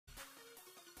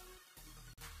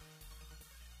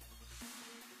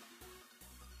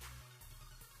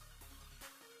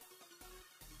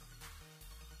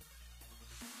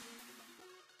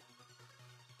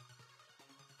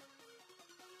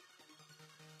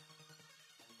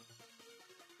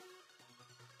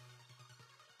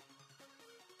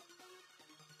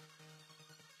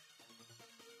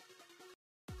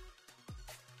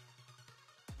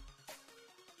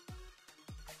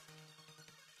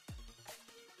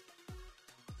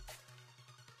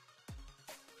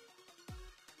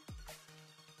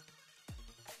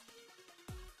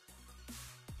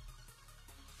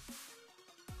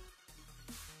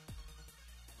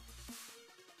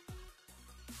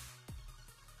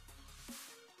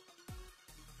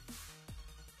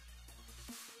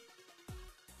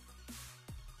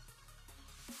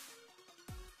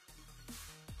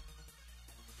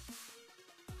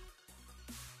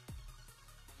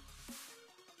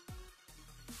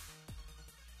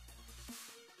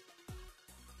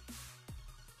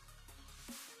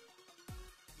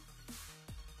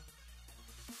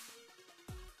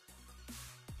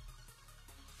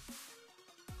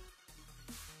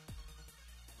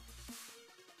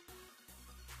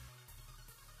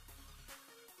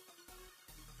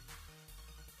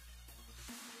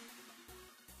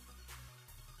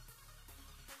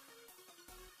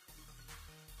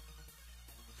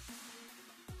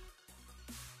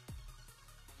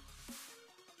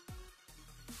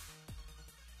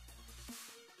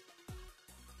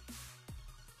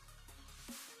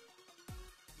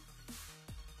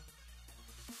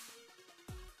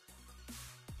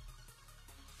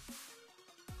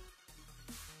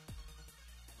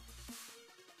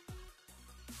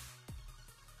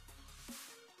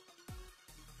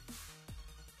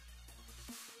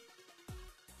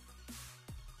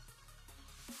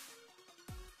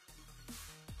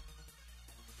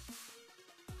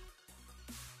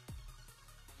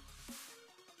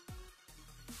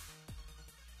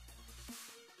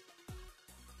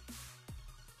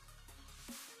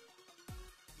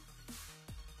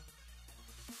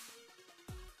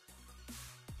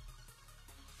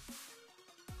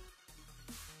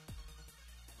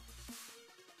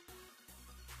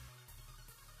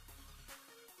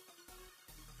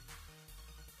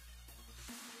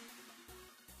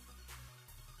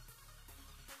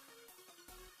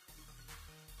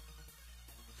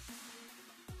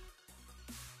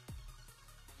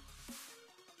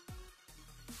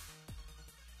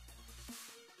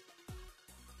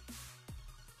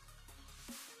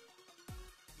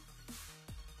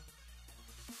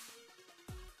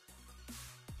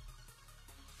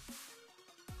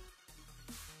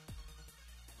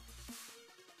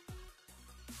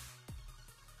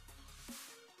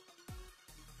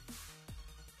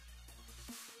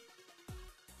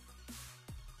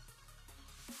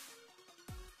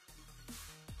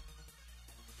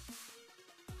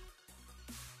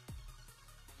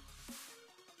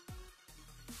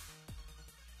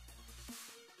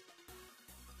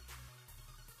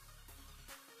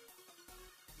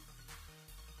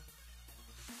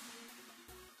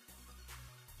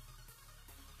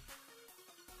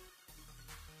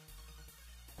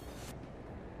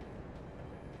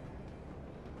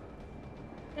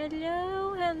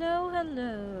Hello, hello,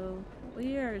 hello.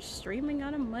 We are streaming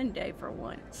on a Monday for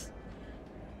once.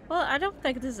 Well, I don't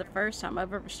think this is the first time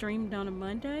I've ever streamed on a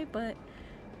Monday, but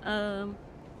I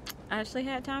actually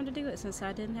had time to do it since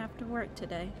I didn't have to work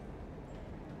today.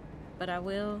 But I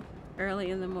will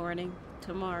early in the morning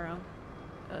tomorrow.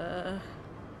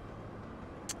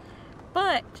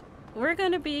 But we're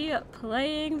gonna be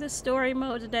playing the story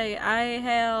mode today. I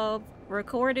have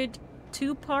recorded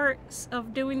 2 parts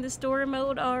of doing the story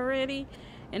mode already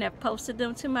and have posted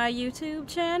them to my YouTube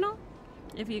channel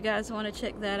if you guys want to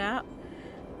check that out.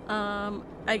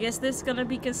 I guess this is gonna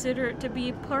be considered to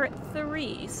be part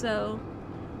 3, so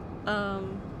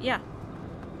yeah,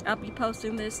 I'll be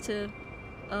posting this to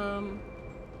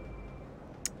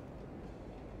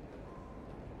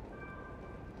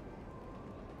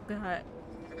God,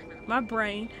 my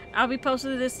brain. I'll be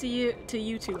posting this to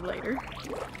YouTube later.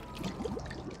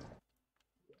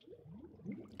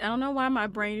 I don't know why my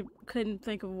brain couldn't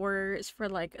think of words for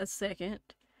like a second.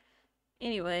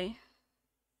 Anyway.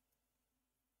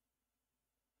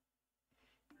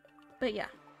 But yeah.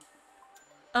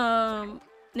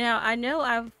 Now I know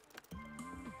I've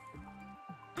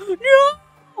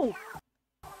No!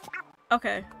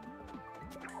 Okay.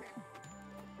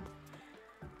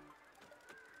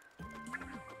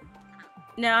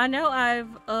 Now I know I've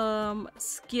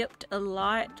skipped a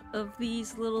lot of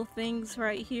these little things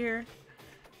right here.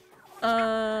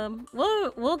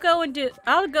 We'll go and do.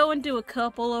 I'll go and do a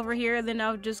couple over here. Then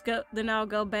I'll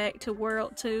go back to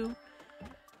World 2.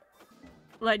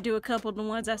 Like do a couple of the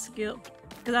ones I skipped,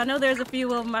 because I know there's a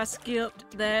few of them I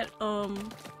skipped that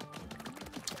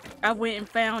I went and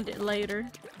found it later,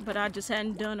 but I just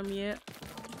hadn't done them yet.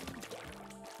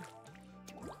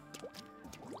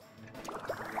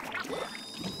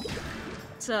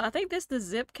 So I think this is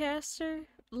the Zipcaster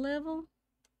level.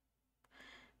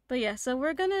 But yeah, so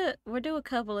we'll do a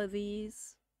couple of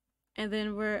these, and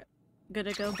then we're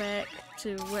gonna go back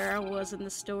to where I was in the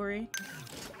story.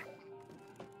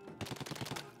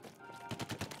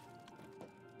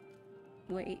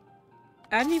 Wait,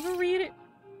 I didn't even read it.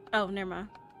 Oh, never mind.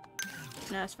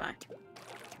 No, that's fine.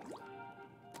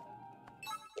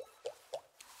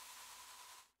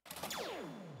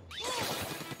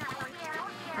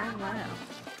 Oh wow.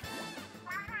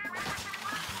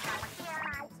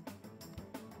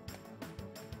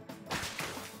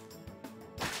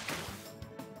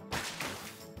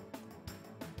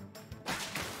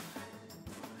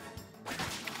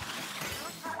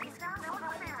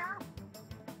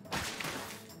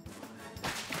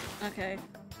 Okay,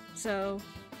 so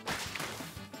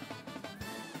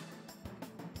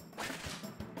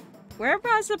where am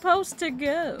I supposed to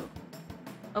go?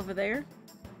 Over there?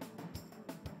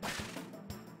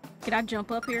 Can I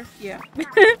jump up here? Yeah.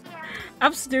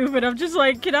 I'm stupid. I'm just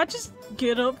like, can I just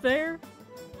get up there?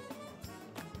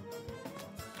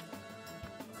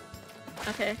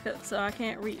 Okay, so I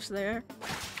can't reach there.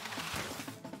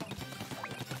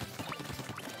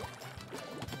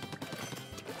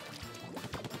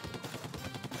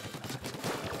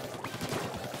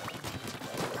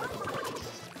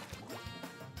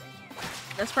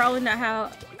 That's probably not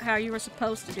how you were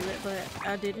supposed to do it, but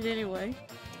I did it anyway.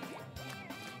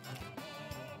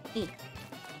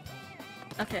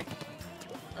 Okay.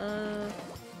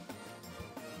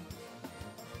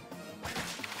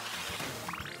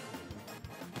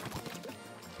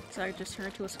 So I just turn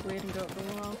into a squid and go up the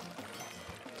wall.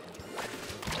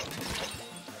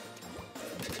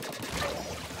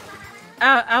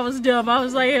 I was dumb. I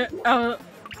was like,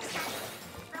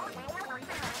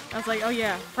 oh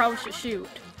yeah, probably should shoot.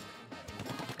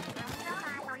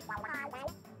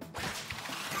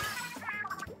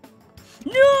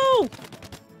 No!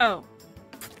 Oh.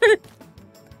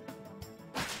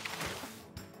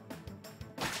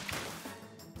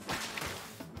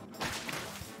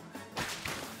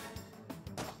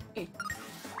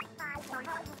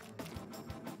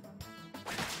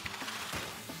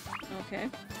 Okay.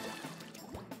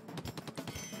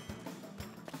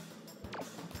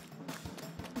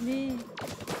 Me.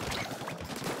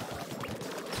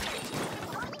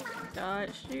 Dodge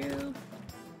you.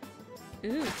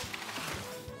 Ooh.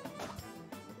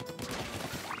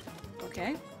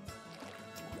 Okay.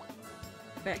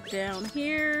 Back down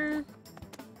here.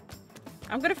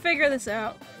 I'm gonna figure this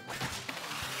out.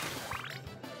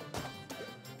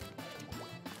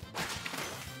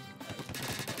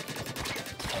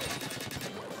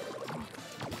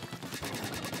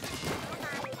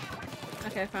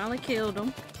 Okay, I finally killed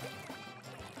him.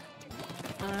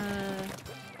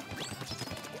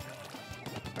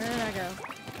 Where did I go?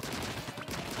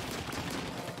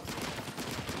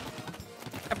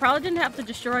 I probably didn't have to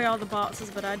destroy all the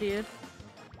boxes, but I did.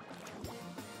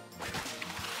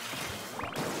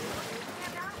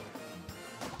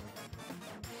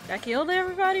 I killed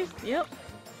everybody? Yep.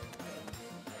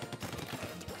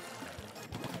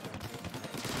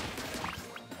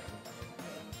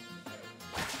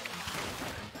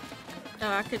 Oh,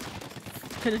 I could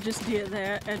have just did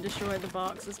that and destroyed the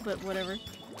boxes, but whatever.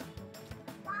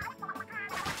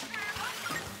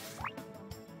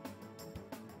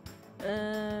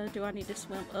 Do I need to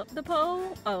swim up the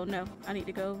pole? Oh no, I need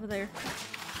to go over there.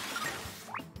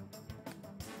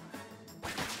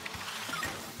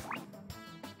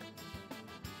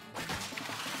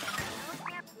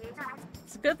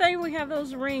 It's a good thing we have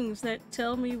those rings that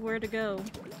tell me where to go.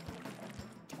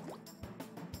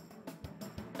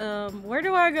 Where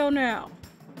do I go now?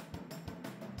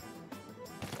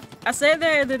 I said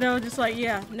that and then I was just like,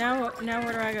 yeah, now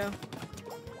where do I go?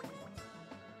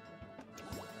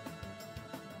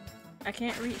 I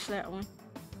can't reach that one.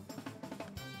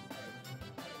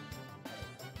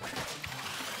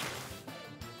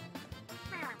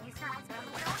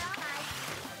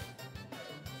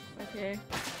 Okay.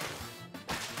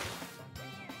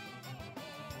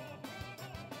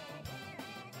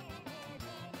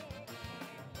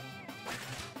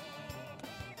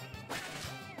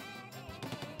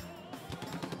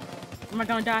 Am I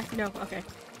gonna die? No, okay.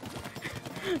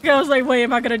 I was like, wait,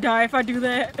 am I gonna die if I do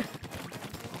that?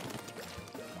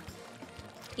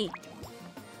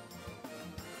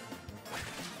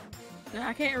 No,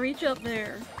 I can't reach up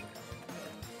there.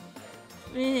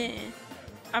 Eh.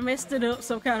 I messed it up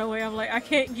some kind of way. I'm like, I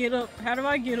can't get up. How do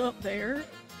I get up there?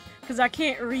 Because I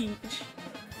can't reach.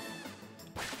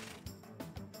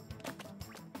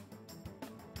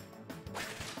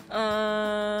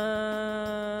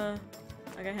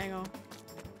 Okay, hang on.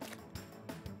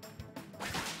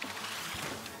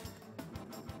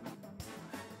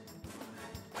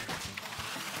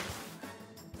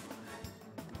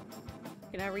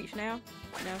 Can I reach now?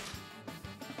 No.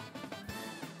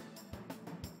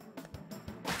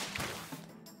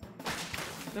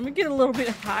 Let me get a little bit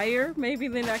higher, maybe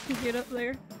then I can get up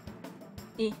there.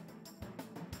 Eh.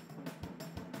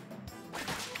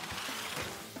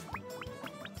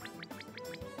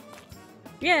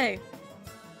 Yay!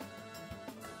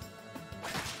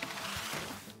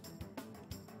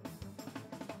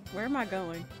 Where am I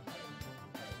going?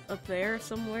 Up there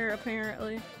somewhere,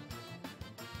 apparently.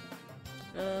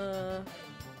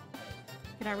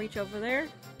 Can I reach over there?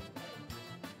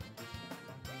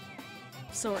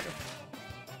 Sort of.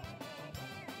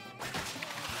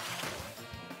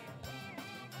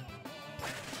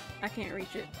 I can't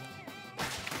reach it.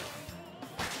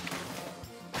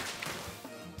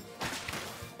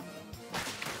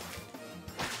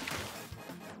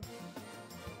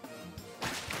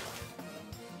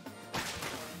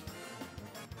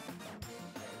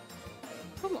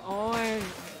 Come on.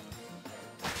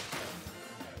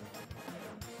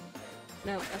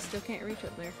 No, I still can't reach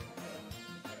up there.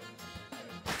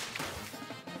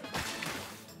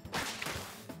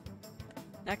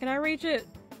 Now can I reach it?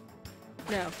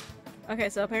 No. Okay,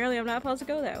 so apparently I'm not supposed to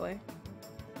go that way.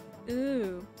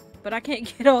 Ooh. But I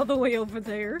can't get all the way over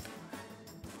there.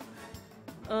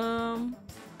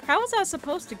 How was I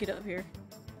supposed to get up here?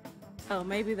 Oh,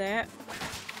 maybe that.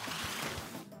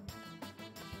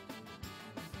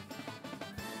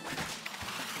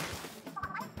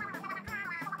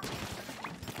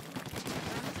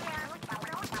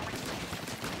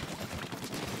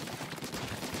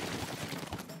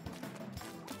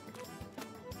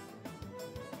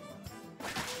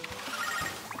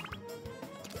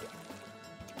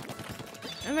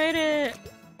 I made it!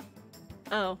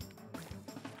 Oh.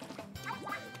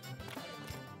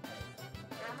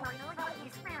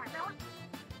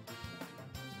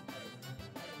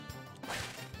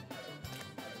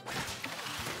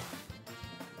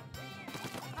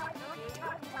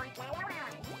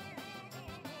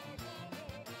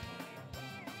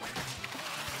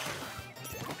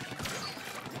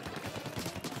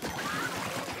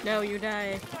 No, you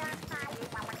die.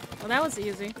 Well, that was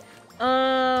easy.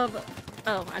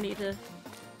 Oh, I need to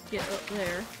get up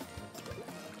there.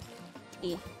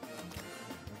 E.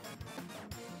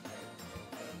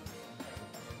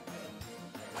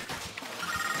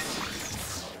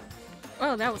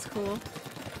 Oh, that was cool.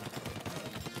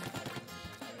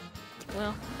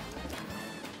 Well.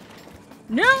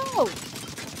 No!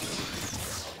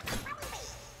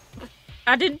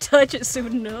 I didn't touch it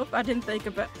soon enough. I didn't think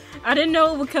about it. I didn't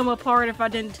know it would come apart if I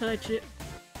didn't touch it.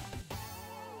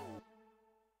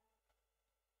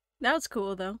 That was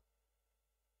cool, though.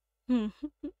 Oh,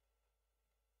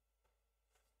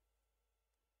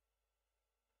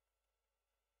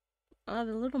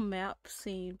 the little map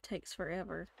scene takes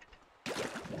forever.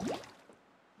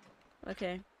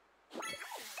 Okay.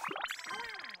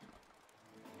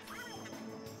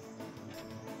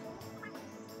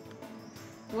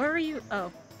 Where are you?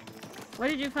 Oh. What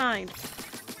did you find?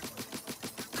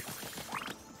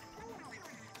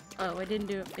 Oh, it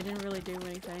didn't really do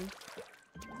anything.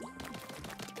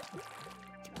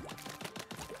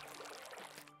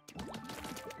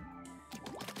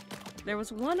 There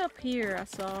was one up here I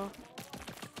saw.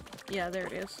 Yeah, there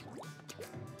it is.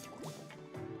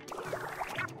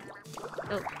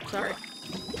 Oh, sorry.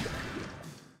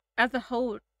 I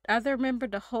have to remember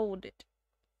to hold it.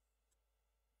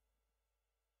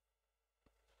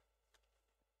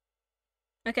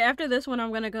 Okay, after this one,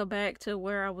 I'm gonna go back to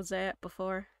where I was at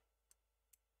before.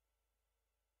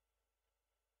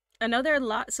 I know there are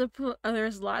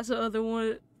there's lots of other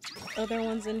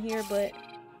ones in here, but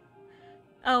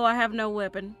oh, I have no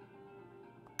weapon.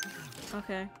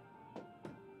 Okay,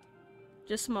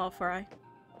 just small fry.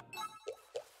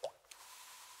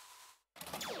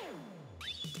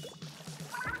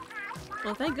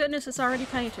 Well, thank goodness it's already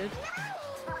painted.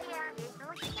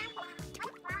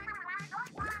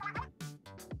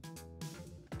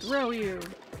 Throw you.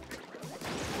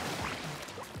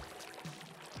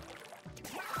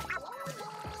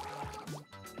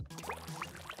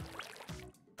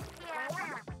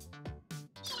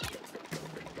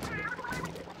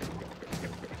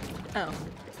 Oh.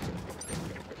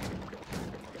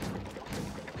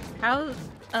 How?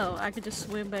 Oh, I could just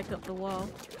swim back up the wall.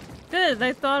 Good,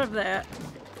 they thought of that.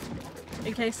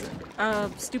 In case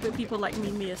stupid people like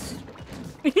me missed.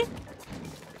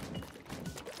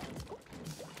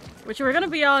 Which we're gonna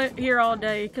be here all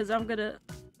day, because I'm gonna...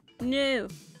 No.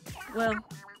 Well.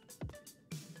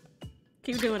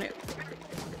 Keep doing it.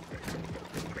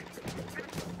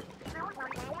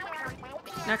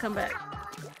 Now come back.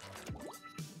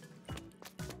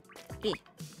 E.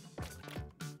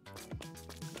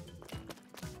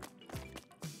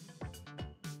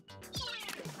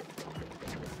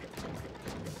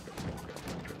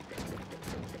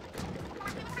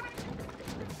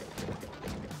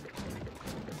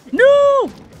 No!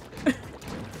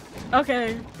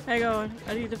 Okay, hang on.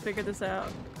 I need to figure this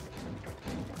out.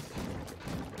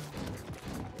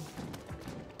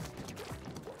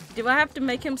 Do I have to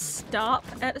make him stop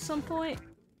at some point?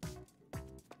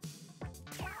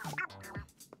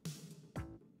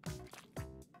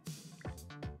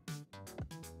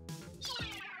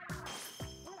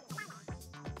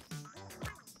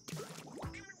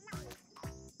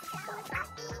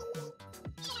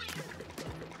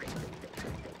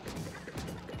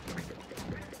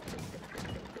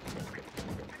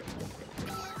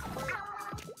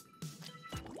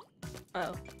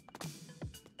 Oh.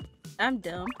 I'm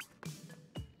dumb.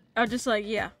 I'm just like,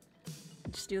 yeah.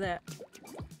 Just do that.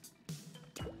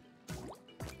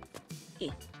 Eh.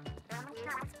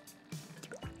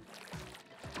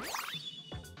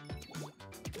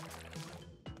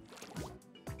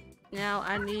 Now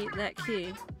I need that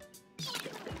key.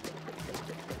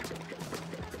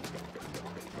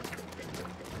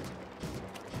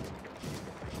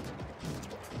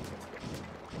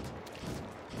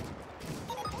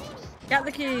 Got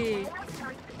the key!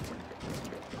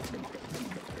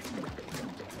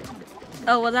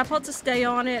 Oh, was I supposed to stay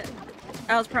on it?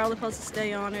 I was probably supposed to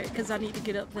stay on it because I need to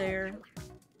get up there.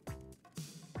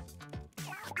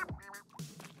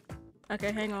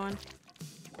 Okay, hang on.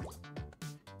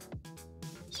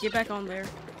 Get back on there.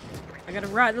 I gotta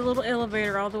ride the little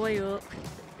elevator all the way up.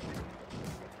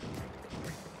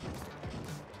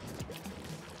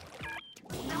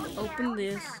 Open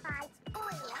this.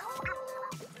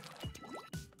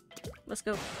 Let's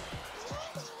go.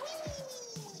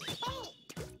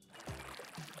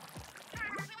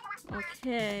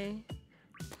 Okay.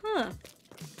 Huh.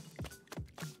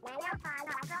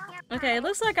 Okay, it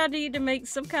looks like I need to make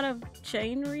some kind of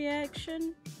chain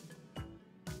reaction.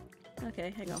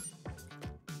 Okay, hang on.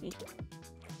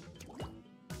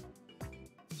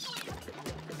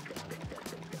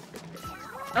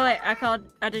 Oh wait,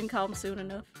 I didn't call him soon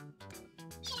enough.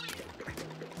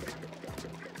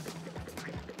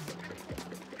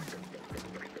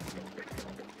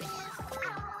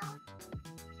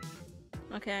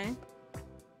 Okay.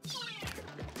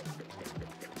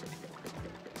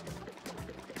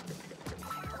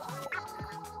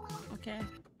 Okay,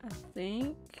 I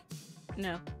think...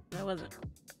 No, that wasn't.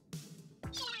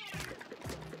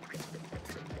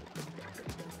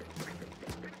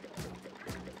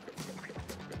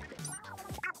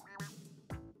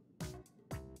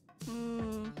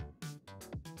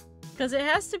 Because it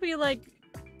has to be, like,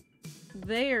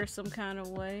 there some kind of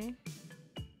way.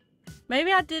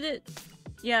 Maybe I did it...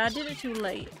 Yeah, I did it too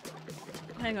late.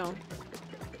 Hang on.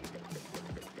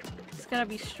 It's gotta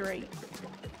be straight.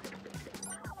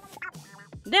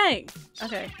 Dang!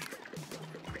 Okay.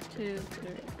 2, 3,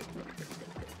 4.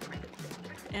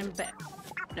 and back.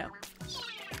 No.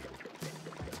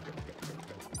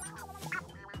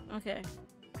 Okay.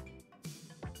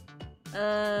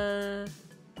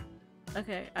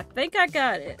 Okay, I think I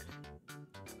got it.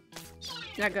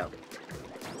 Now go.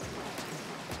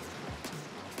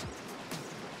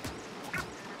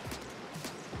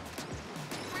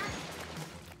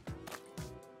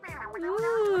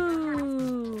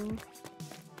 Ooh.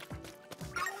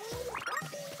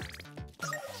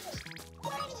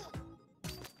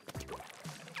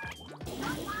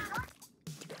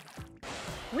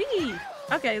 Wee!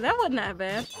 Okay, that wasn't that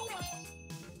bad.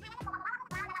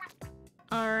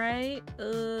 Alright,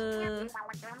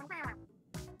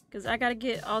 cause I gotta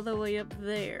get all the way up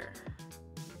there.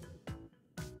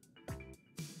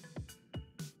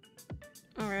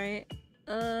 Alright,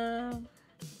 oh.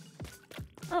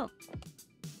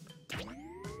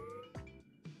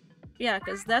 Yeah,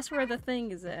 cause that's where the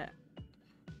thing is at.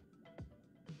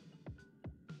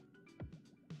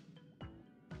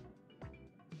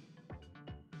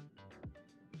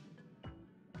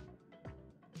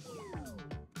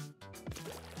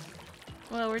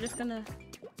 Well, we're just gonna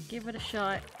give it a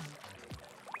shot.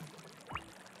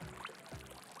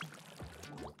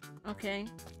 Okay.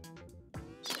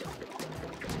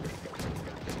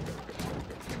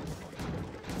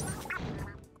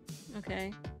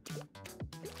 Okay.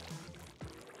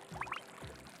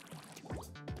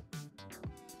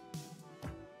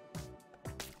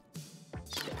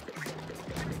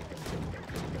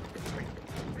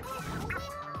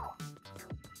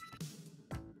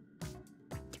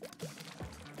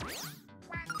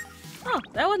 Oh,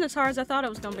 that wasn't as hard as I thought it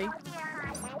was gonna be.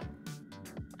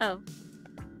 Oh.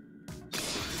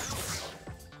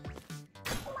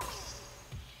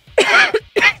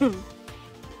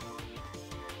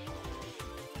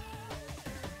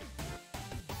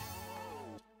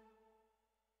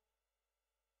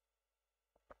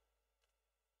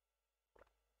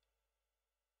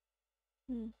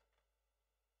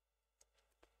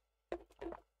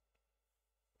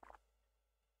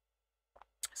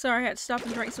 Sorry, I had to stop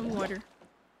and drink some water.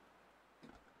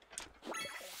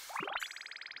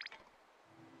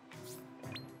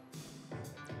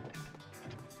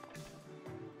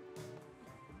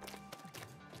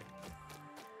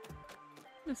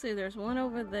 Let's see, there's one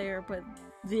over there, but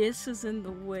this is in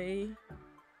the way.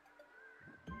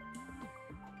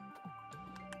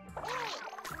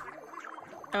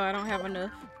 Oh, I don't have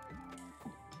enough.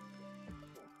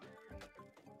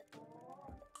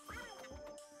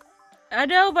 I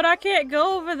know, but I can't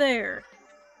go over there.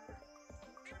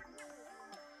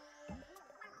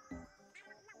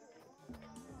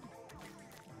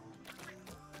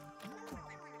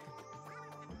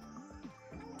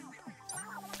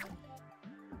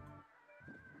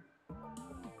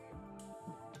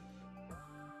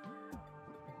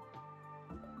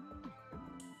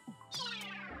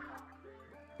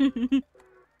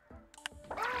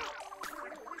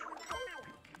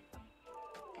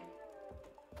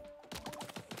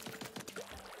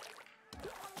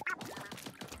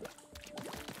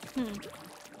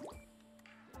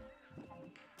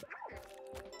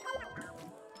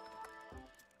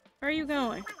 Where are you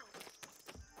going?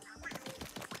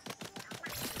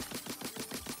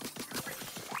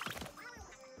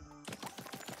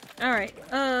 Alright,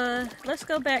 let's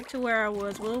go back to where I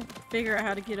was. We'll figure out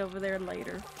how to get over there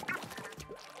later.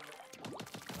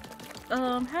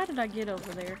 How did I get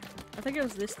over there? I think it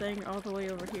was this thing all the way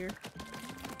over here.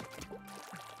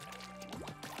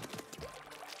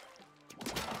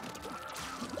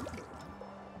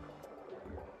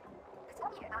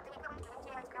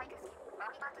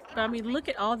 But I mean, look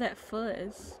at all that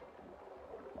fuzz.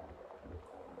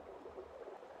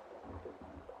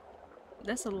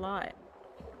 That's a lot.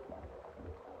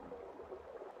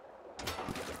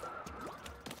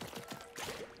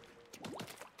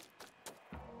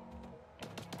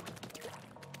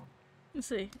 Let's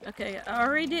see. Okay, I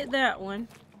already did that one.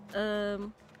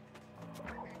 Where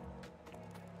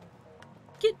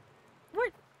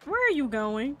are you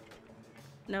going?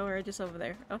 Nowhere, just over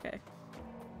there. Okay.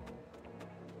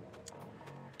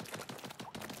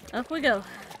 Up we go.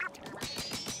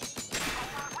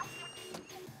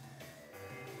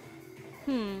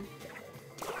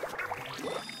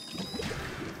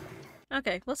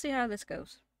 Okay, let's see how this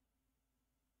goes.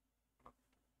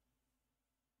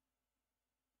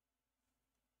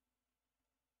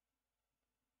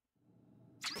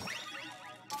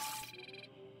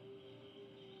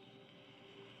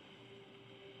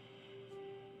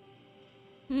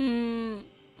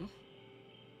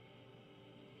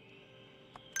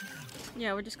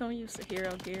 Yeah, we're just gonna use the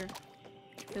hero gear.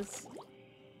 Because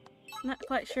I'm not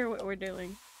quite sure what we're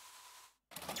doing.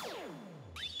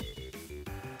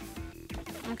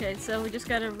 Okay, so we just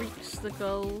gotta reach the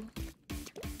goal.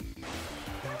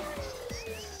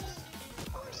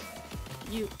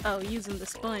 Using the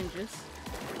sponges.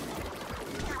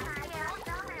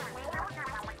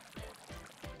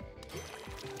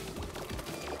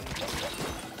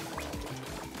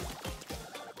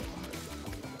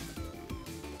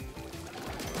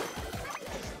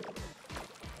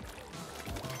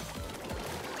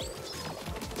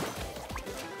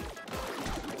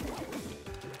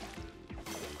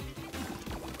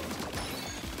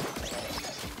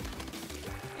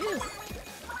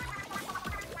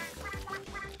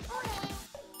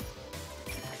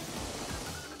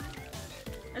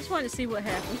 I just wanted to see what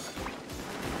happens.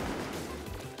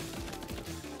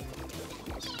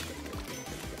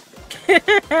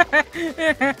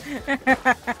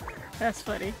 That's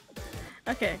funny.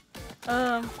 Okay.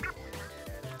 Now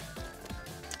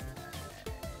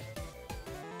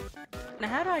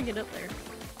how do I get up there?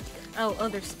 Oh,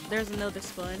 there's another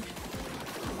sponge.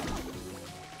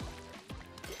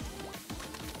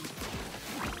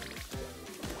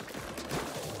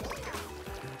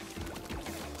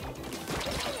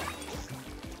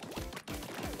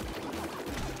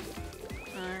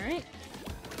 Alright.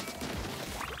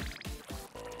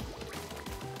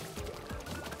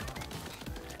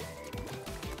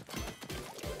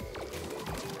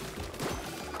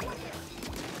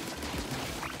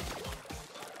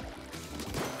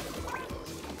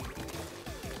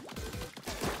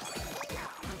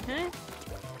 Okay.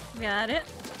 Got it.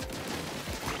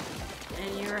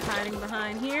 And you're hiding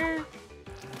behind here.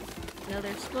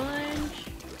 Another sponge.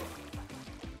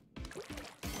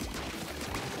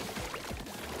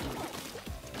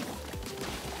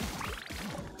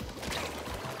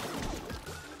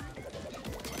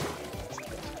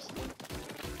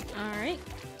 Alright.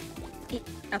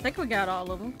 I think we got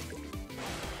all of them.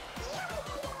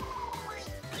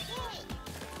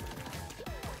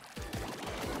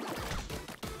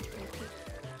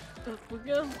 Up we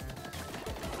go.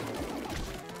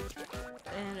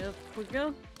 And up we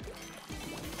go.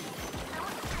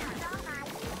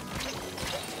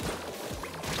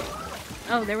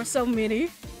 Oh, there were so many.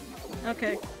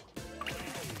 Okay.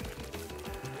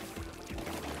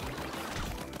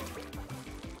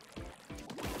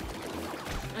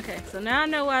 Okay, so now I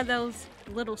know why those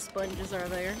little sponges are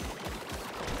there.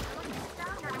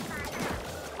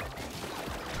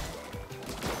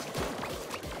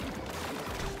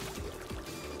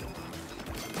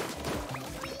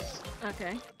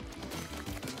 Okay.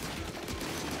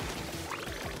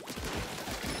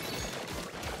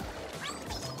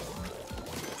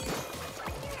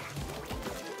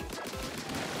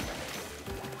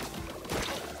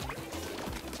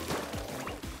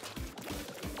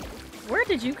 Where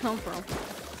did you come from?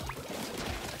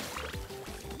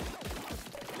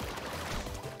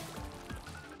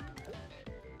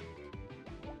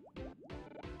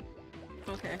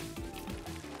 Okay.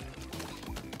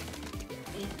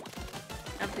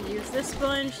 I have to use this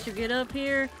sponge to get up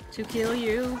here to kill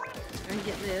you and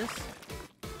get this.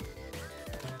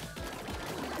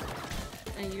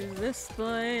 And use this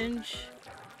sponge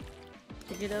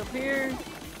to get up here.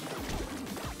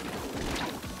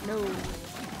 No.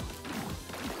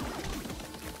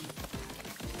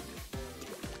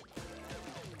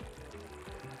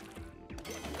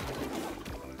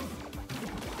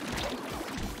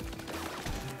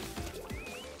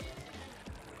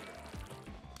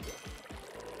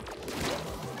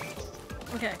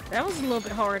 Okay, that was a little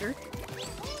bit harder.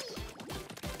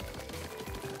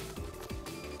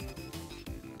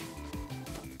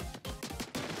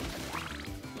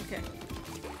 Okay.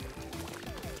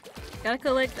 Gotta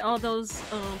collect all those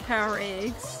power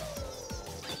eggs.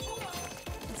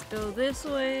 Let's go this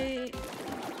way.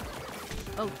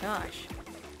 Oh gosh.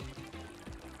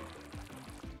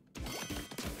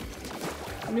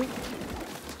 Nope.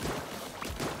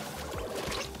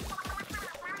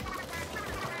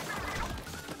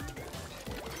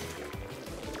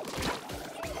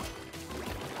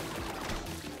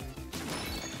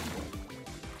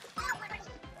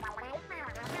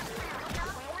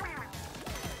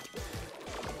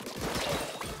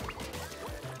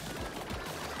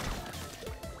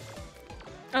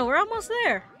 Oh, we're almost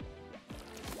there.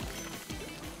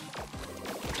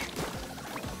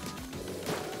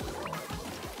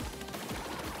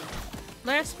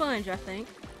 Last sponge, I think.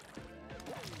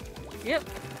 Yep.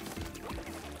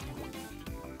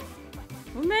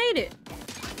 We made it.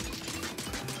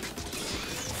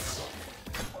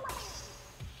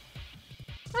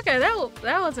 Okay,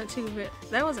 that wasn't too bad.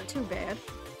 That wasn't too bad.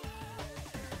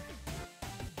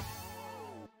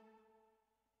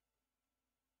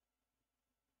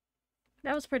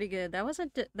 That was pretty good. That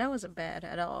wasn't bad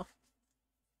at all.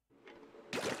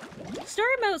 Story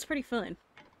mode's pretty fun.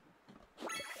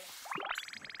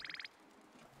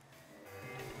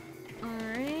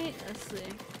 Alright, let's see.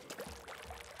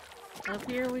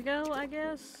 Up here we go, I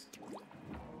guess.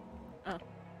 Oh.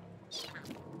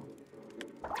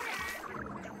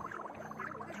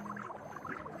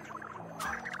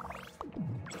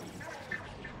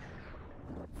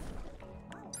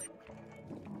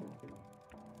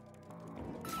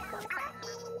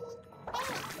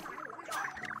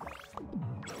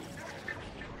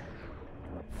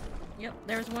 Yep,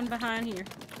 there's one behind here.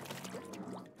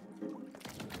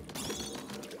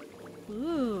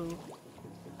 Ooh.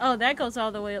 Oh, that goes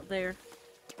all the way up there.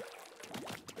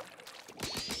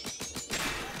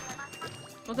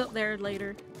 We'll go up there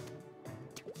later.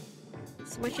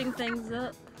 Switching things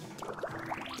up.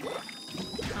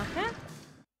 Okay.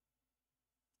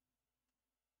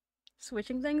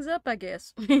 Switching things up, I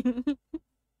guess.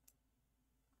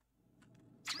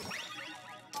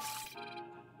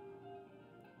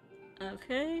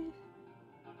 Okay.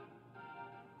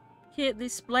 Hit the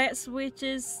splat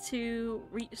switches to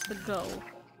reach the goal.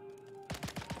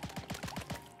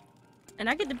 And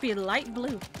I get to be light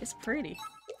blue. It's pretty.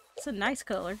 It's a nice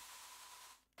color.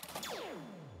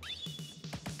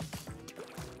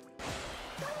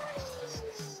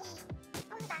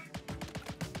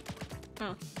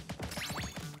 Oh.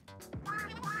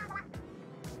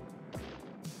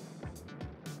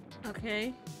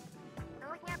 Okay.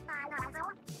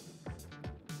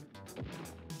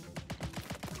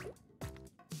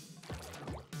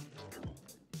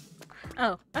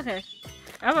 Oh, okay.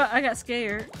 I got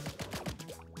scared.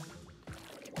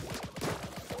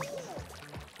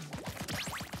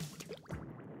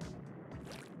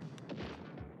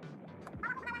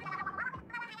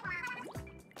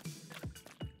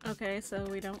 Okay, so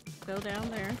we don't go down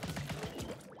there.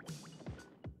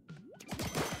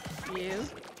 You.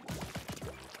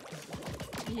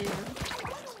 You.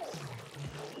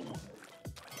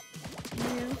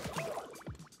 You.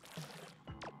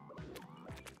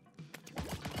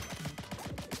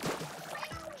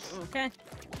 Okay.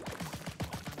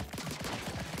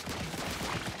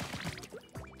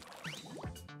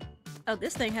 Oh,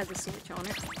 this thing has a switch on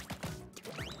it.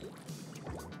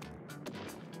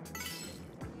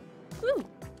 Woo!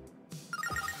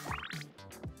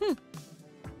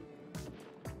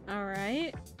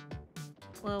 Alright.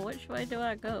 Well, which way do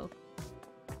I go?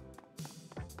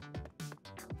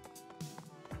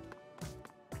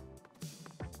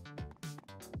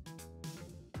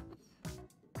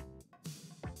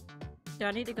 Do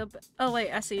I need to go back? Oh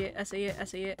wait, I see it, I see it, I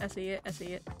see it, I see it, I see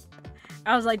it.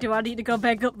 I was like, do I need to go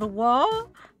back up the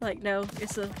wall? Like, no,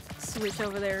 it's a switch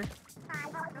over there.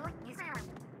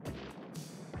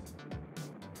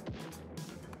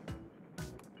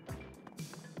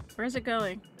 Where's it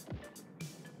going?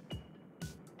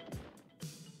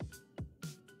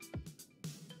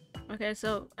 Okay,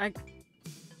 so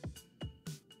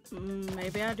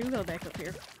maybe I do go back up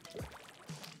here.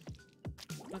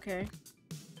 Okay.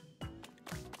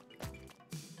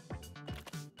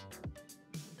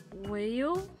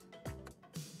 Wheel?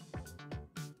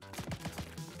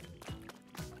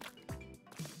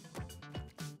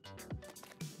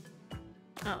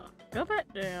 Oh, go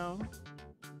back down.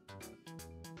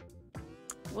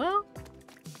 Well,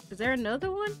 is there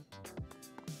another one?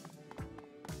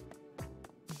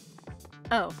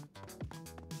 Oh.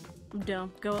 I'm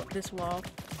dumb. Go up this wall.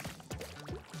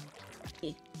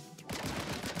 Eh.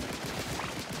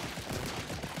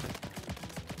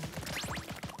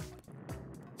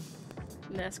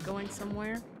 That's going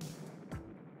somewhere.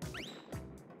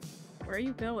 Where are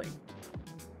you going?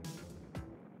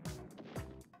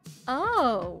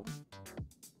 Oh.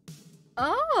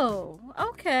 Oh.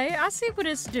 Okay. I see what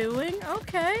it's doing.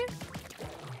 Okay.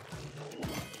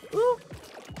 Ooh.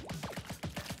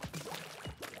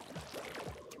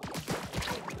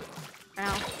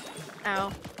 Ow.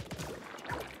 Ow.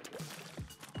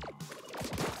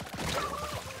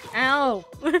 Ow.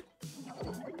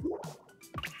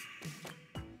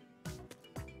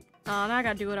 Oh, now I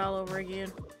gotta do it all over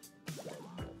again.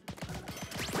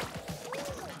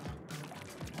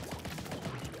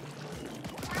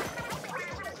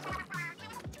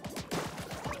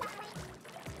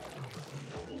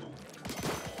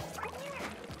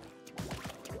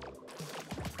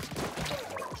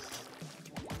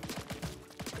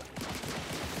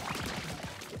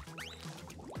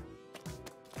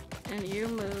 And you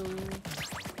move.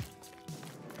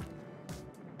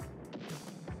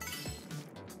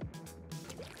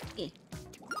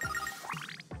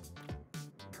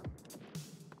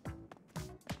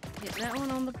 Get that one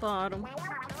on the bottom.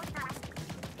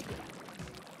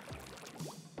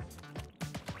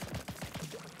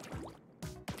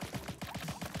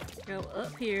 Go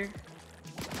up here.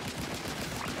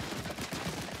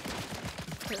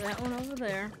 Put that one over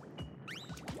there.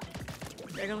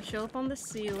 They're gonna show up on the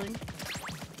ceiling.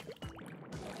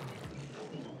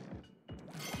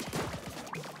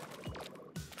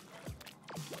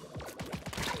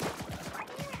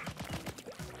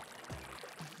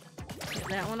 Put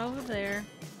that one over there.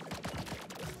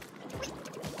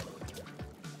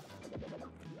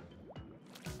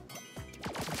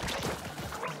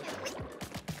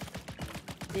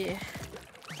 Yeah.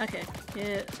 Okay.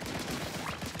 Get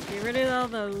rid of all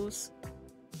those.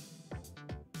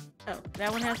 Oh,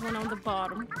 that one has one on the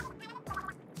bottom.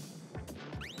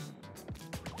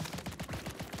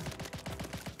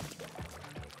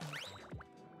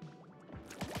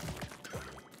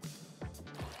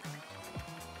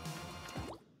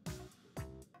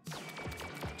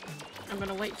 I'm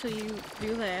gonna wait till you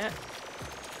do that.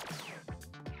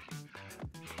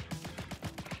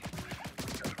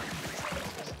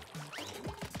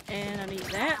 And I need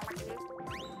that.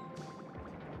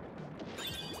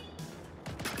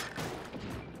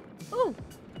 Ooh!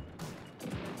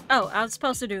 Oh, I was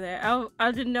supposed to do that.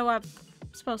 I didn't know I was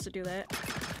supposed to do that.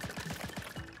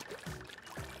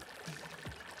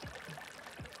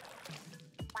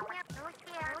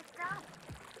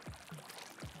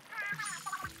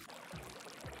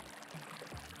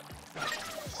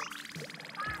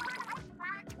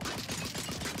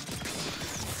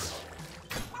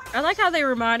 I like how they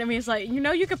reminded me, it's like, you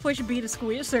know you can push B to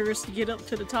squeezers to get up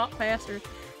to the top faster.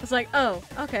 It's like, oh,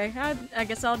 okay, I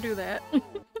guess I'll do that.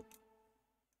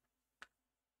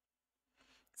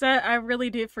 So I really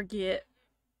did forget.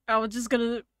 I was just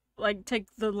gonna, like, take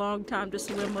the long time to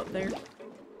swim up there.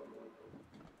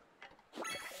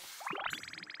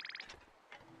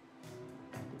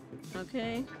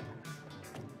 Okay.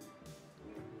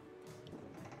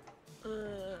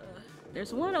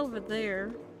 There's one over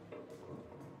there.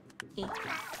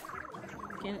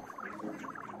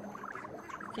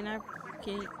 Can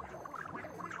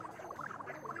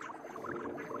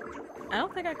I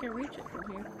don't think I can reach it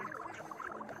from here.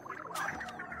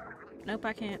 Nope,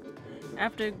 I can't. I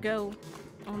have to go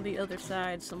on the other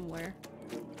side somewhere.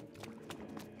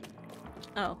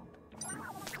 Oh.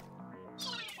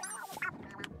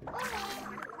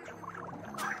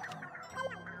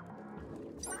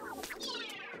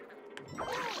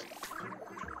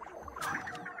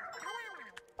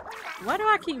 Why do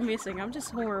I keep missing? I'm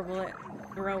just horrible at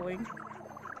rowing.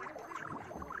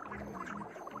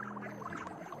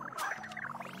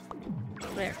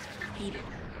 There. Eat it.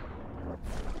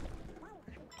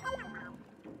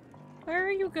 Where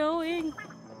are you going?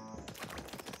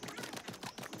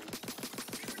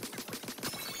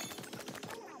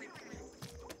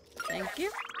 Thank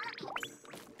you.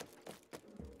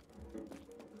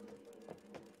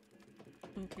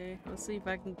 Okay, let's see if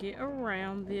I can get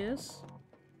around this.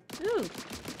 Ooh.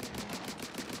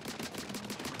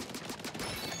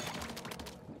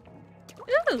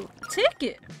 Ooh,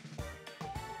 ticket.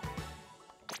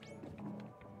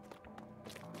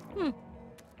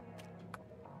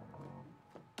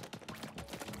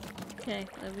 Okay,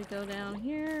 let me go down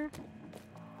here.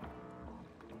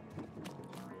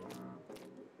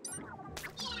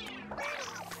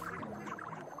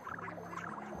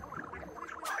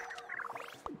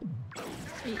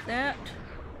 Eat that.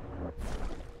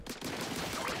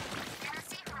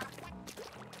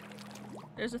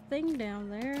 There's a thing down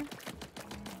there.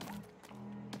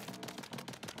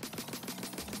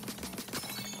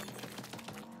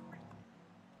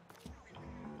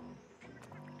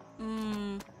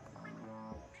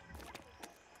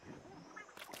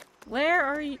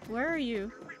 Where are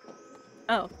you?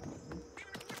 Oh.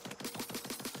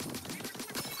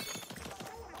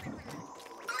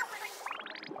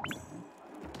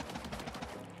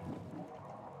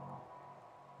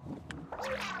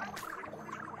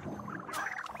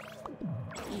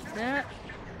 Eat that.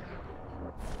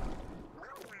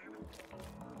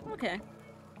 Okay.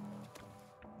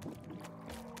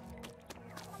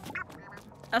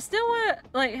 I still want,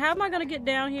 like, how am I gonna get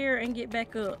down here and get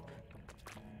back up?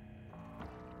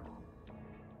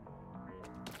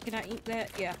 Can I eat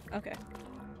that? Yeah, okay.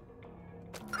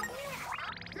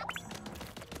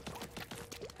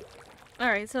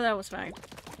 Alright, so that was fine.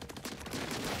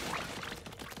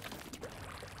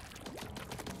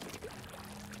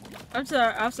 I'm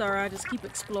sorry, I just keep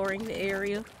exploring the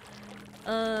area.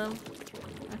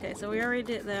 Okay, so we already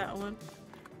did that one.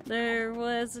 There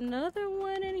was another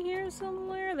one in here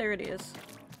somewhere. There it is.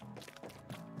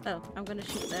 Oh, I'm gonna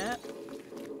shoot that.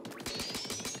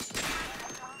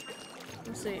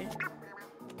 Let's see.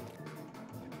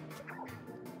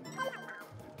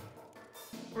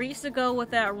 Reach the goal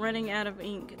without running out of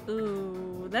ink.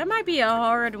 Ooh, that might be a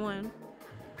hard one.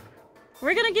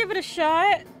 We're gonna give it a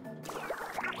shot.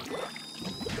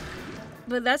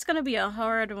 But that's gonna be a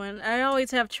hard one. I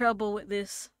always have trouble with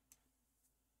this.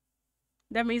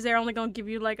 That means they're only gonna give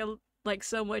you like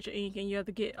so much ink and you have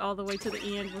to get all the way to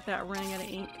the end without running out of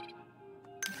ink.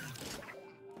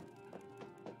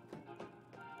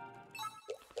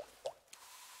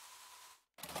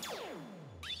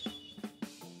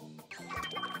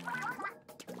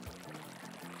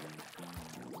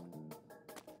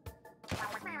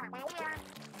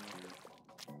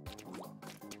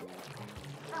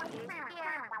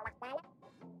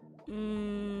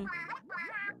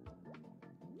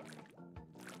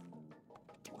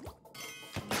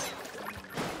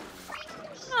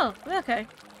 Oh, okay.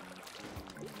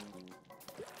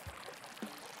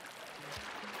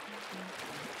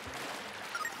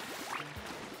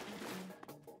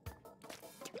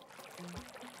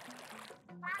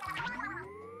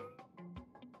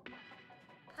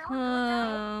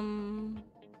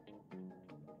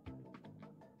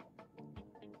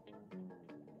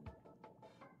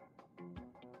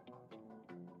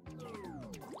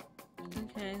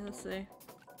 Okay, let's see.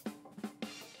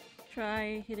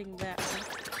 Try hitting that one.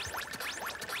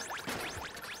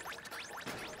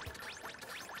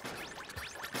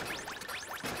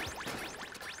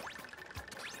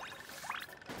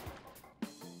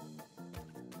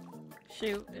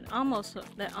 Shoot,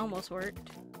 that almost worked.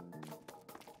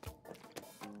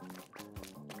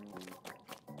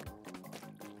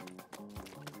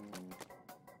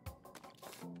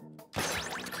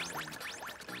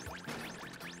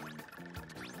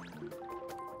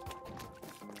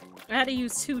 I had to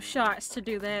use 2 shots to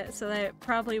do that, so that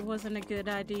probably wasn't a good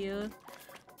idea.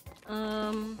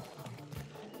 Oh.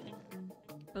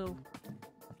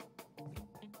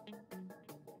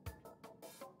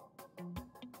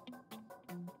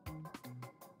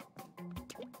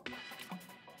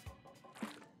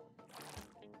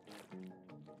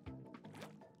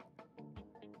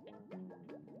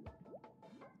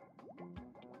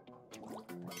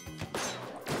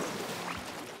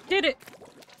 Did it!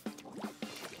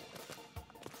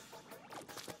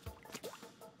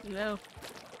 No.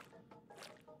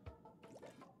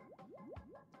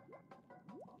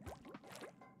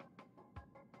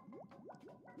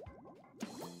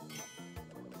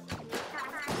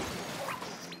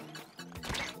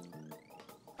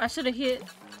 I should have hit.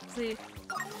 See,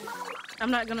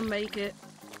 I'm not gonna make it.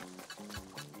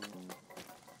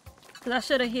 Cause I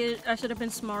should have hit. I should have been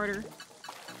smarter.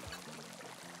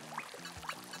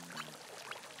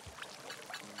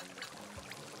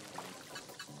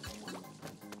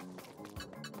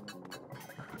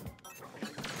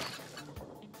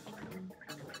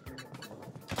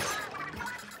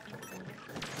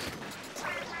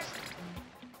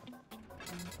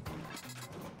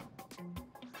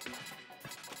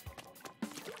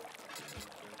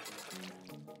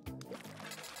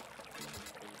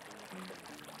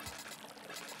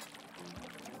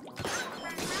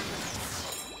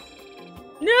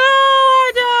 No,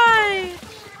 I died!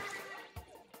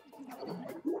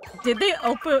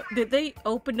 Did they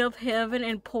open up heaven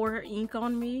and pour ink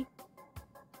on me?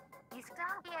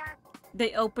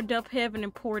 They opened up heaven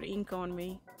and poured ink on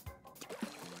me.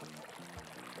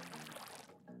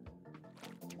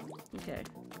 Okay.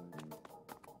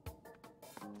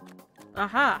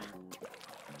 Aha!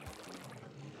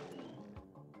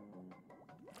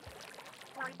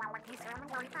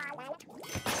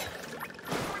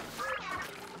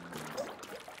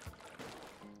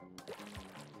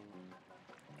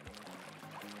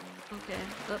 Okay,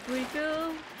 up we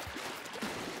go.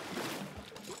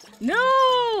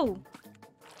 No!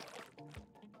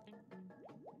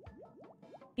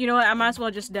 You know what? I might as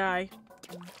well just die.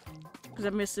 Because I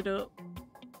messed it up.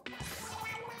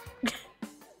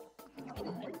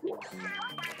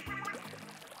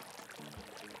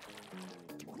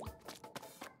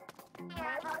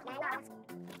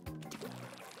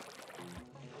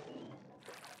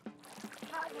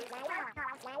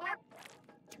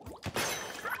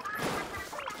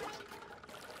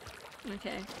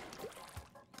 Okay.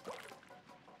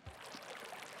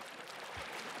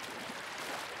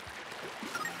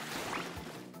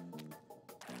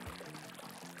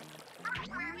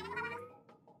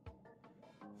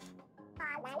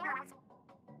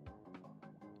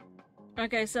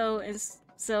 Okay,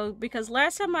 so because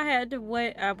last time I had to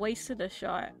wait, I wasted a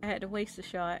shot. I had to waste a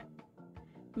shot.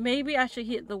 Maybe I should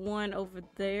hit the one over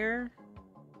there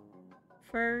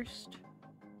first.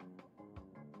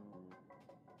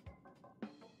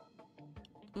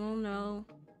 Oh no.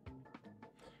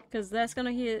 Because that's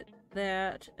gonna hit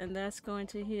that, and that's going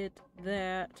to hit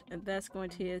that, and that's going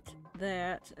to hit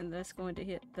that, and that's going to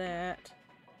hit that.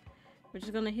 We're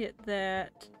just gonna hit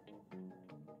that,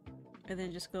 and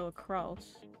then just go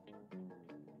across.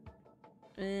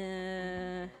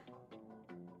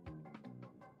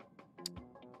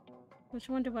 Which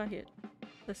one do I hit?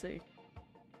 Let's see.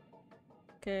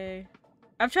 Okay.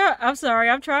 I'm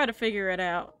trying to figure it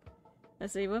out.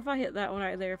 Let's see, what if I hit that one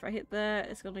right there? If I hit that,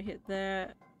 it's gonna hit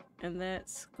that, and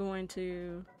that's going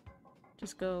to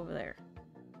just go over there.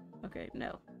 Okay,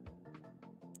 no.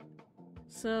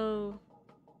 So,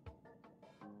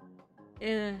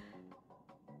 if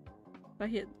I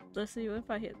hit, let's see, what if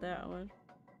I hit that one?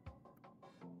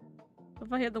 What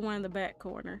if I hit the one in the back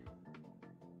corner?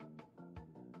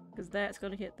 Because that's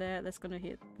gonna hit that, that's gonna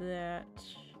hit that,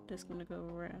 that's gonna go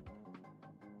around.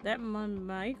 That one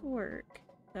might work.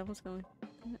 That one's going.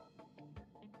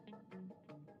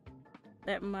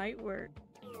 That might work.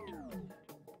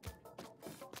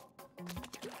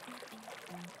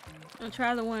 I'll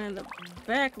try the one in the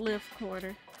back left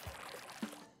corner.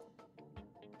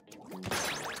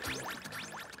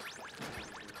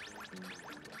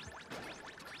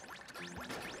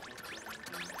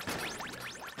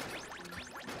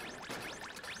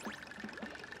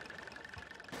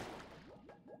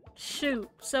 Shoot,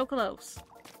 so close.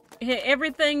 Hit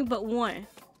everything but one.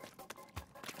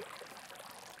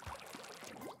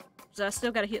 So I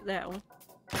still gotta hit that one.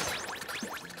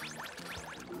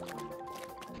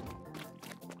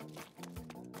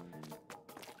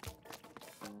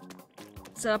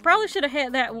 So I probably should have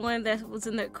had that one that was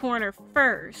in the corner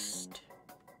first.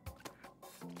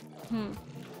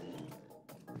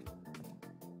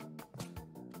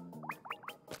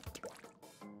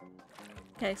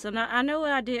 Okay, so now I know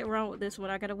what I did wrong with this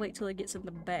one. I gotta wait till it gets in the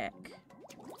back.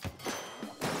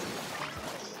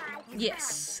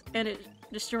 Yes, and it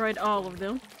destroyed all of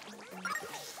them.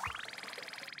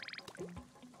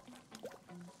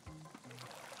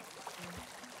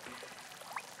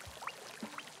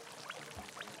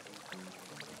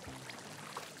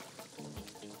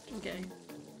 Okay,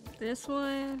 this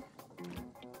one.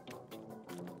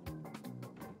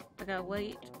 I gotta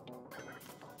wait.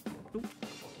 Oop.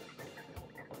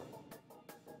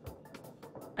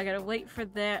 I gotta wait for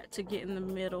that to get in the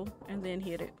middle and then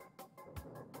hit it.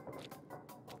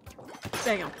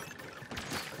 Damn.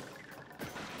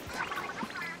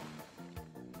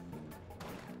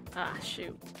 Ah,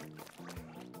 shoot.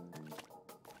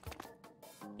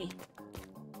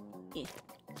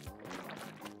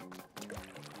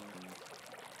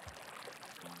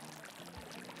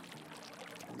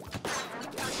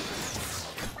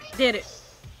 Did it.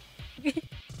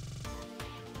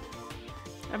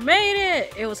 I made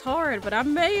it! It was hard, but I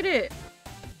made it!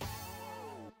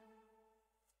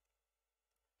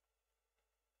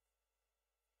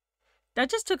 That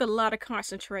just took a lot of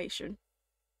concentration.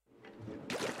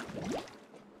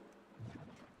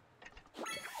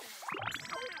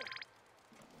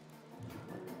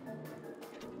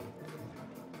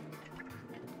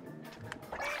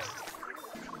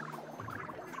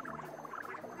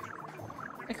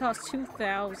 It cost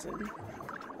 2,000.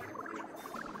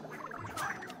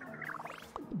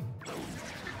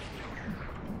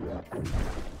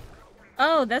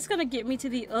 Oh, that's gonna get me to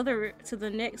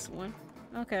the next one.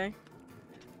 Okay.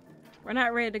 We're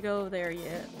not ready to go there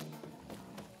yet.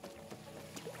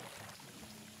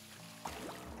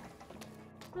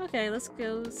 Okay, let's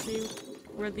go see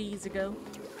where these go.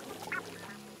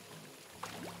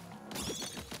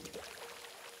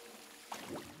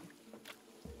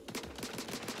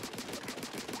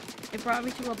 It brought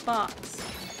me to a box.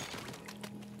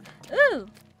 Ooh!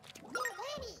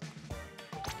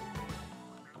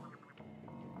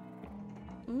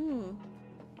 Ooh.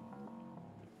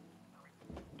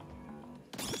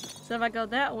 So if I go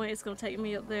that way, it's gonna take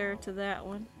me up there to that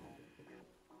one.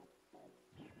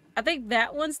 I think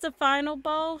that one's the final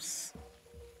boss.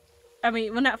 I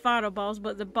mean, well, not final boss,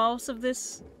 but the boss of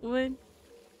this one.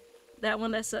 That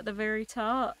one that's at the very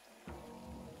top.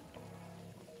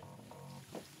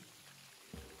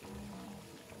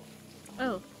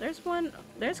 Oh, there's one.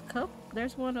 There's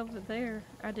one over there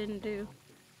I didn't do.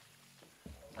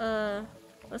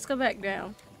 Let's go back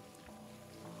down.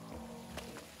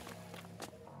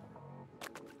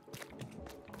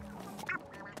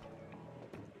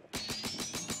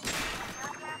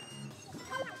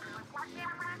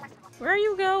 Where are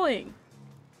you going?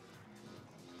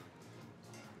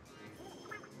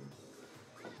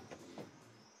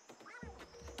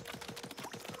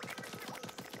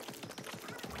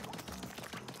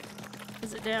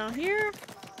 Is it down here?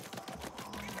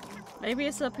 Maybe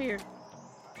it's up here.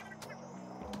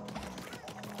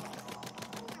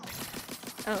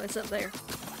 Oh, it's up there.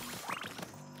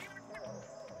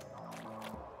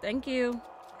 Thank you.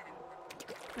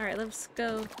 Alright, let's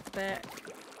go back.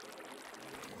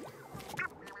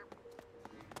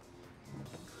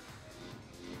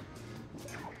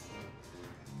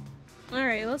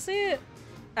 Alright, let's see it.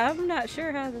 I'm not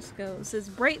sure how this goes. It says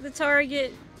break the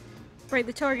target. Break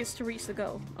the targets to reach the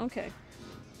goal. Okay.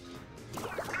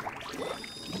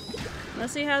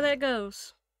 Let's see how that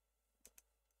goes.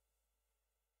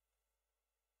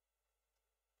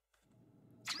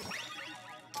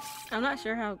 I'm not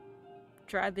sure how to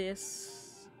try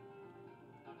this.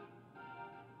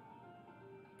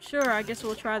 Sure, I guess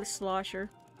we'll try the slosher.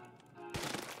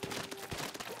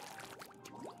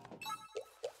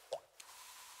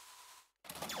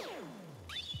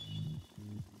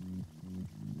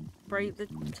 Break the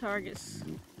targets.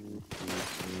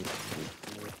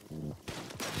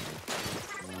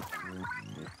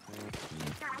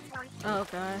 Oh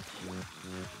gosh.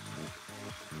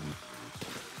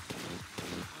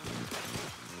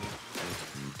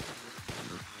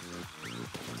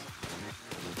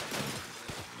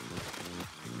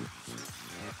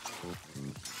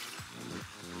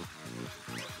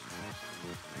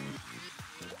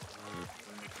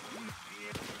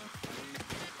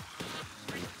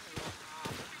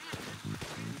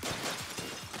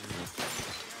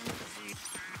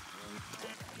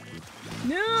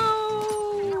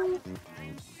 No!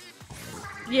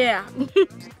 Yeah.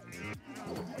 It's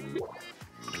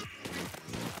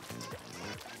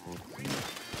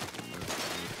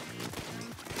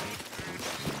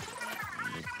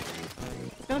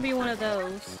gonna be one of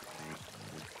those.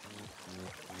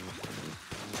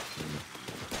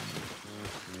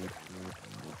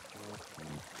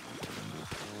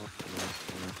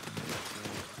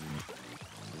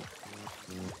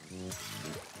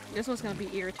 This one's gonna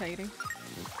be irritating.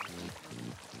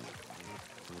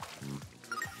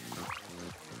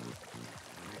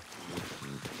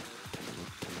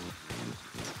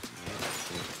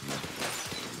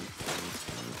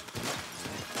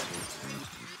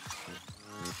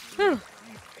 Whew.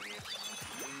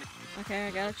 Okay,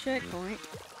 I got a checkpoint.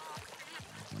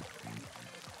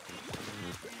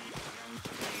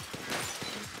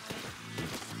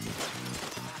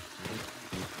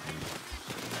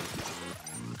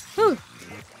 Whew.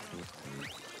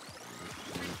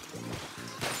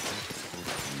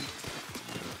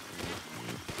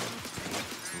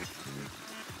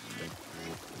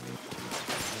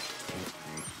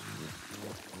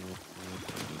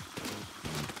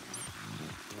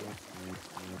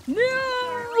 No!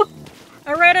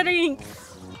 I ran out of ink.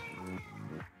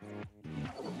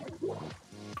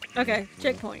 Okay,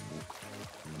 checkpoint.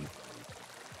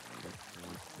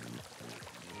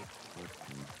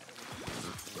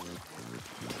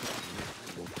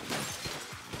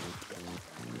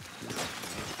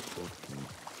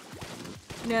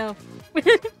 No.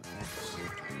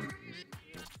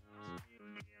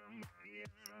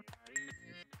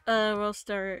 We'll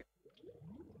start.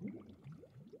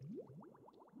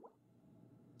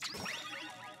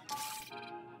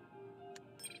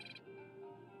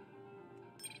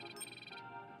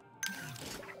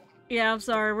 Yeah, I'm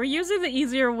sorry. We're using the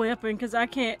easier weapon because I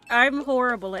can't. I'm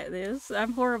horrible at this.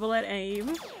 I'm horrible at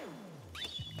aim.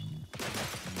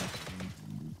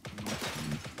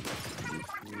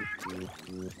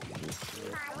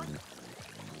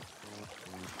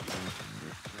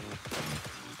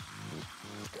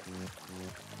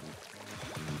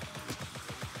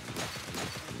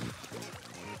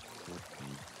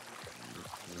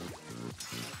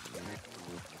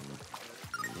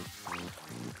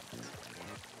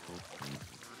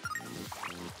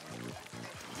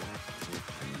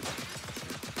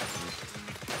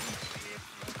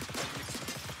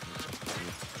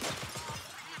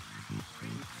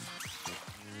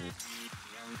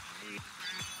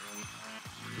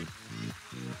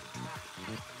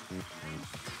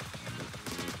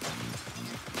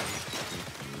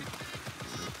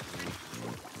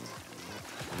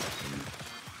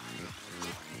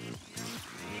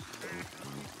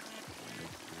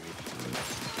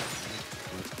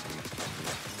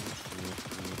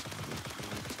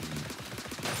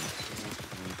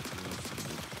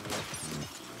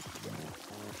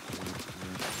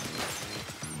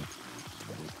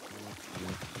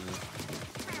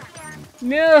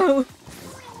 No!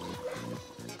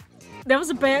 That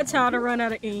was a bad time to run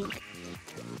out of ink.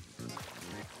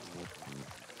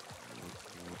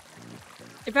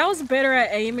 If I was better at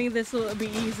aiming, this would be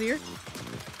easier.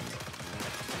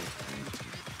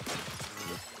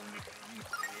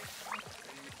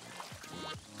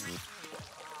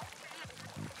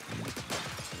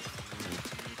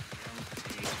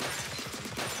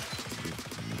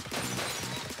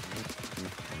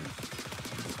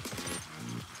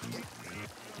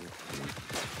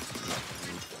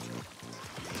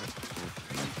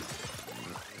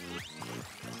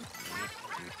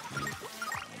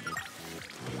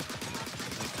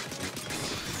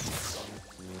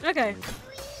 Okay.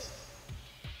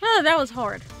 Oh, that was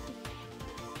hard.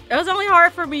 It was only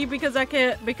hard for me because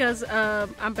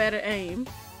I'm bad at aim.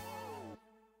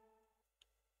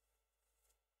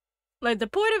 Like, the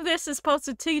point of this is supposed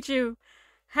to teach you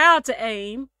how to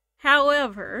aim.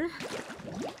 However,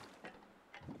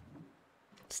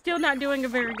 still not doing a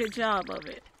very good job of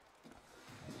it.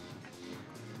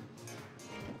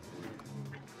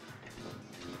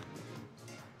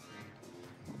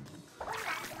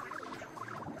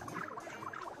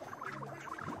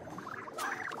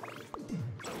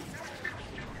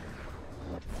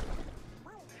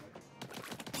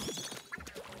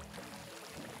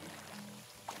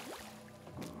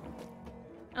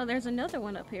 Oh, there's another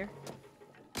one up here.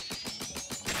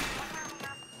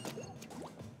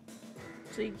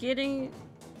 So you're getting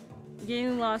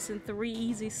lost in 3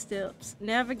 easy steps.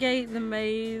 Navigate the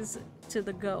maze to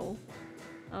the goal.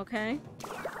 Okay.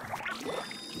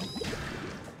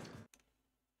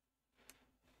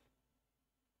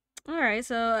 Alright,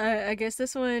 so I guess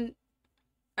this one,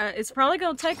 it's probably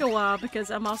gonna take a while because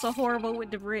I'm also horrible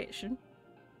with direction.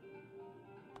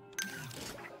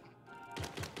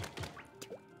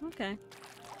 Okay.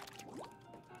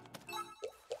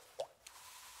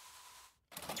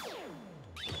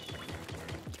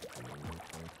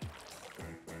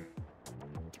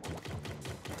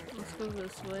 Let's go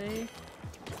this way.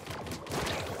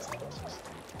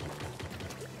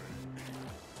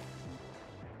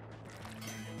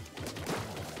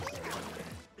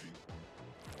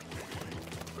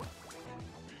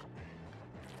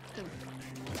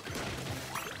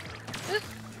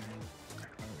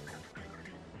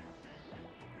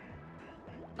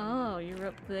 Oh, you're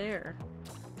up there.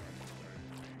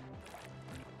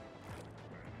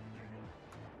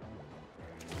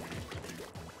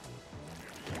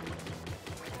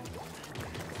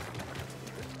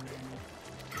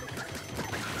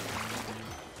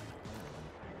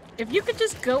 If you could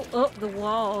just go up the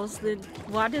walls, then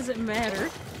why does it matter?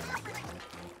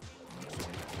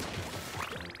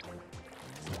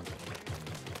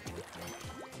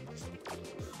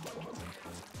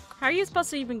 How are you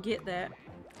supposed to even get that?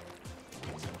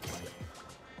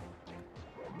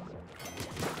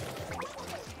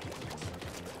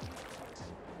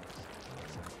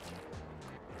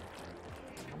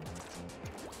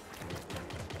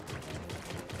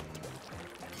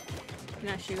 Can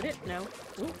I shoot it? No.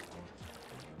 Ooh.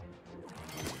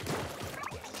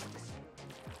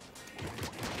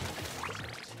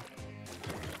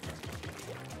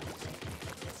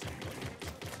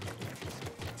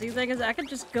 See, the thing is, I could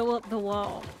just go up the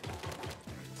wall.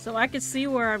 So I could see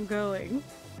where I'm going.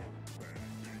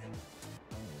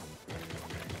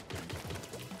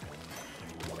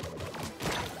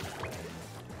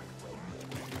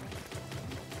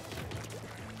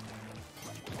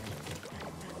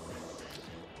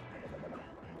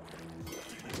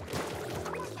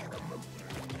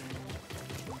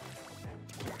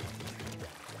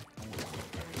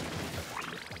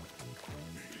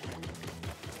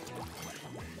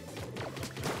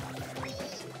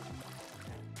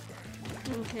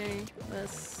 Okay,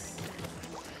 let's...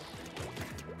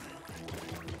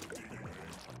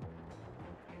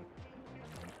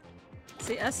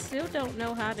 See, I still don't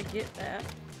know how to get that.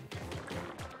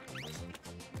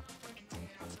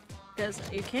 Because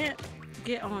you can't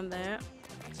get on that.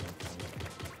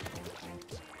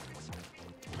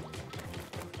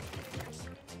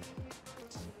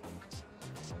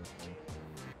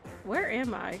 Where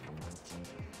am I?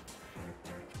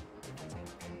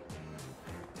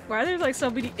 Why are there like so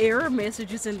many error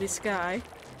messages in the sky?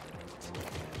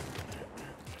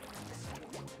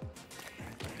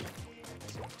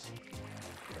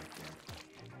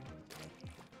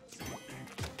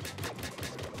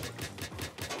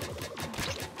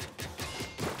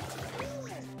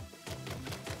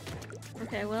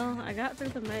 Okay, well, I got through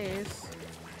the maze.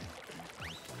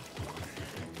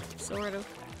 Sort of.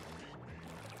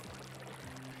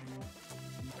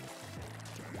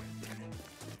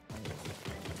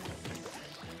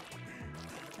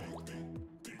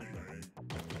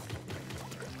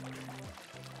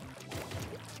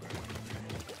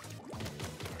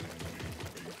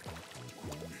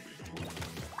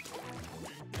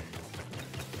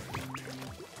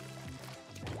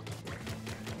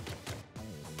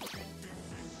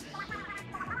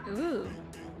 Ooh.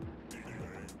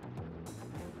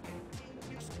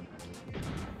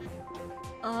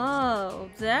 Oh,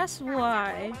 that's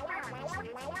why.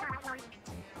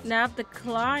 Now I have to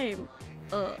climb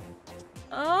up.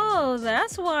 Oh,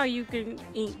 that's why you can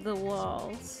ink the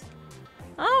walls.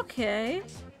 Okay.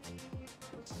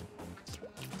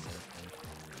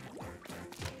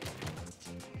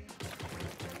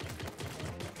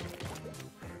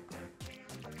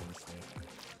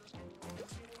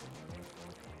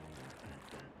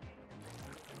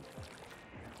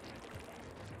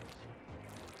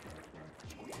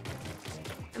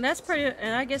 And that's pretty,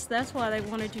 and I guess that's why they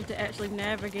wanted you to actually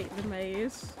navigate the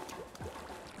maze.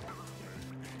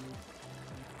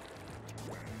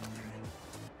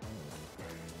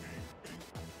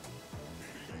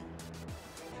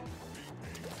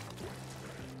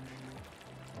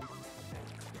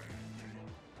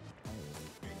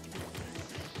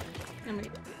 Let me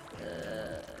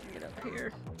get up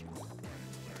here.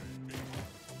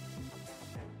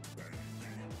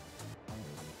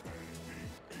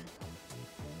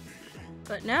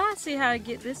 But now I see how to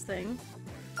get this thing.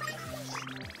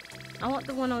 I want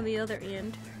the one on the other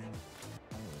end.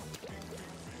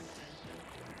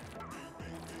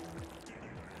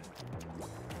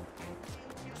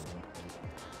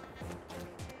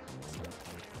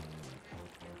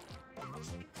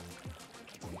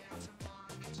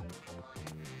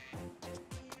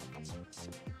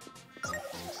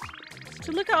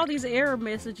 So look at all these error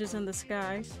messages in the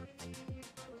sky.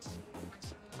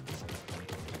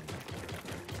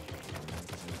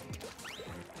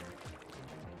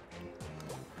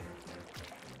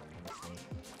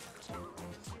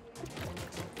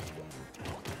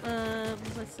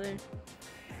 Let's see.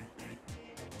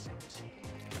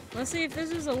 Let's see if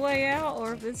this is a way out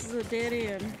or if this is a dead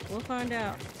end. We'll find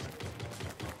out.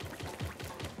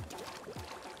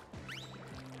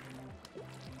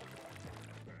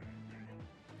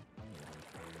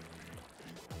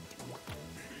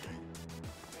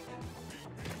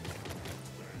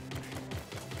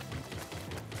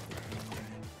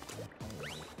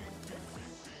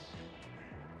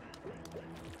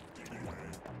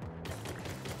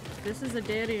 This is a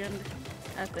dead end,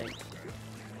 I think.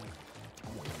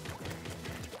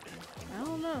 I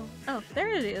don't know. Oh, there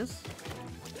it is.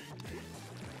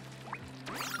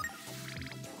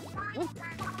 Ooh.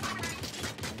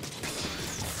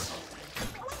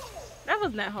 That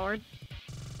wasn't that hard.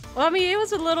 Well, I mean, it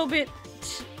was a little bit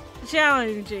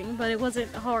challenging, but it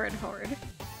wasn't hard.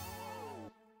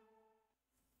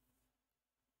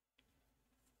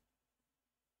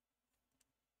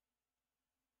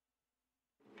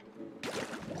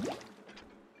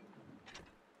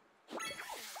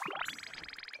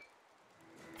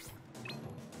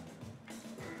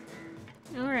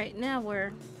 Alright, now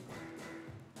where?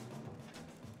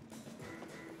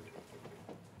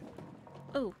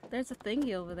 Oh, there's a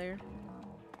thingy over there.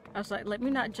 I was like, let me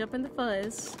not jump in the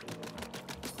fuzz.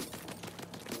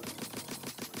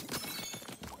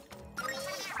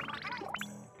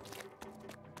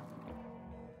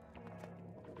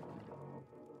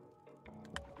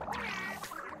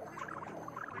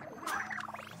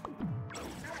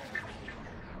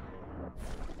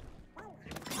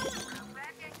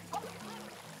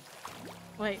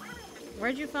 Wait,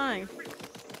 where'd you find?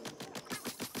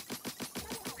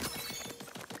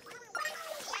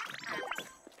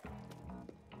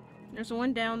 There's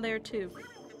one down there too.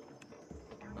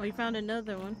 Oh, you found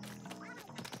another one.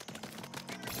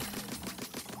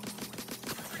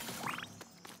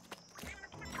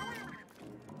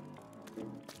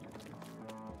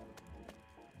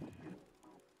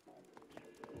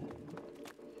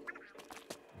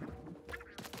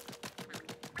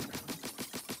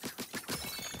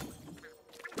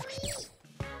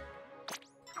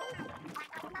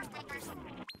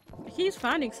 He's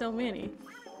finding so many.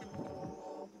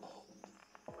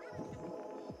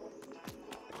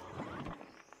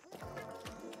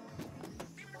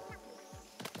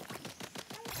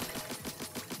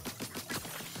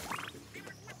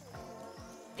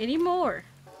 Any more?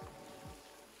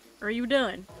 Are you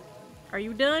done? Are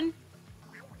you done?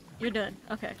 You're done.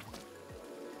 Okay.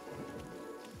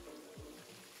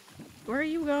 Where are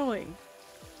you going?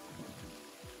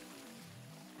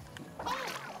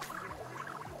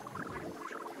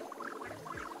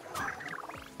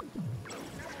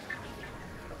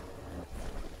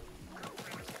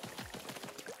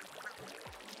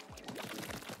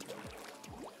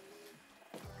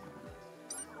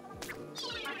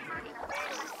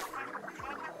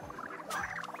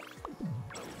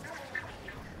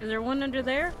 Is there one under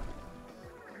there?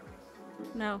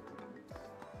 No.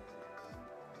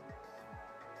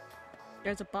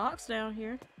 There's a box down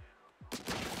here.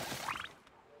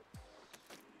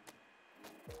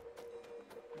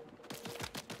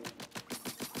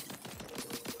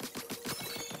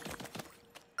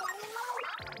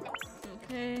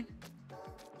 Okay.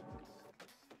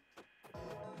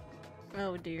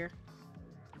 Oh dear.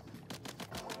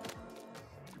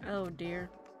 Oh dear.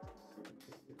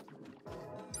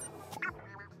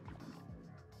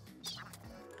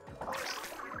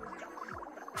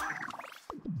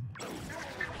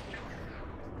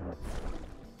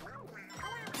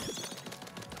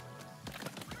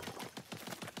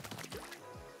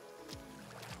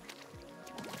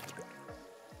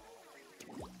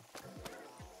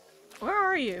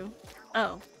 are you?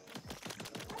 Oh.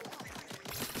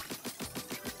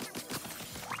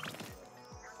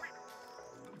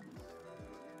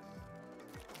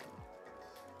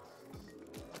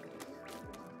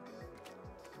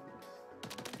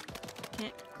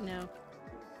 Can't, no.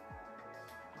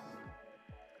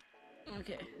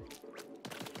 Okay.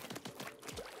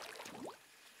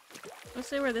 Let's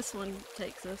see where this one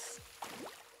takes us.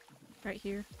 Right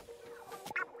here.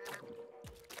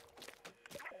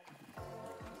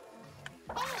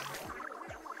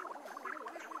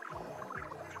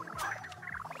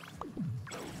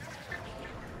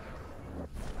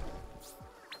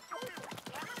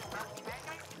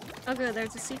 Oh good,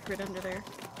 there's a secret under there.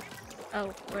 Oh,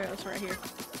 where else? Right here.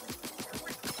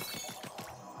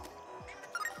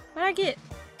 What'd I get?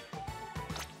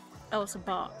 Oh, it's a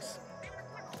box.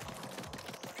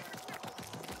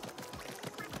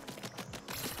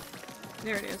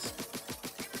 There it is.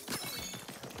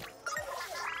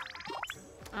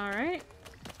 Alright.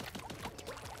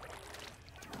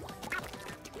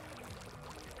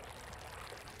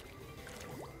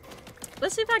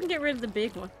 Let's see if I can get rid of the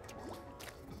big one.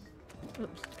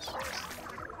 Oops.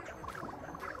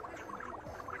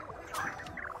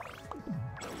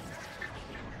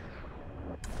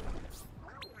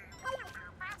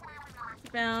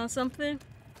 Found something?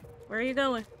 Where are you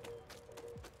going?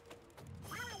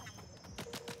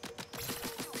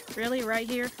 Really? Right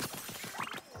here?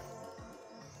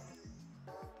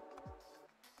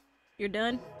 You're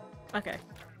done? Okay.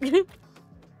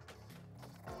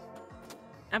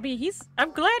 I mean,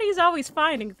 I'm glad he's always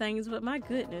finding things, but my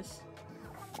goodness.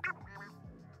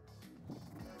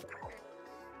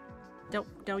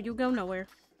 Don't you go nowhere.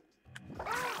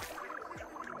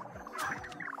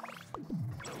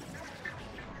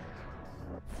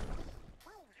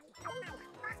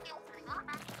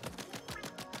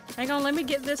 Hang on, let me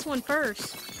get this one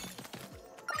first.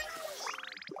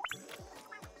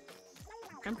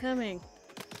 I'm coming.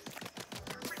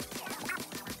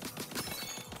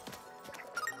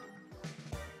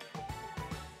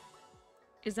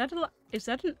 Is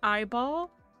that an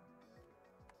eyeball?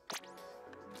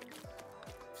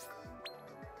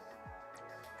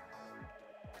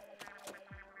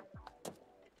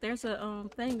 There's a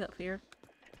thing up here.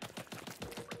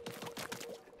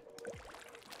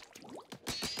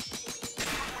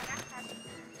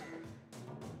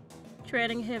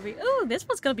 Treading heavy. Ooh, this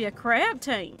one's gonna be a crab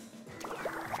tank.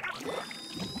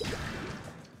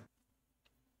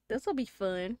 This'll be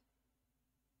fun.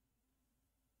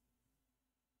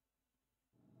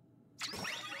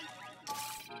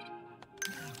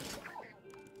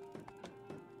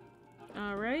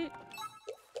 Alright.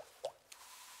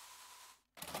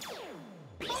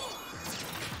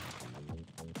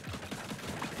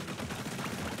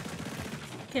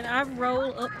 Can I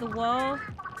roll up the wall?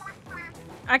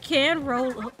 I can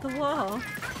roll up the wall.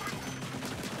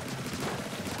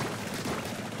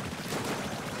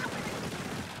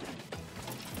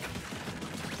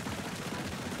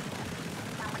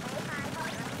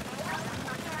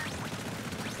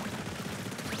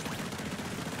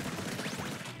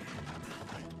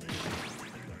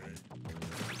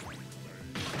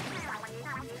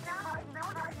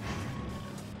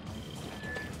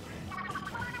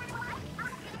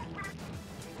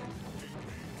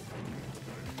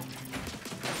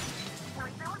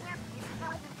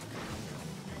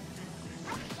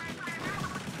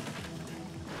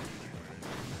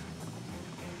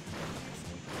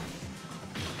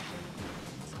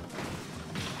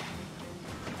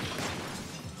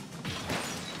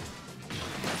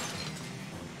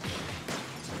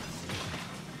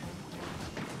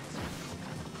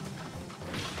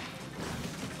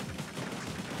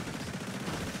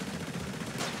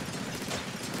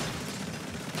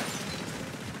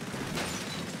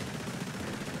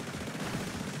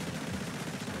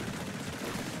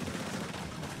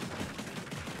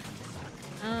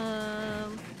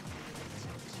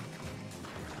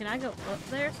 Can I go up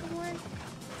there somewhere?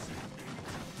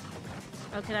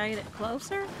 Oh, can I get it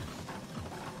closer?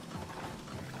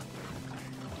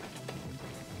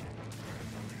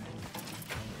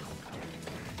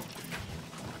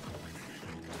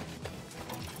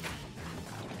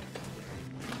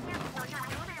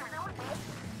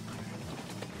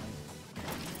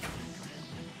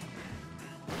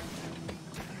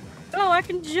 Oh, I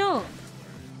can jump!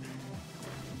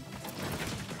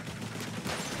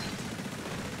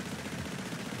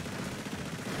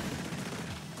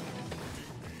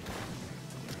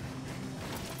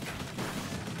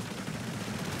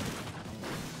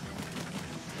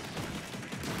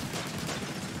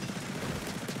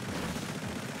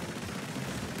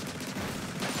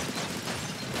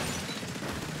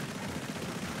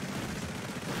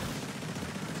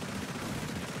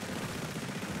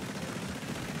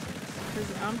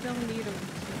 because I'm gonna need to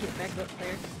get back up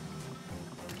there.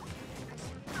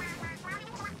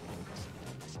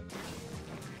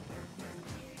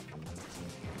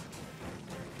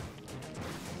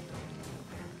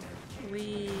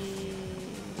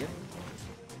 Yep.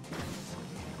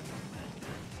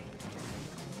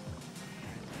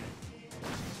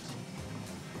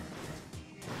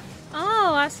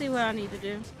 Oh, I see what I need to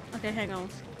do. Okay, hang on.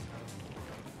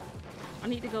 I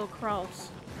need to go across.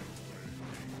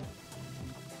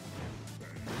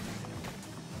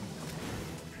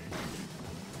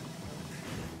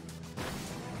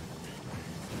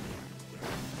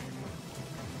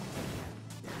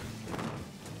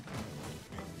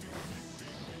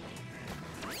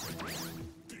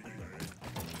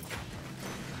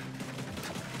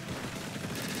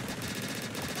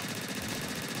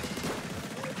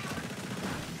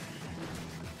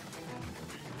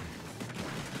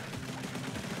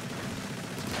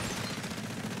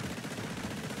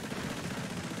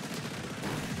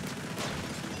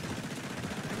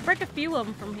 Break a few of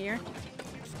them from here.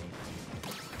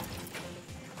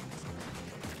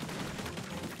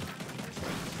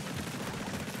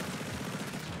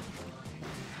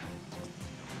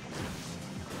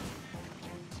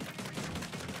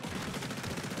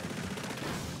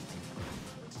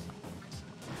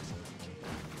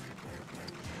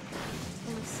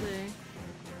 Let's see.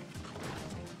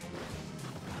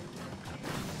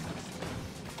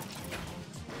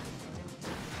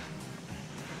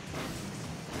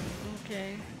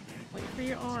 Okay. Wait for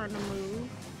your arm to move.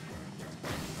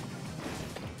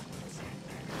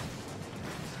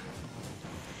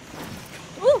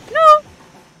 Ooh,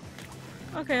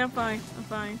 no! Okay, I'm fine. I'm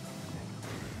fine.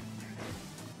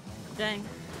 Dang.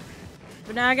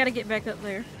 But now I gotta get back up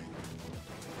there.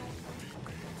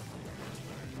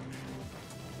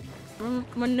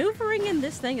 Maneuvering in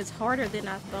this thing is harder than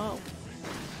I thought.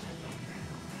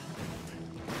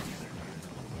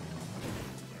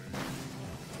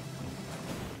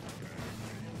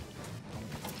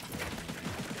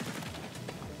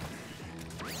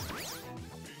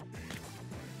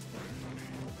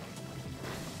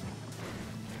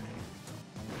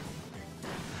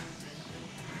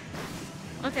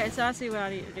 Okay, so I see what I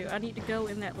need to do. I need to go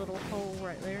in that little hole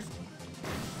right there.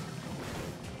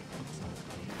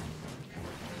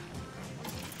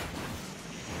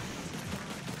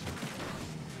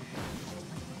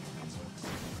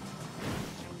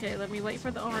 Okay, let me wait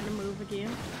for the arm to move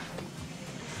again.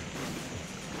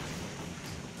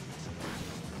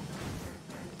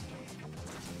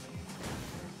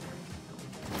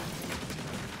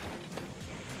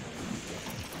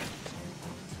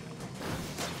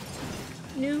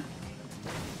 New.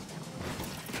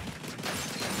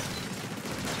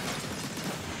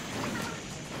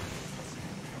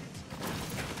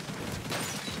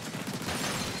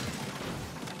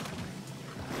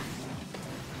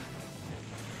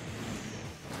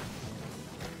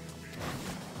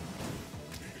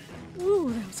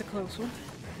 Ooh, that was a close one.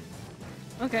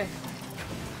 Okay.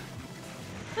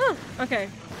 Oh, okay.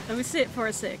 Let me sit for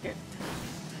a second.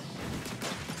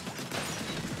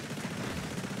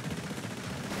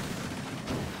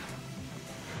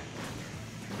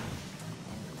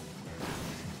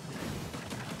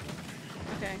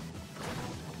 Okay.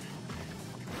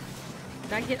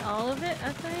 Did I get all of it,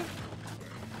 I think?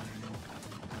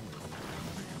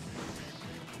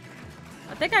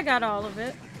 I think I got all of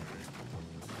it.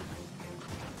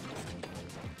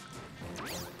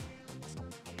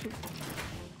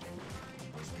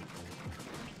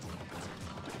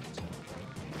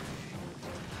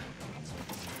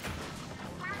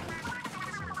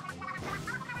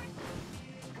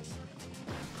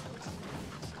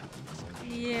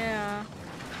 Yeah.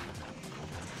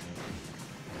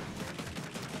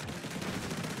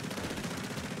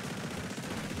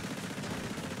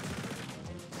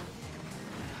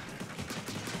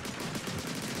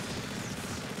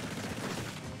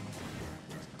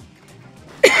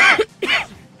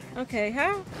 Okay,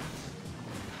 how?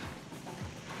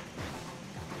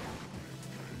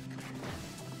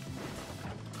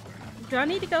 Do I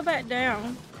need to go back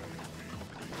down?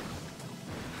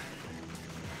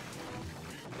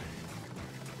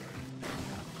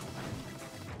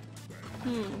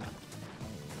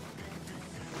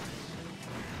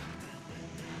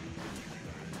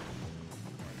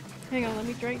 Hang on, let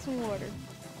me drink some water.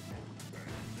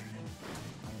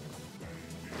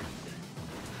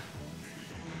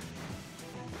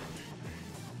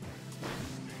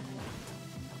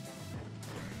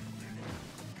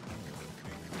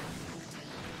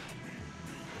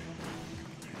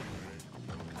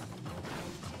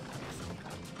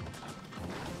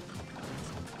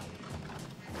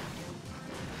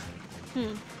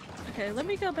 Okay, let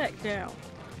me go back down.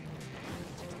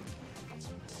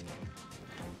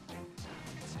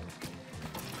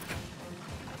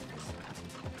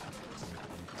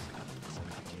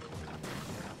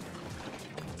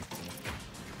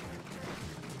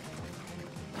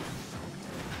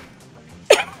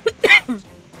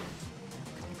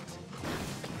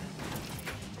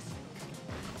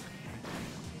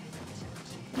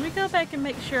 Let me go back and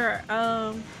make sure,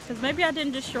 because maybe I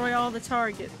didn't destroy all the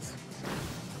targets.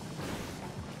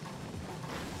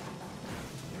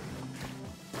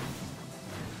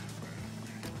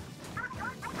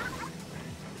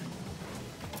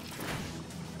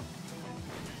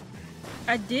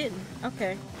 I didn't.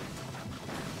 Okay.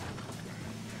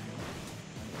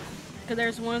 Because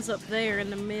there's ones up there in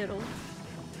the middle.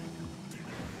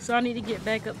 So I need to get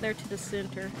back up there to the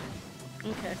center.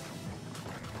 Okay.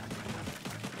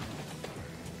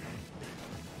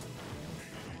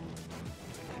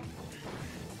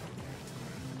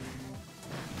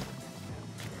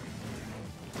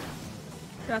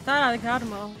 I thought I got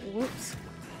them all. Whoops.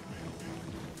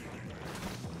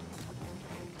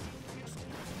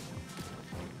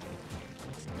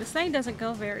 This thing doesn't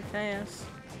go very fast.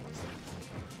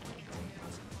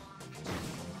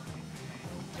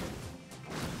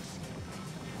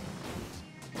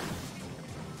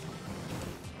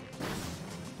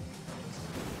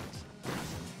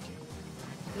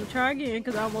 Let me try again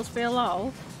because I almost fell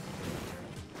off.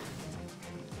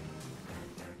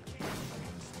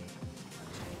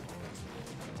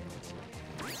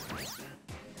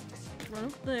 Run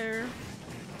up there.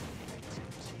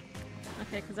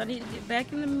 Okay, because I need to get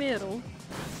back in the middle.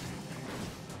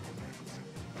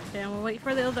 Okay, I'm gonna wait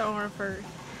for the other arm first.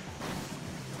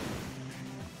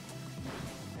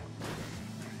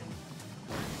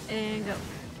 And go.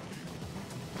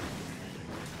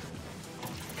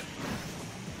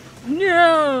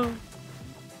 No!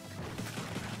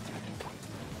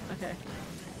 Okay.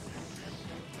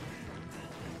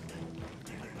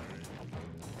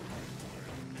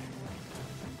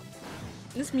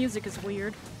 This music is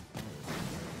weird.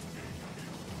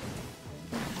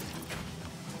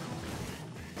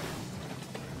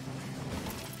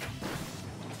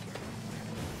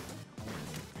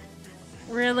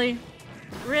 Really?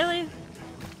 Really?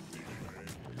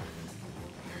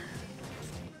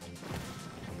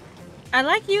 I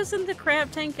like using the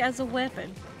crab tank as a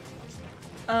weapon.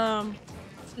 Now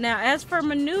as for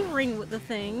maneuvering with the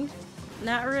thing,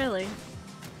 not really.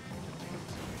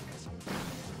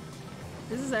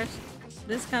 This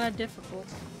is kind of difficult.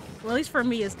 Well, at least for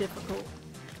me it's difficult.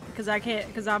 Because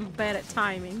I'm bad at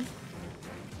timing.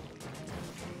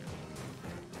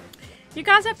 You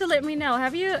guys have to let me know.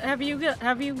 Have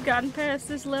you gotten past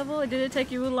this level? Did it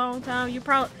take you a long time? It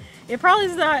probably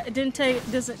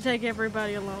doesn't take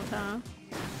everybody a long time.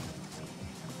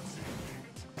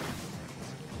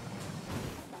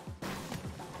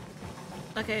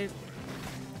 Okay.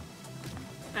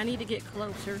 I need to get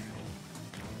closer.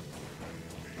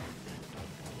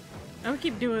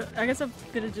 I guess I'm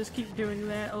gonna just keep doing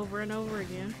that over and over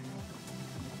again.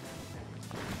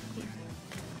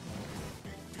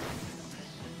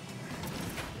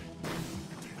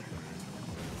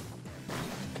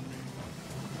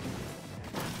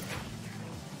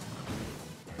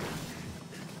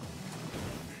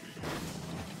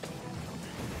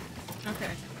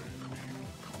 Okay.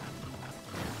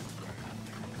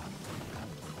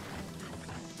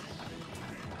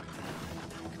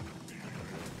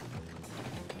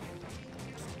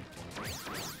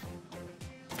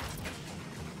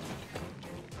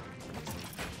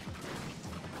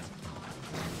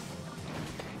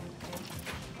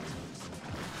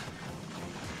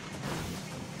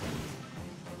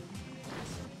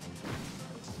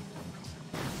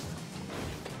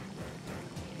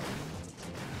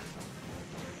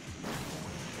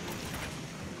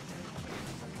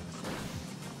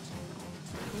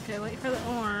 Okay, wait for the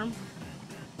arm.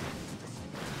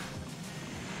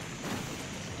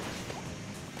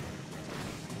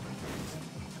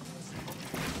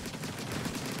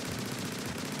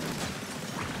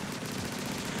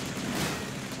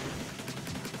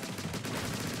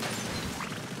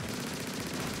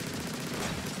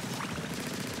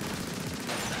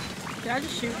 Did I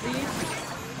just shoot these?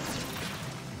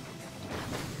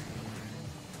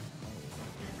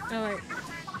 Oh wait.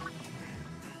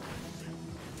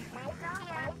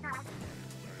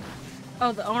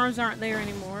 Oh, the arms aren't there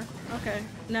anymore. Okay.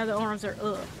 Now the arms are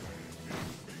up.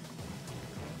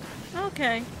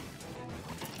 Okay.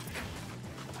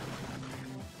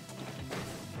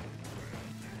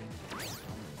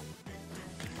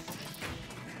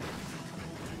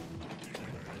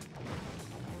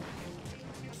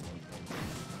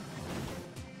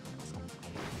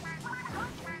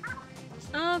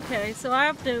 Okay, so I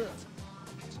have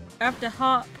to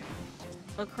hop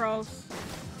across.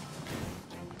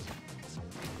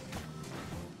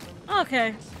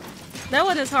 Okay. That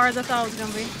wasn't as hard as I thought it was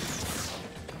gonna be.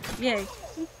 Yay.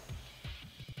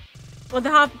 Well, the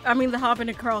hopping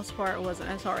across part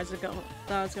wasn't as hard as I thought it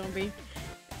was gonna be.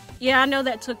 Yeah, I know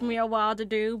that took me a while to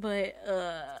do, but,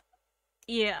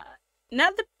 yeah.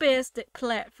 Not the best at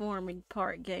platforming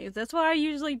part games. That's why I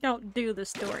usually don't do the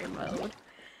story mode.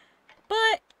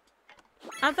 But,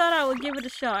 I thought I would give it a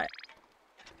shot.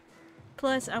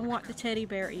 Plus, I want the teddy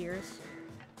bear ears.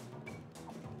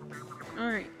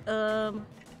 Alright,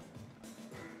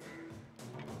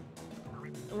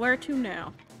 where to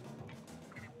now?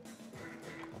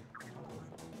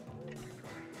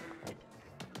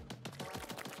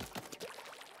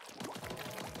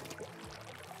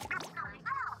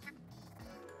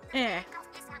 Eh.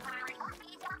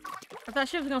 I thought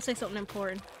she was gonna say something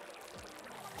important.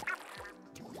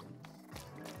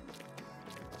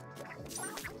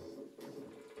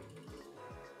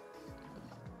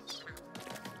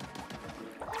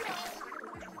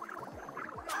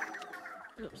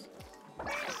 Oops.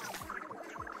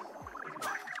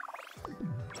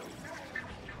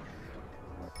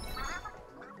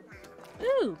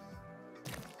 Ooh!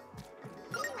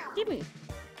 Give me.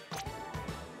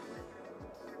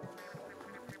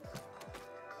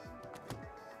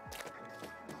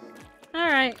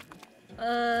 Alright.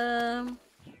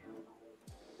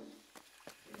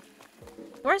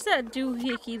 Where's that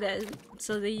doohickey that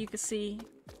so that you can see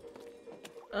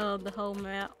the whole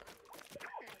map?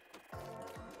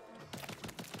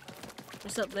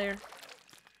 What's up there?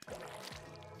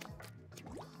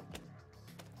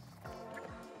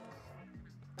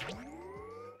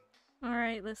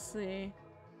 Alright, let's see.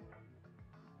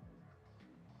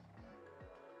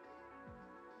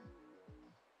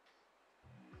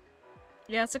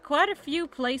 Yeah, so quite a few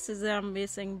places that I'm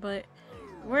missing, but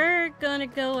we're gonna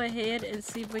go ahead and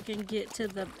see if we can get to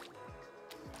the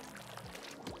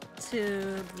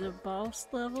boss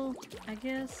level, I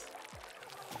guess.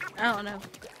 I don't know.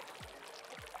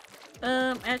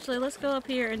 Actually, let's go up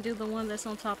here and do the one that's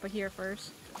on top of here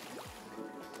first.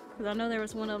 Cause I know there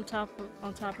was one on top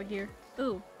of here.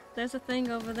 Ooh, there's a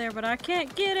thing over there, but I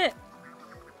can't get it!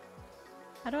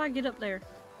 How do I get up there?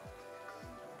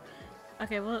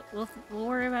 Okay, we'll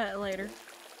worry about it later.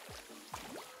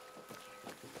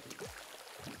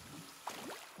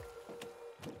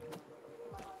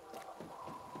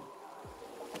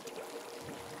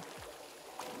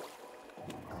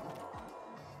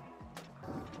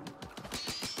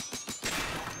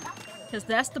 Cause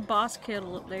that's the boss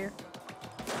kettle up there.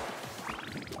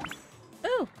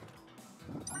 Ooh!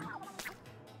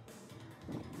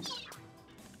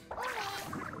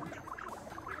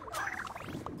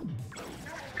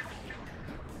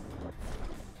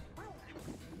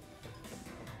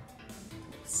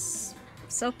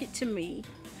 Soak it to me.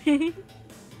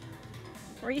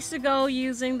 We're used to go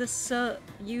using the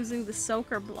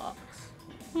soaker blocks.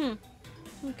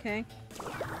 Okay.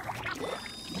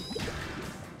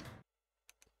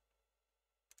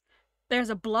 There's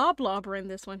a blobber in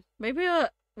this one. Maybe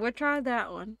we'll try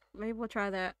that one. Maybe we'll try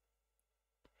that.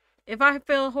 If I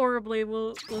fail horribly,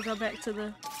 we'll go back to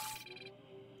the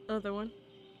other one.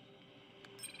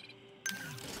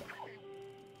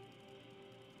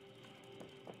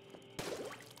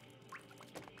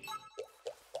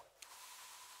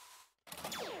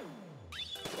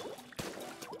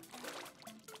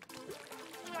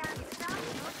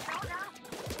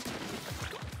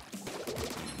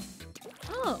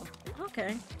 Oh,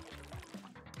 okay.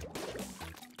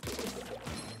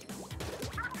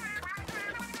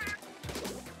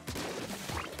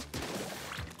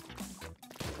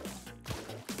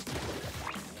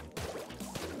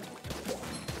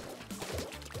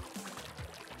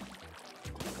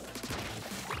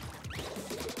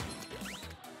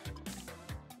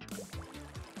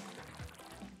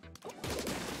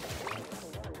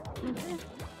 Okay.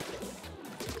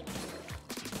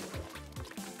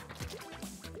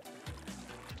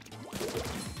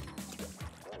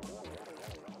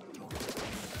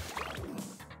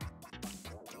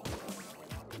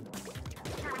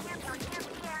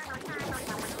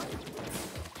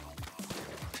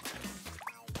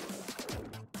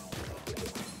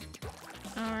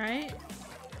 Alright.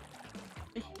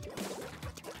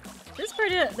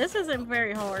 This isn't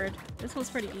very hard. This one's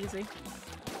pretty easy.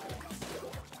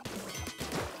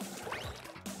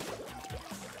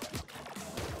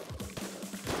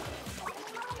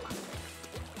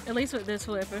 At least with this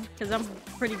weapon, because I'm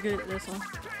pretty good at this one.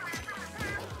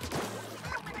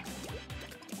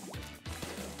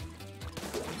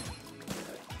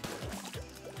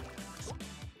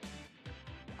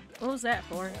 What was that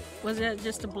for? Was that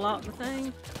just to block the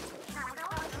thing?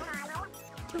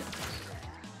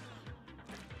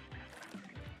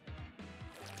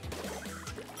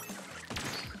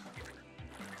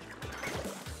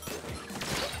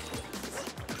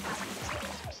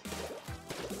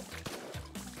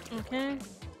 Okay.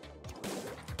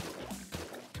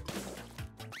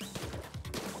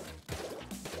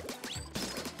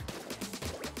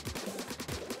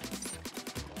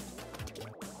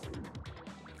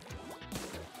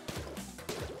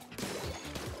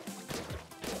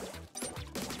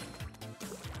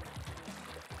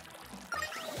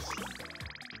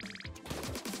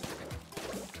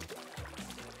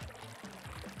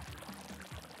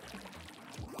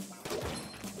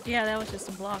 Yeah, that was just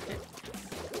to block it.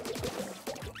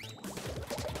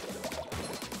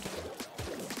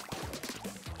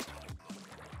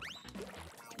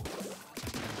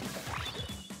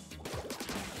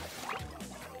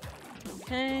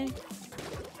 Okay.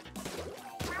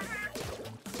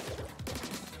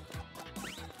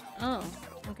 Oh,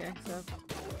 okay, so.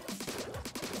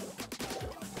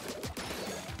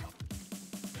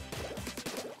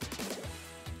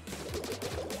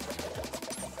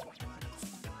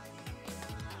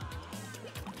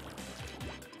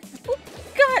 Oh,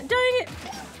 God dang it!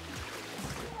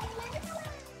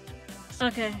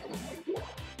 Okay.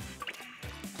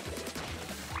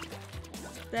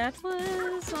 That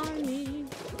was on me.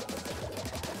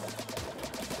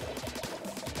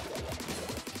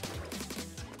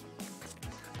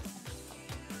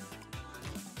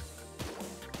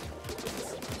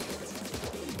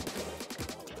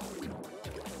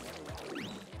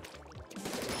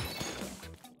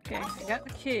 Okay, I got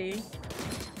the key.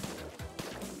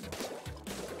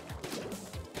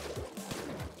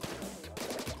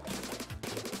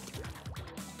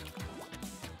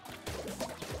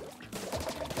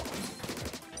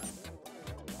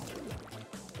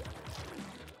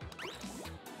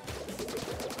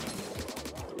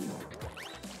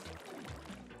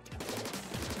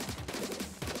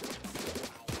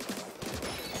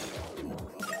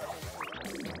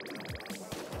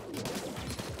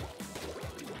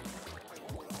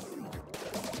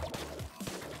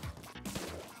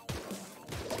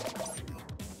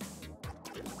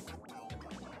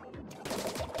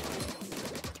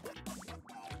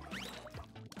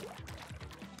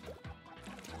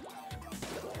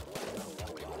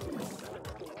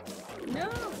 No,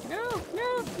 no,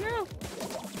 no, no.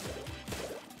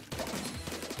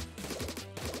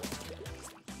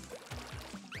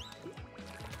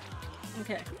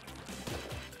 Okay.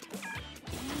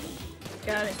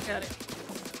 Got it, got it.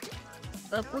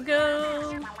 Up we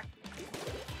go.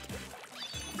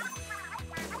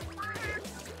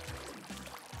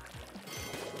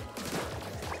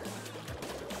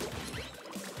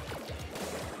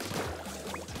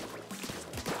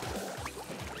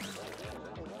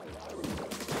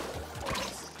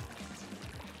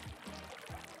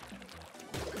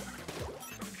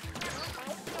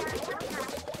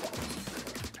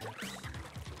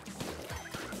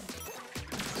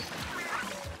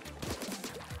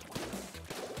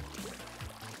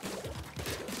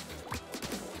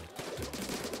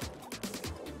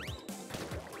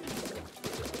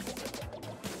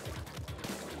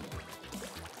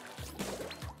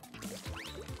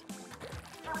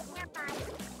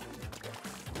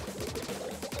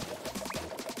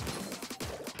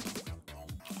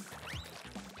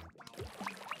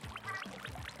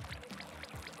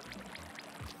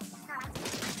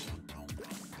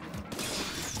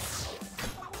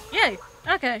 Yay!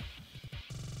 Okay.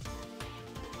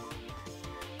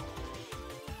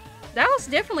 That was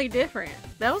definitely different.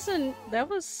 That was a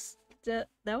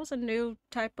new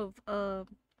type of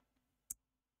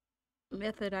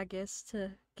method, I guess,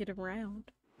 to get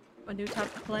around. A new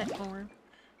type of platform.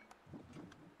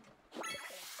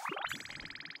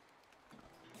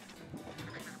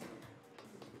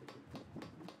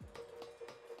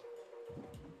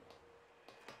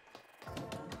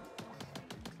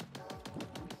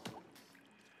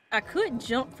 I could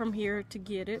jump from here to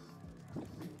get it.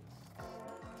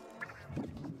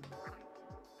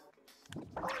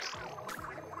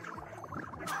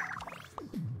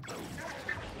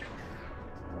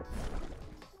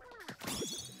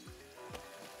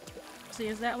 See,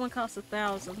 as that one costs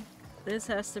 1,000. This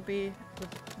has to be,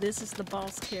 this is the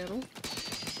boss kettle.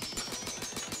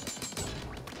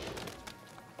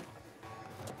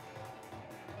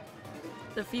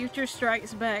 The future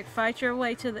strikes back. Fight your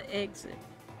way to the exit.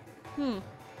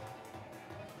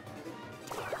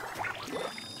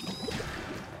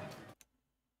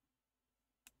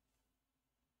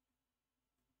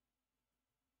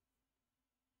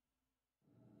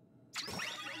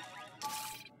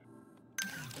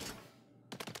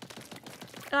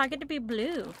 Oh, I get to be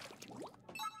blue.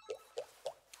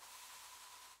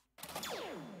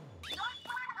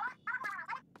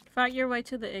 Fight your way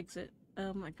to the exit.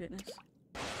 Oh my goodness.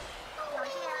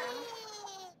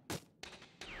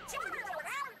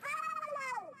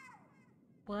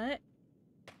 What?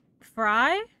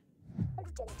 Fry?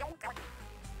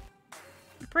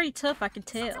 Pretty tough, I can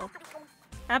tell.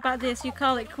 How about this? You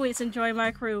call it quits and join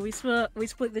my crew. We split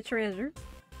the treasure.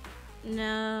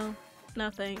 No. No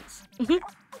thanks.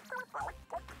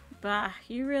 Bah,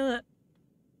 you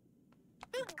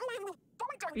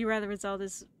rather resolve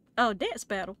this... Oh, dance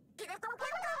battle.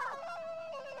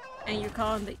 And you're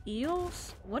calling the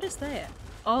eels? What is that?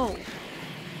 Oh.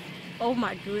 Oh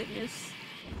my goodness.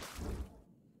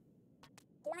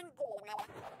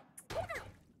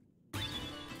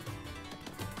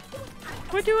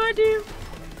 What do I do?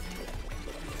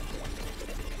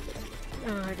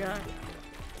 Oh my god.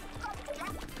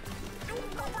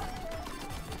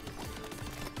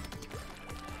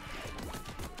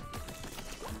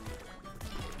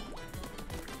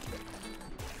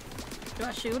 Do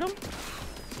I shoot him?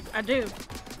 I do.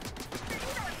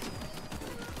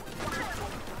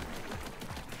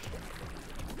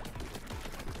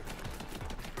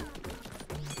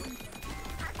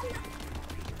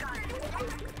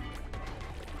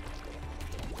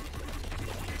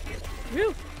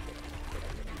 Woo.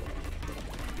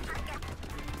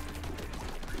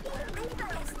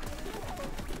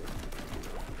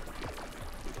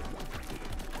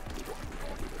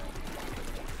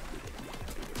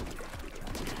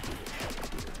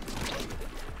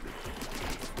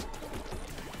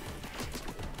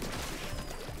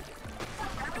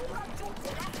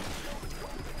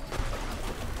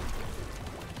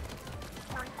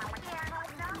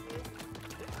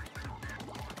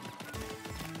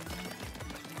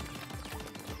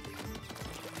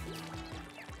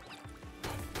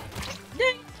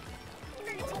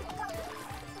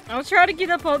 I was trying to get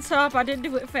up on top, I didn't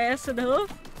do it fast enough.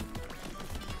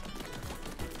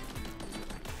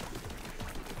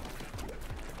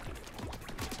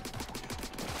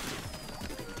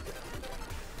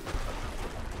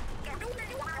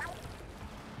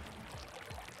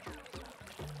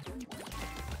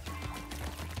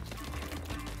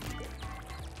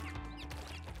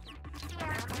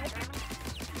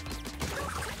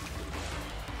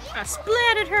 I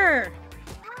splatted her!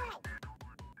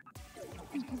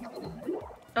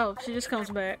 Oh, she just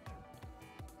comes back.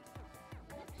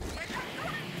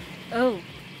 Oh.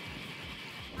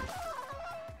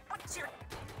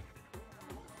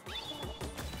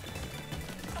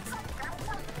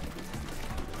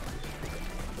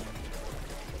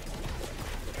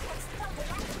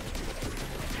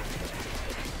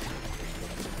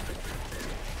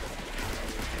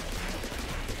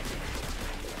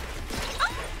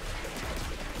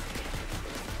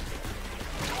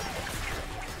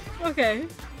 Okay.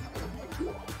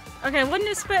 Okay, wasn't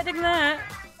expecting that.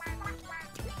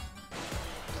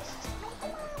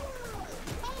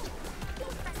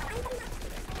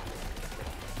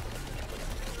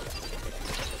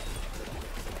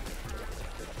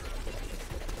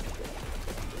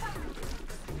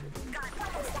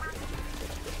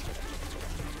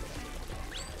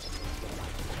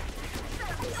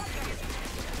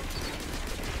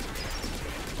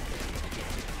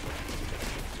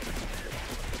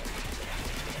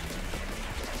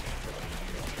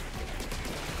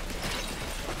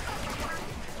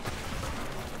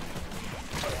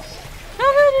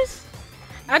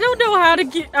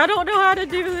 I don't know how to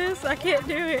do this. I can't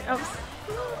do it.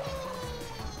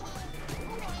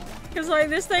 Cause like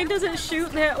this thing doesn't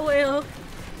shoot that well.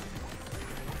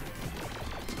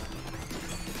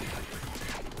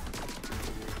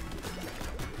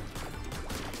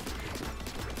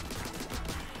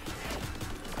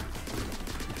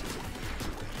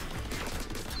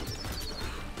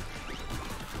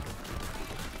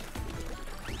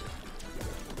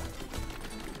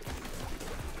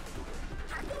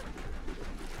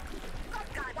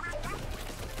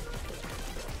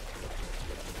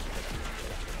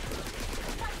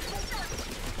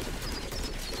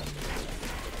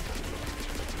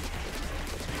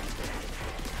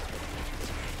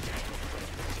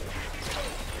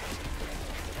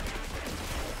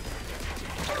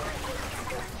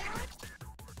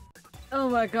 Oh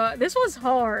my god, this was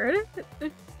hard.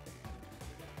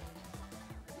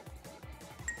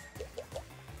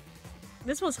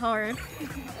 This was hard.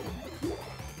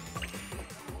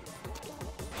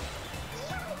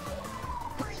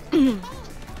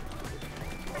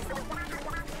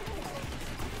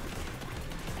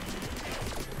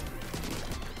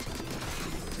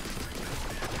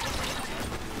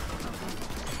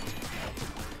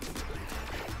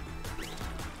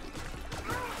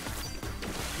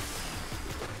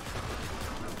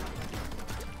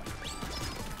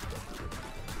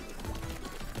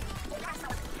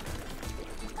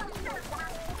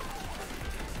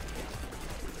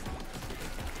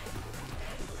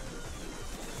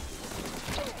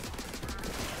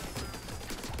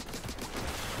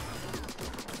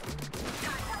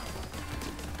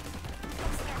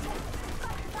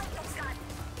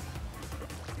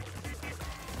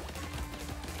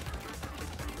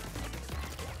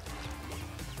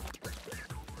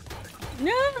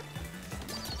 No.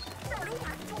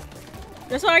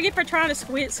 That's what I get for trying to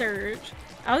squid surge.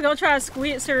 I was gonna try to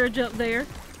squid surge up there.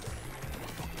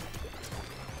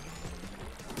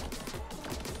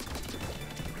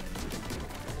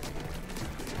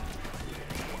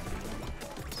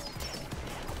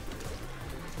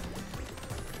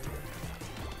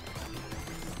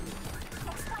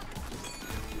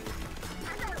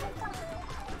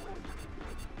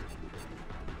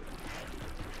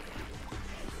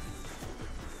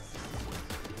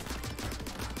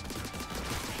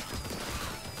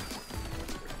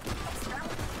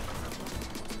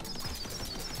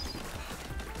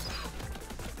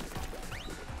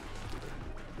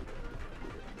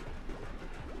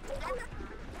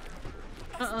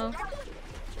 Uh-oh.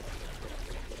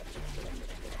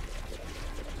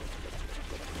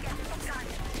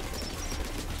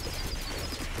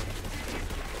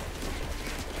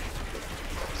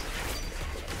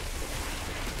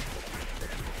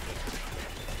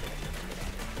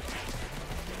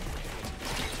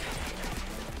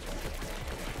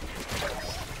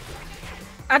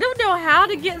 I don't know how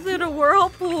to get through the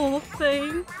whirlpool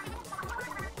thing.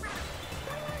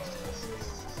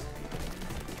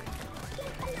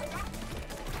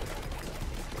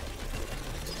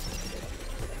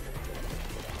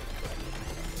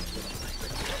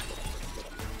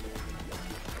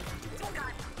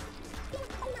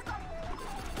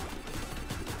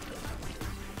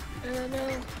 I don't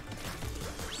know.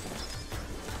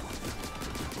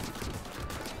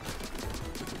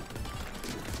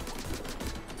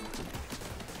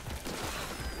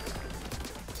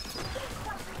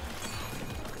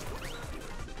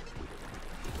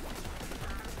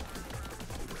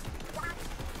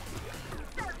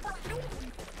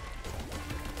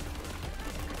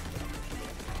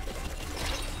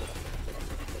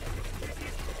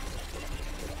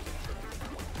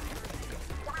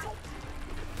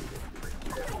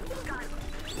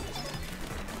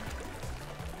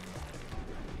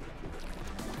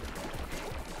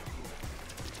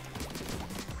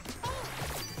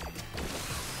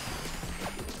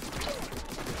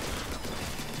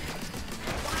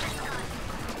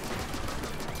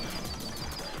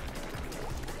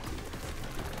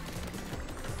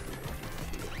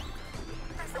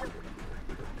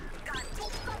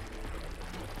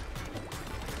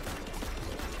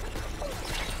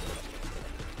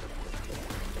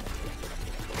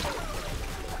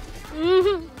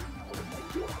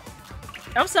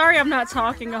 I'm sorry I'm not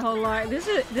talking a whole lot.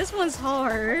 This one's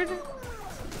hard.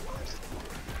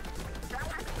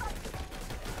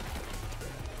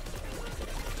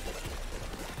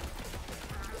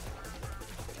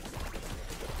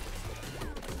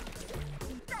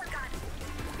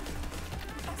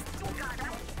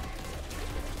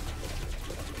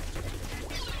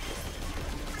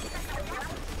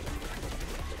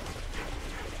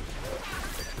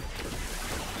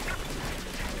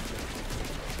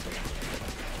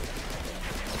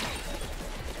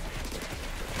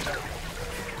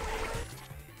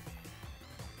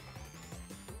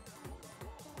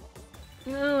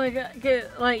 Oh my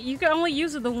god, like you can only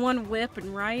use the one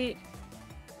weapon, right?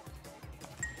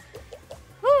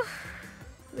 Whew.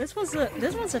 This one's a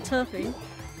toughie.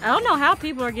 I don't know how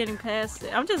people are getting past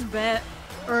it. I'm just bad,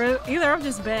 or either I'm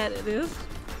just bad at this.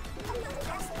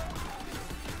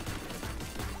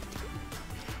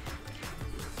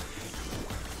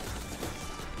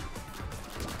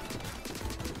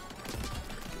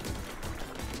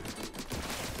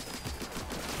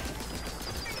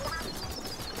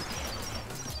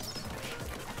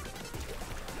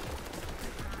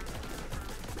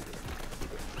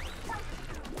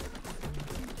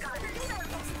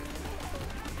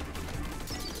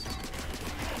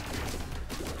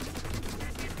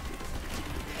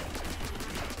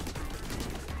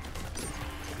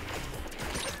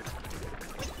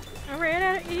 I ran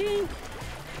out of ink.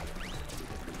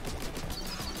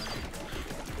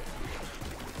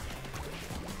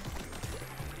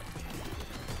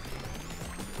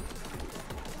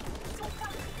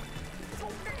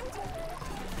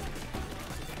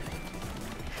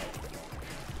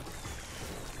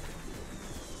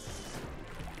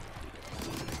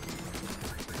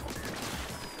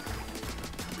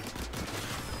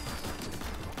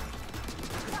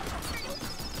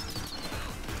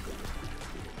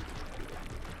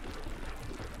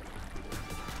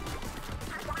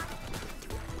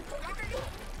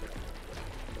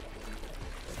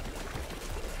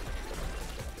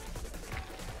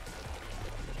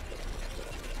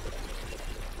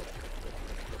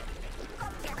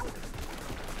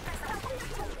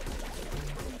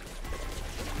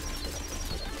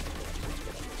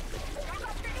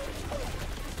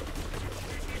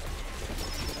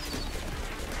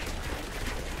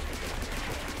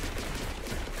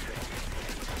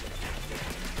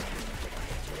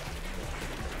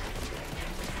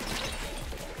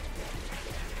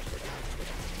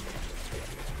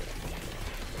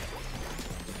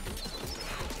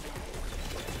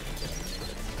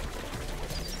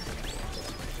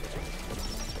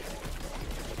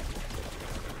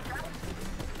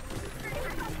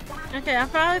 Okay, I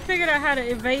finally figured out how to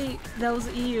evade those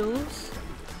eels.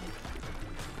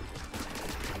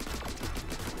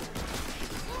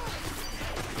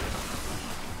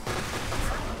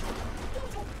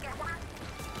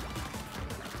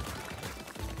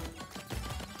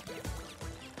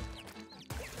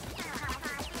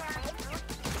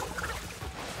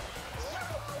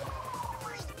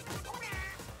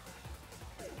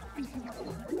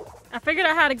 I figured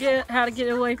out how to get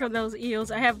away from those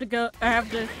eels. I have to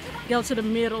go to the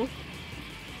middle.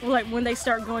 Like when they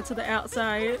start going to the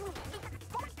outside.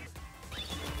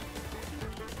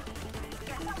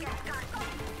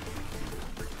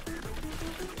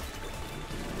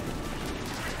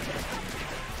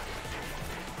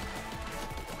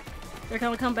 They're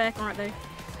gonna come back, aren't they?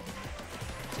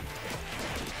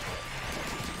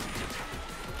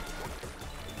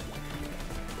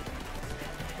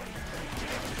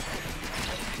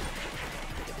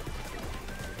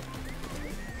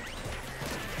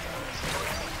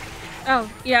 Oh,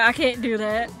 yeah, I can't do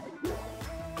that.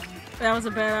 That was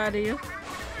a bad idea.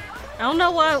 I don't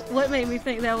know what made me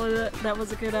think that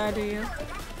was a good idea.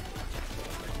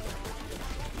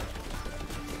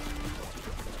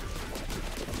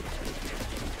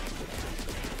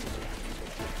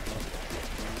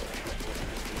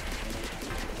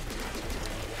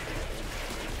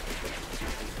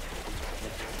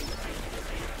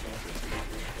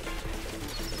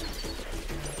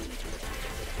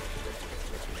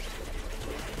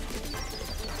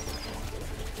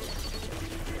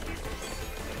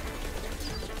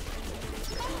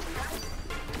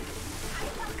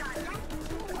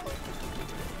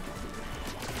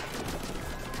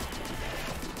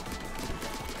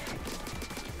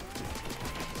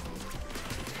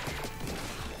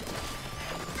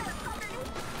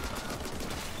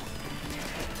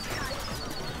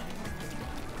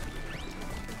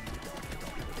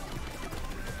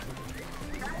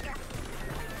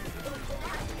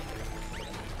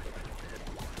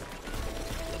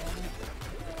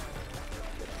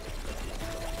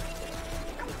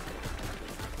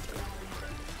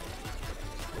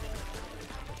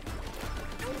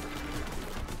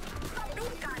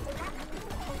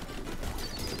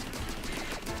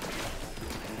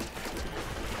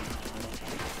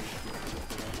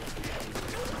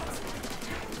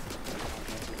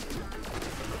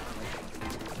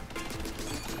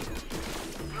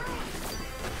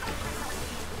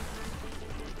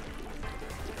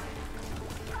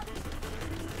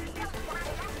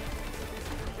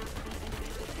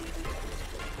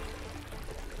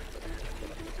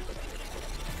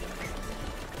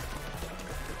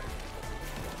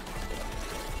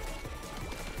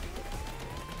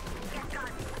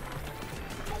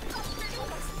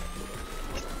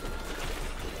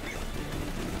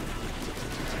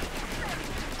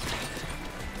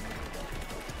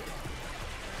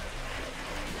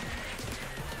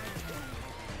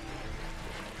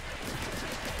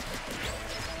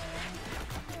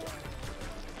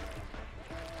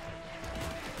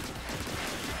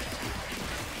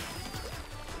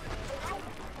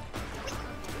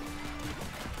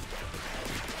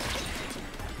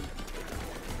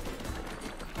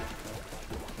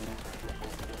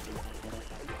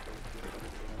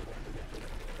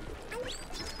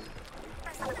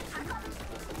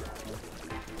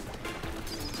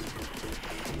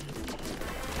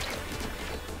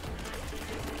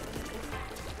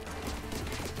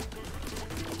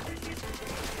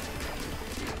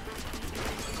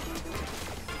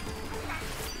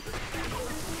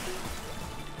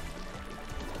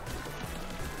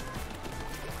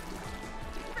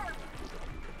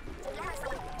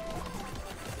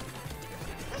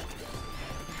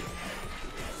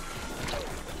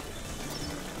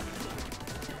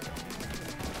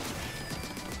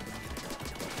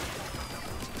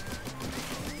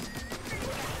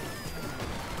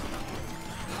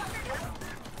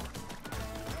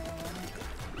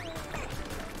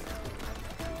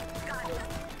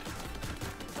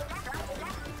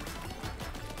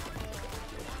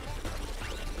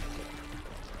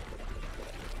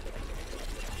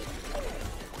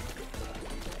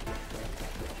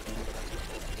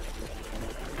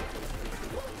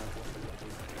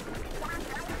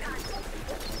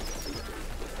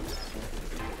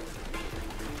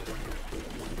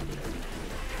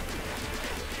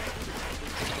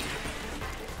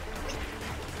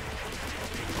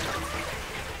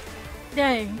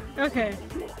 Dang. Okay.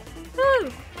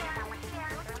 Woo.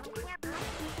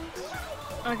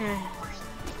 Okay.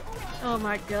 Oh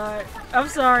my god. I'm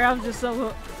sorry, I'm just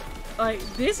so... Like,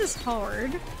 this is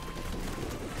hard.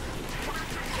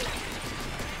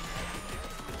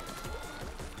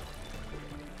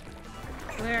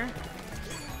 Where?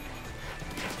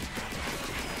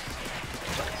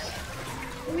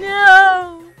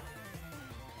 No!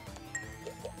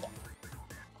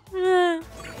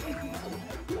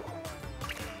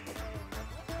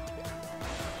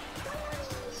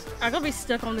 I'm gonna be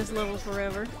stuck on this level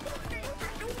forever.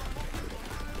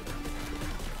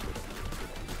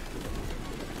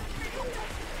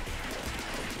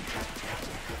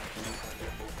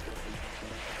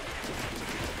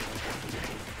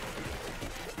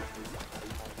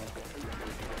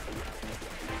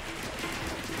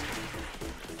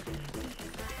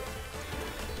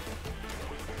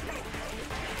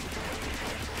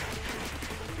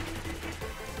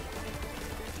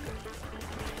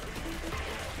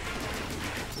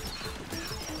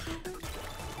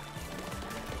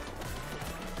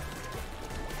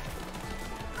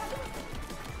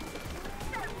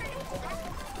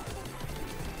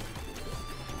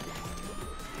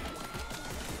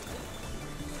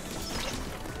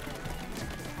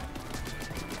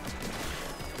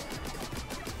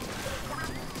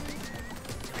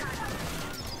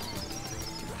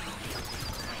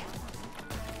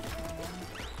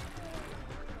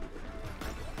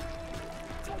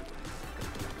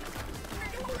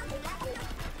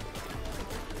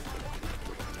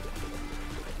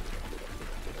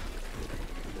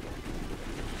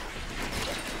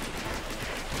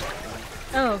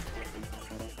 Oh.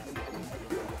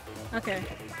 Okay.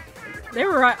 They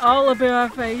were right all up in my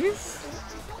face.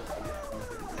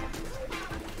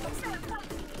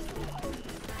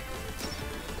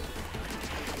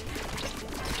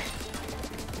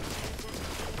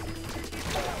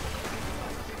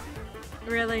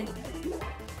 Really?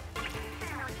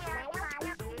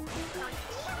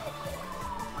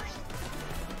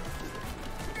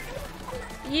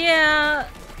 Yeah.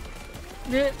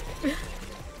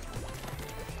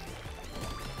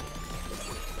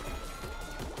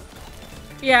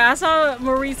 Yeah, I saw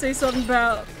Marie say something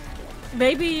about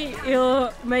maybe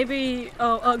upgrading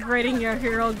your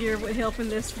hero gear would help in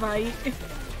this fight.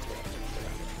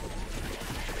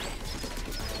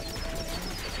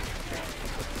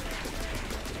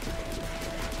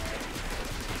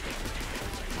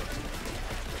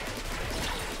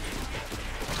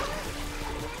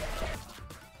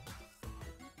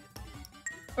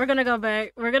 We're gonna go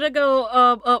back. We're gonna go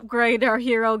upgrade our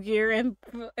hero gear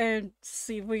and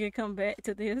see if we can come back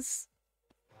to this.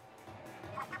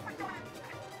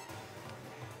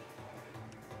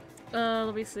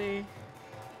 Let me see.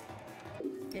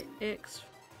 X.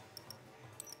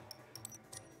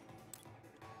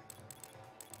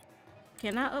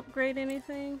 Can I upgrade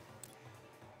anything?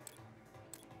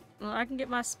 Well, I can get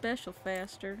my special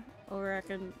faster, or I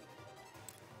can.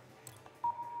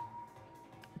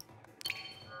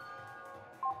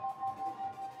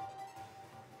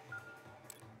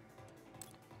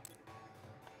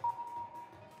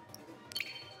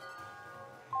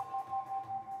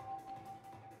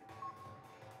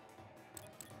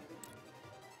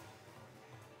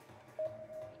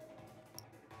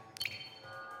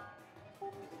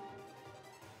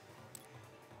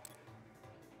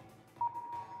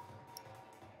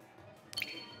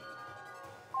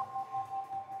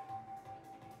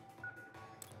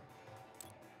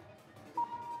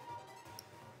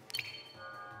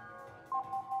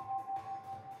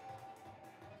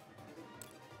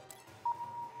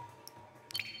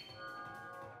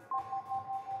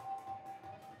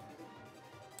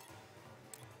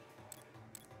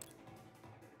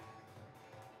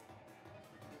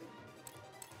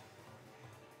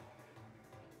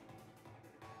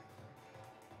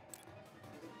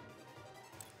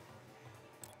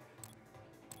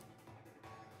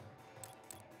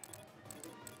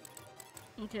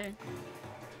 Okay.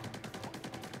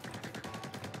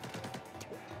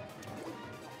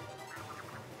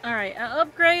 Alright, I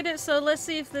upgraded, so let's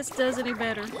see if this does any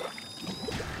better.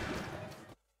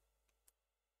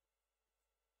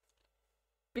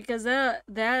 Because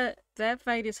that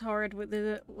fight is hard with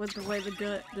the way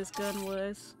this gun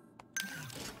was.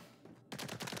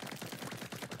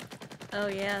 Oh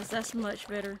yes, that's much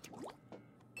better.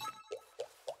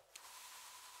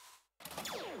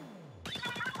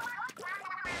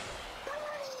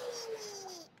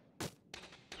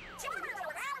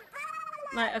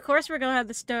 Like, of course we're gonna have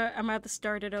to start. I'm gonna have to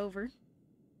start it over.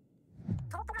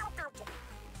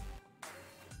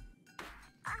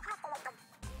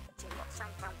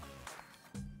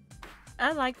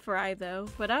 I like Fry though,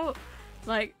 but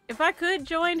like, if I could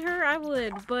join her, I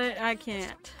would, but I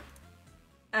can't.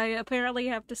 I apparently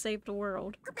have to save the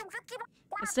world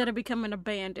instead of becoming a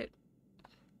bandit.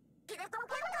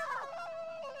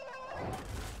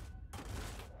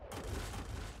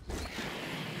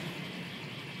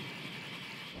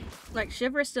 Like,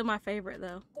 Shiver is still my favorite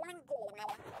though.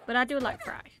 But I do like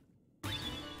fry.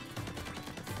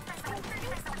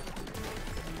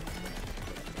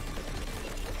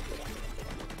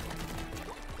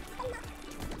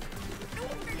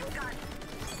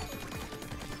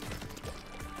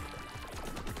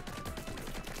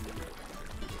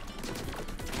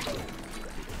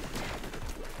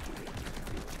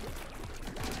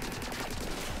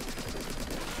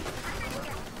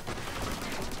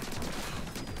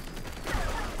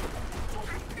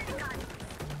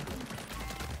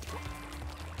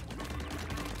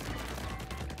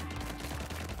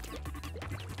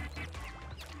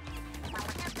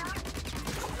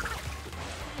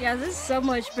 Yeah, this is so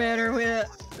much better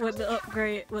with the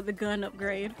upgrade, with the gun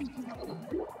upgrade.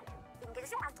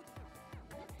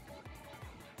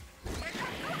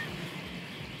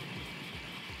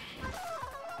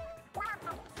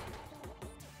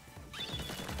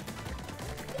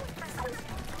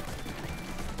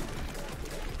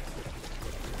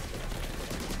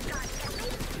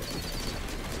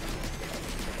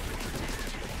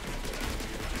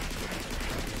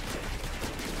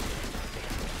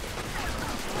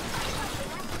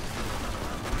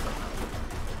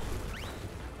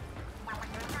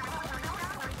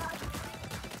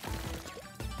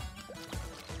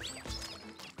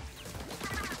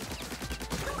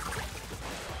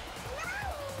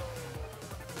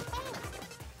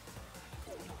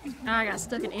 Oh, I got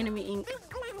stuck in enemy ink.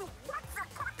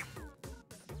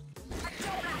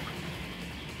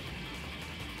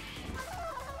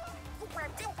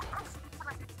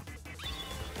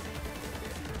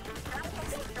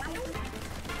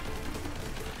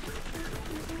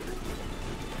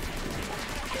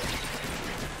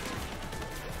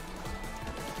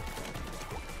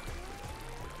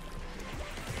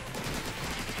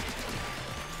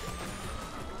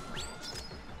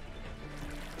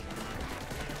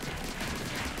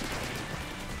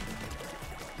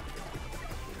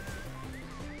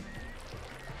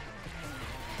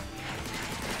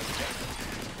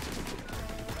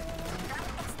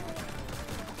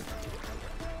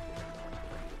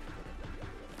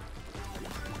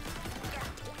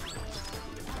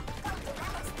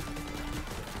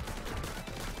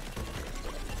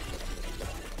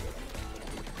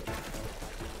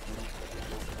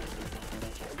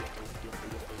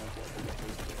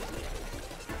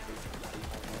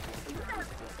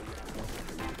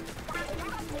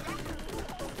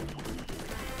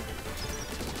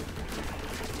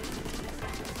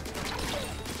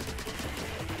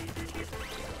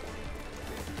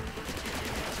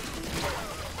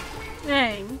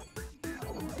 Dang.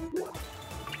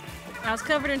 I was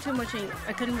covered in too much ink.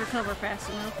 I couldn't recover fast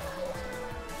enough.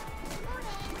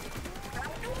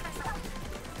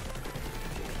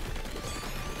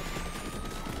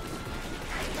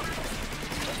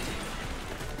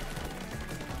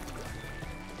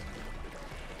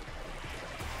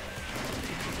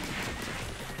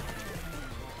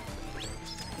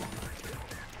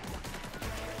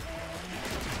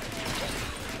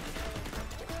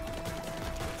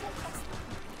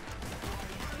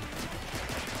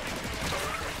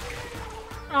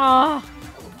 Oh,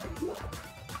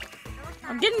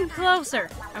 I'm getting closer.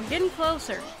 I'm getting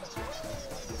closer.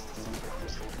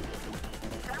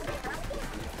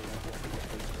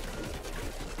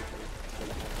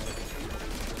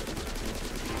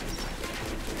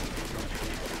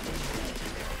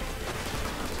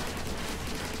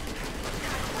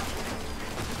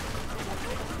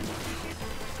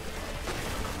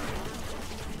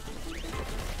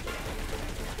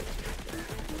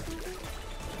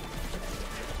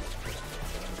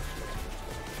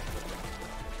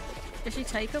 Did she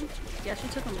take him? Yeah, she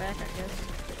took him back, I guess.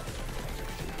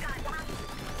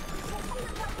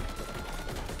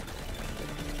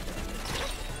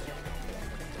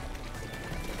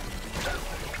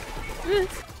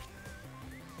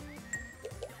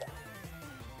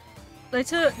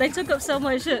 They took up so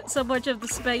much of the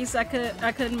space I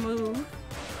couldn't move.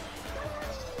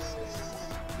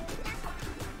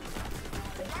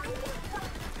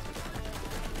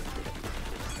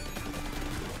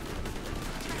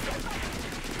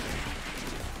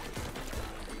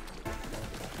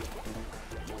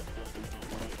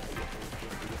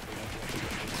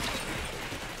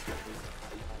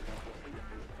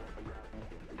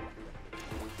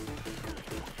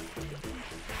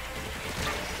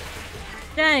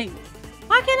 Dang!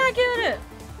 Why can't I get it?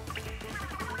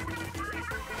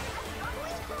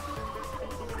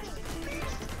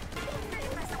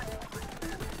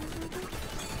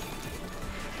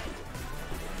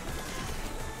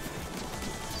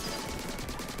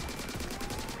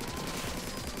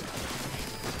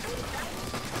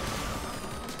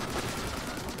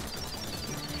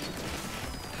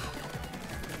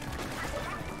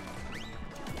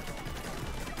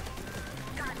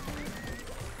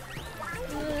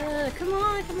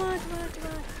 Come on, come on,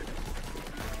 come on.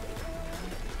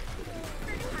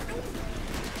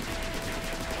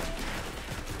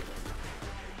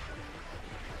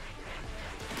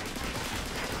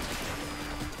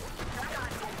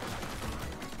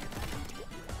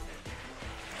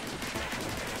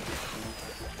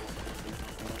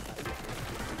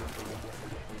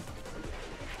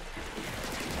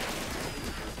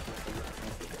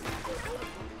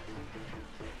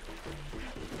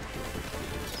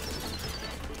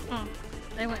 Oh,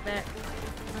 they went back.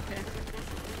 Okay.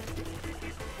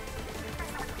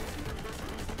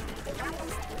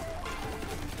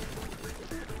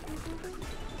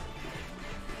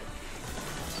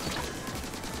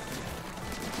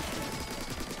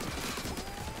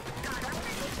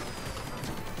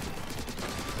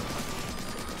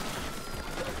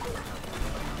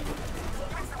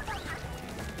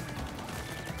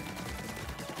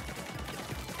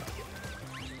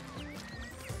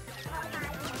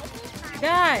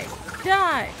 Die!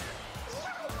 Die!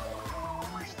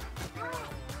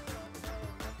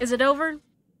 Is it over?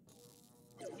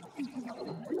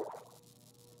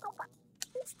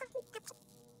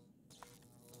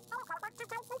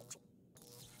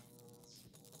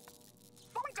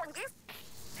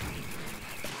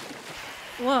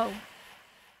 Whoa.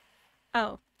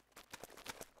 Oh.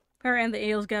 Her and the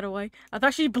eels got away. I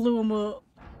thought she blew them up.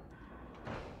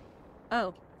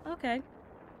 Oh, okay.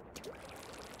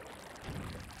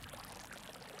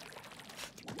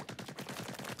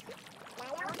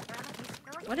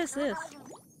 What is this?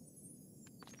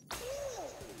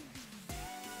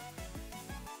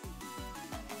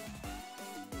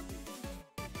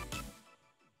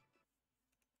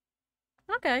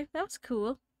 Okay, that was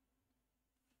cool.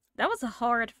 That was a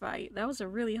hard fight. That was a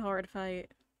really hard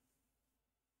fight.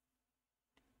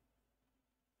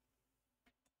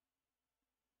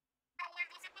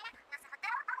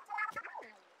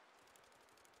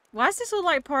 Why is this look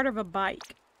like part of a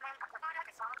bike?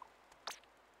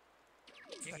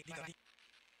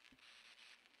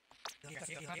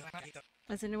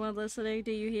 Is anyone listening?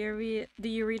 Do you hear me? Do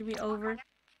you read me over?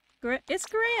 It's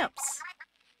Gramps!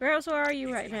 Gramps, where are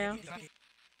you right now?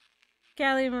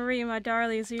 Callie and Marie, my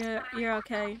darlings, you're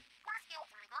okay.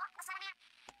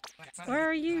 Where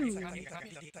are you?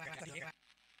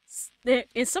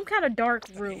 It's some kind of dark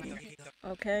room.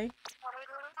 Okay.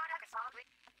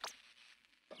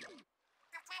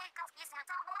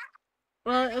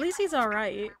 Well, at least he's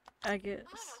alright, I guess.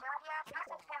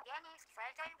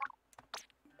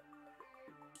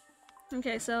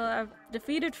 Okay, so I've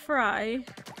defeated Fry.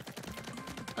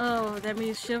 Oh, that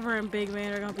means Shiver and Big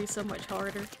Man are gonna be so much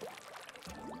harder.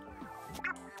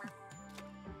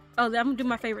 Oh, I'm gonna do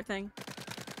my favorite thing.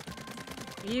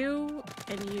 You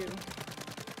and you.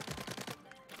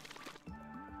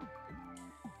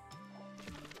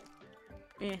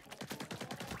 Yeah.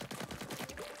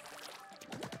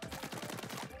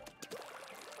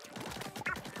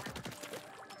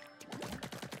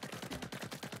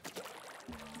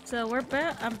 So we're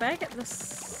back. I'm back at the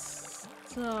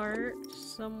start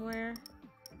somewhere.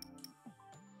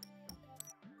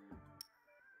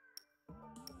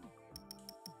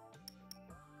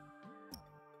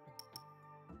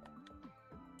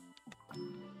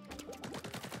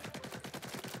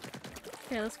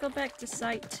 Okay, let's go back to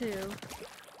Site 2.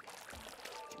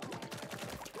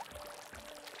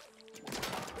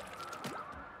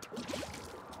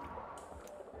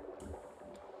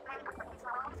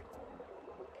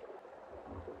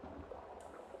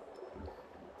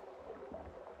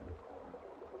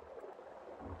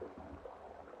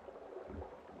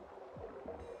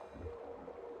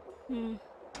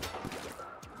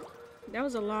 That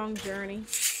was a long journey.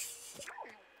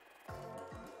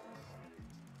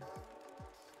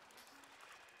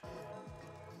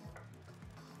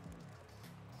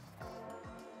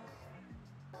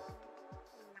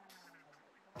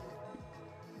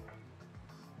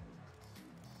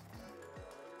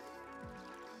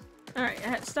 Alright, I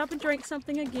had to stop and drink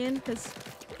something again, because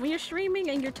when you're streaming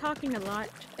and you're talking a lot,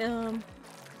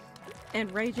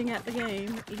 and raging at the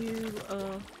game, you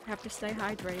have to stay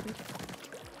hydrated.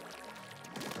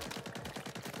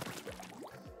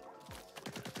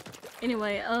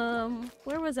 Anyway,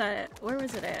 where was I at? Where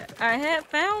was it at? I had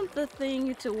found the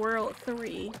thing to World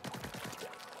 3.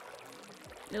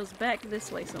 It was back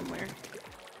this way somewhere.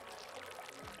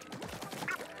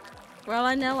 Well,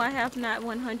 I know I have not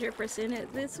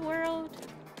 100%ed this world.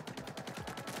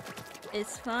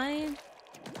 It's fine.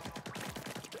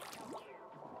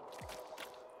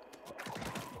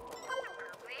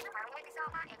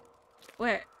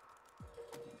 Where?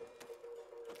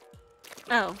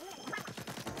 Oh.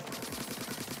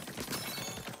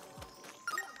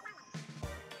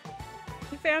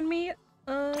 found me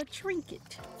a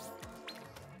trinket.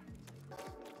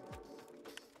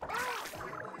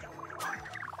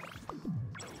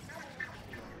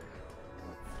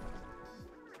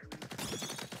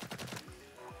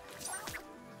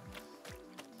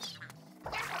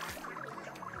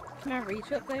 Can I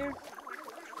reach up there?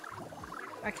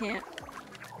 I can't.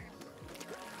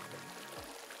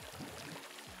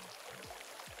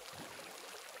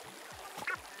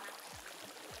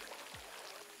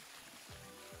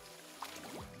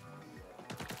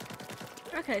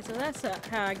 Okay, so that's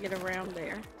how I get around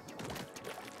there.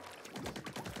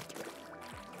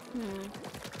 Can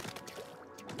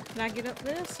I get up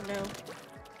this? No.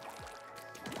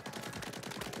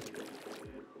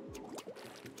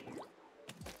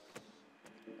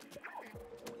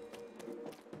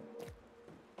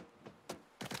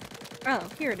 Oh,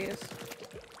 here it is.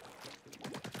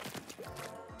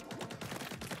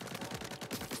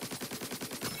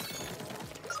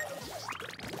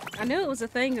 I knew it was a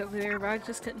thing up there, but I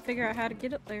just couldn't figure out how to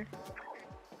get up there.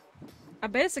 I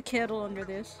bet it's a kettle under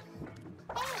this.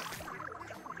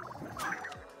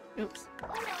 Oops.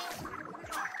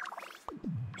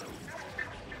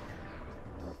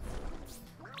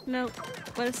 Nope,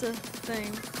 but it's a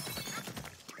thing.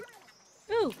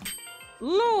 Ooh!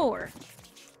 Lore!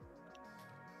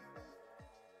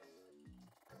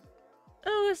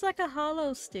 Oh, it's like a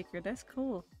hollow sticker. That's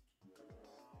cool.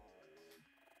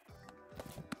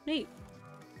 Neat.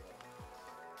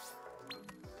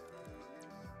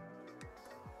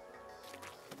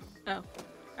 Oh.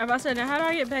 I was about to say, now how do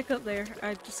I get back up there?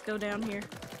 I just go down here.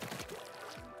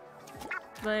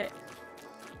 But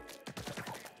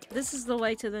this is the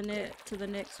way to the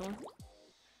next one.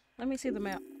 Let me see the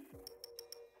map.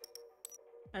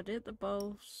 I did the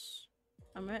boss.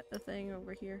 I'm at the thing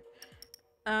over here.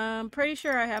 I'm pretty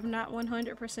sure I have not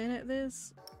 100% at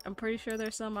this. I'm pretty sure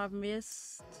there's some I've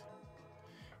missed.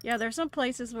 Yeah, there's some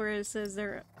places where it says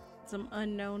there are some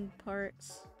unknown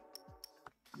parts.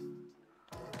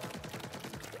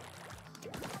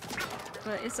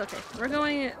 But it's okay.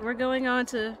 We're going on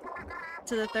to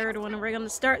the third one, and we're gonna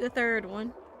start the third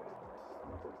one.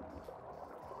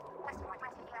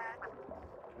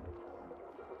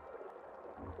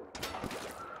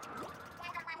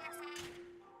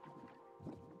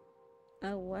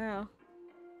 Oh wow.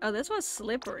 Oh, this one's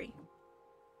slippery.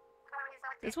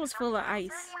 This one's full of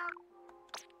ice.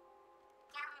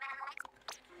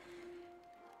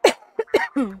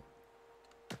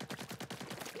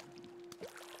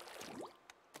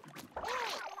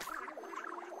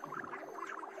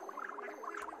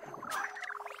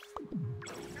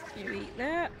 You eat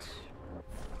that.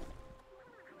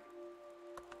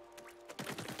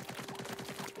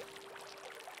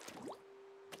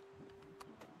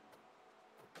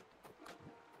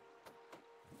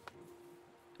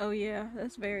 Oh yeah,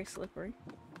 that's very slippery.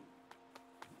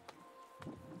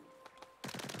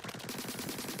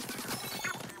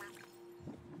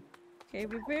 Okay,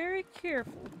 be very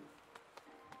careful.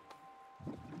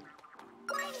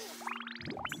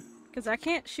 Because I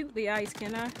can't shoot the ice,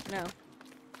 can I? No.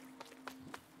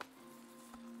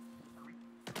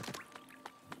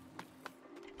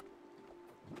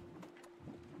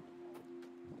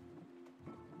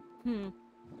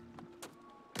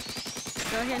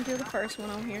 Go ahead and do the first one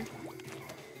on here.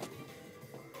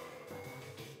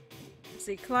 Let's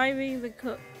see, climbing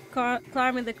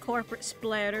the corporate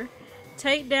splatter.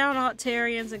 Take down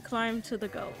Octarians and climb to the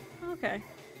goal. Okay.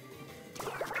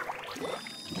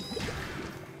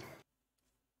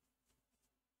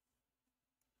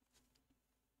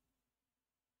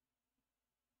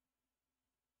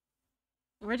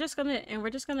 We're just gonna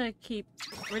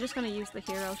use the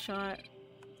hero shot.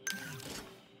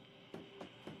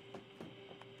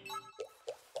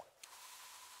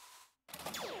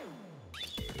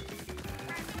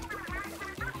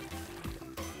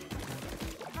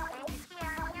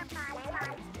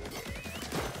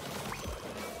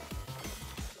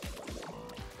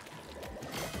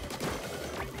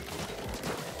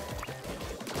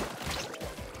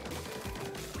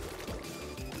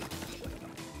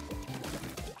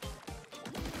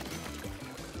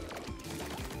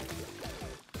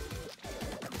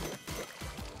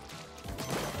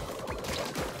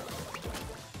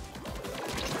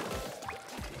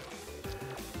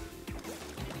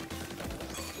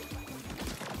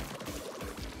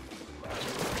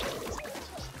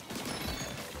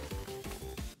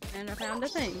 And I found a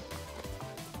thing.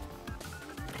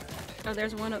 Oh,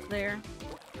 there's one up there.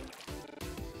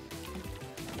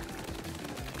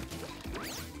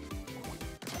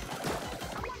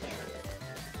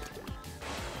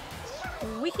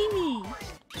 Wee!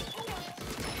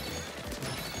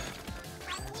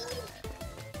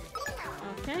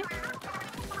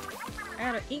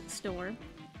 got an ink store.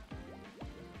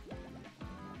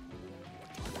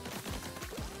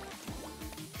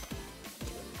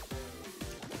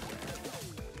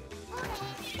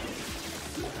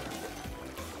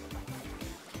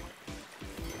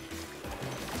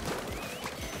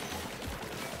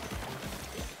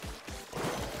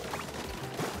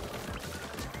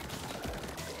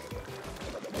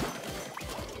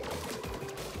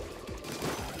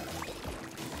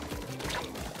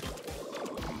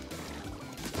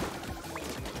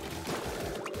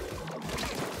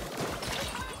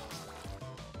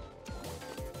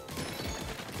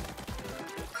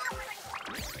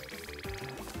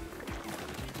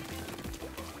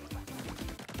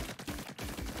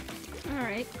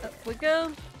 Alright, up we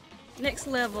go. Next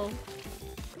level.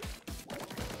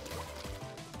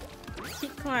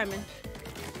 Keep climbing.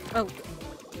 Oh.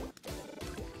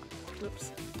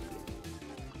 Whoops.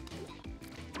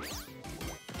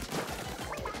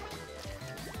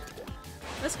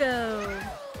 Let's go.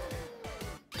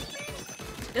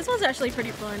 This one's actually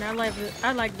pretty fun. I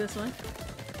like this one.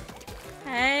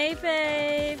 Hey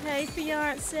babe. Hey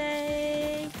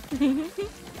fiance.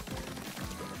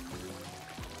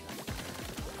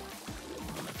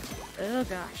 Oh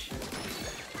gosh.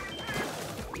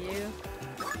 You.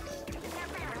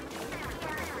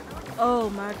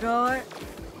 Oh my god.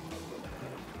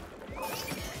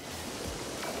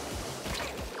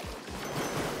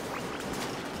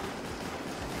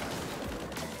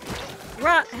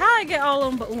 Right, how I get all of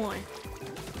them but one?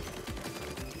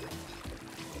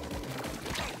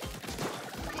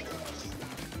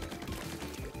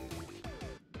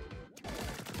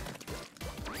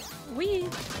 Wee.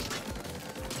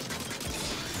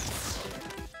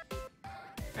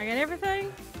 I got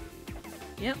everything?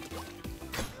 Yep.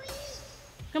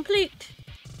 Complete.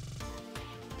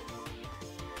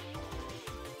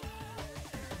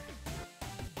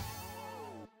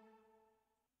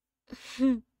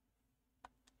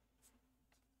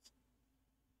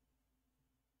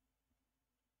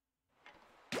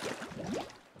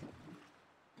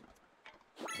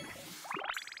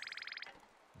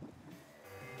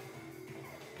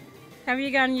 Have I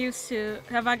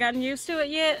gotten used to it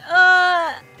yet?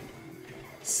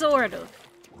 Sort of.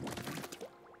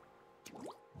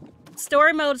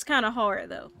 Story mode is kind of hard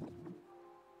though.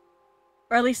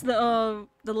 Or at least the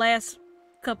last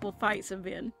couple fights have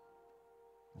been.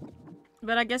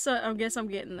 But I guess I'm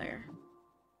getting there.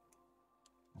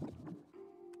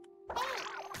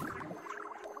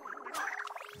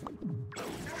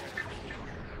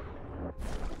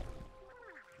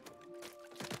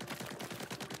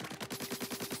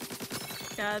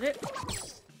 Got it.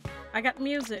 I got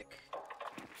music.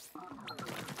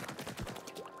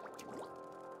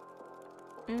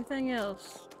 Anything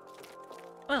else?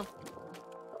 Oh.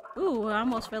 Ooh, I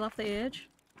almost fell off the edge.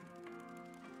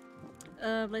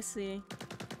 Let's see.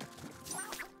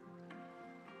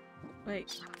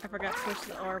 Wait, I forgot to push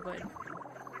the R button.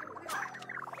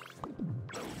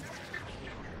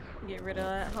 Get rid of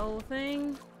that whole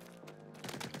thing.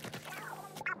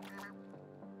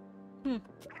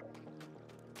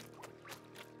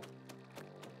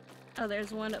 Oh,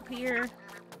 there's one up here.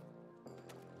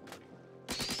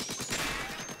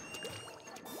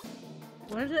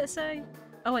 What did it say?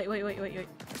 Oh, wait.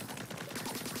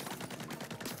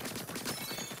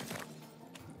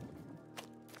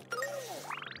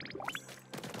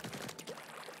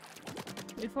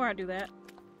 Before I do that.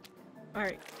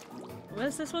 Alright. What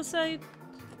does this one say?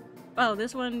 Oh,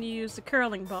 this one you use the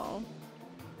curling ball.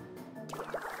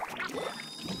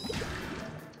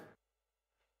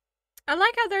 I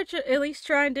like how they're at least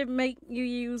trying to make you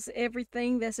use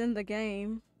everything that's in the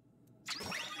game.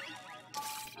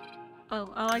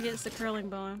 Oh, all I get is the curling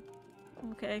ball.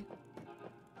 Okay.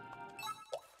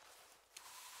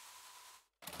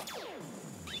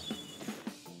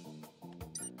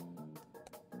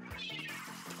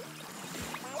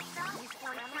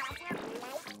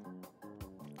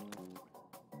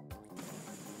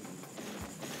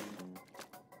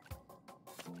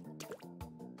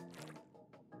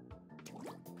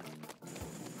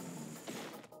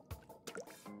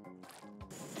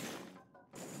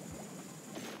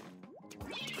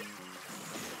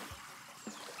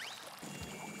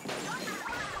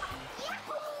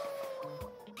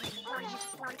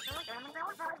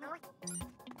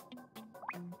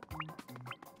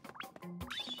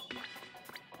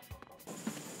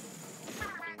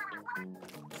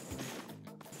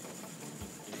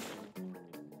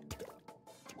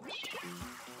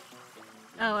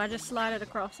 Oh, I just slide it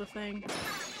across the thing.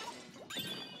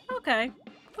 Okay,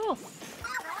 cool.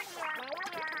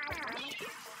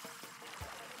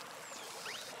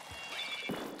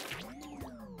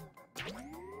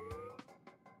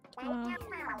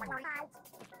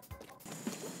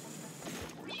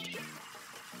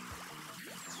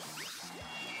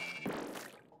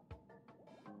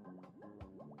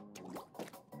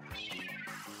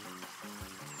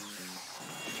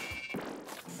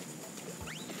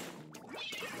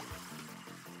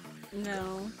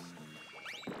 No.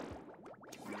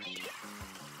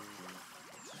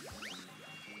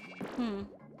 Hmm.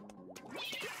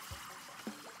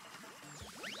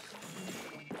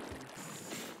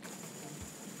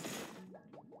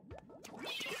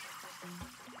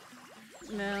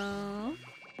 No.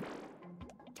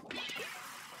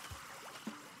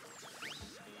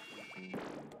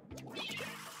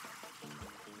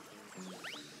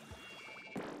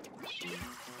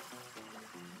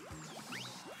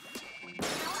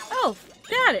 Oh,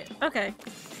 got it. Okay.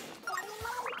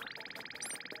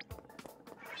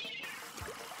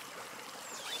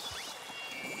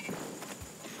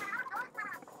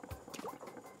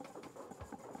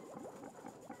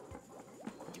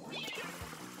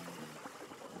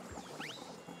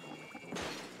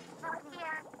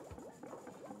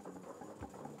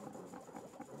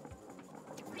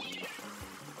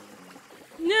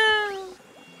 No.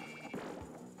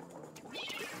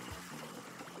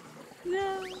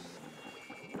 No.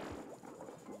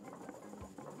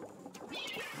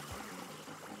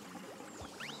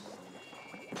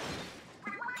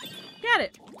 Got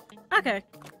it. Okay.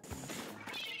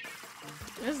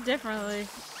 It's definitely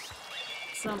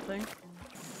something.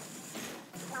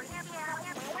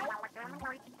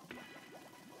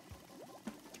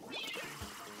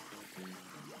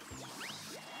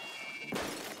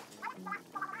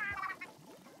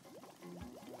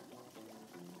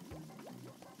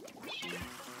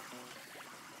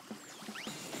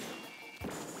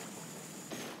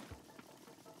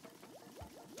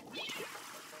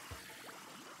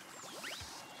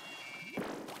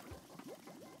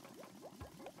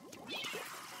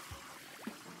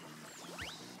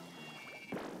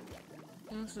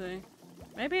 Let's see.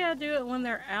 Maybe I'll do it when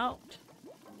they're out.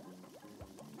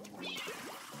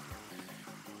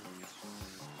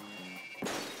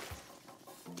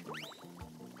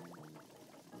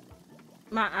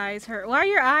 My eyes hurt. Why are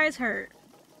your eyes hurt?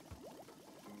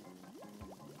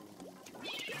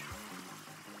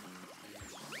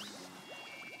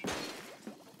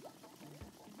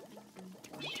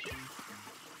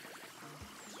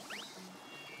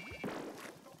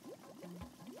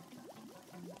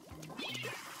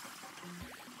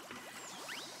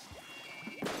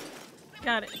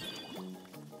 Got it.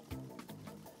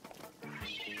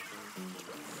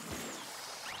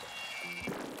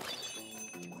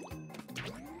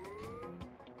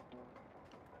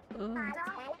 Ooh.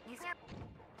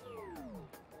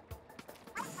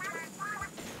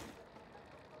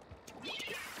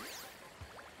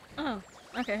 Oh,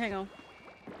 okay, hang on.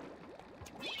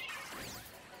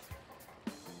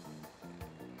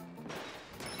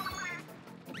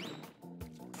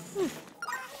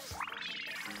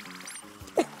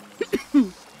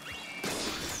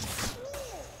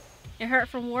 It hurt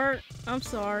from work? I'm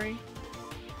sorry.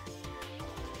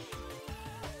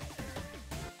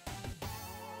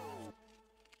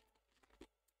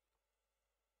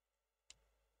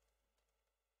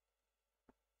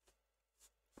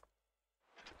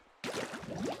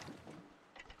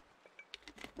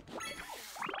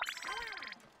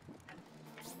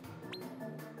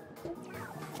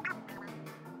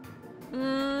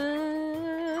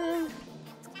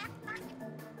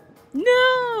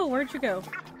 No! Where'd you go?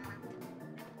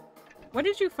 What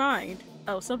did you find?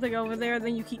 Oh, something over there,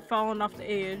 then you keep falling off the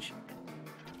edge.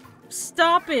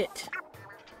 Stop it!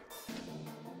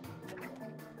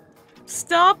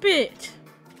 Stop it!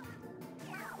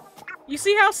 You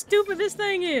see how stupid this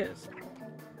thing is?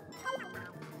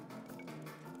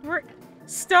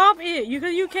 Stop it!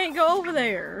 You can't go over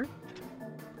there.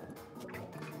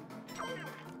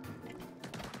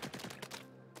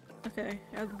 Okay,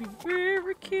 I have to be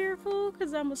very careful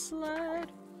because I'm a slide.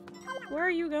 Where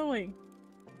are you going?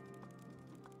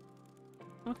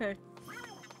 Okay.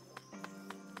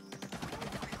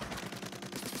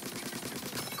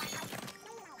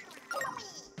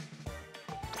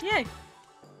 Yay!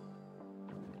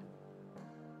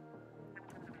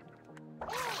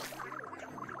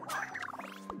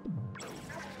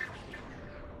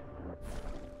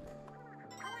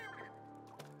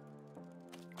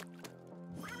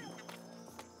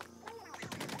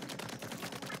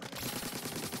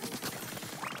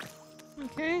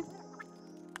 Okay.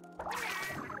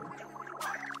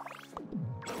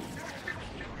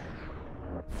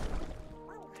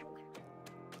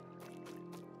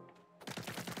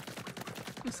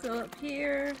 I'm still up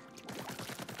here.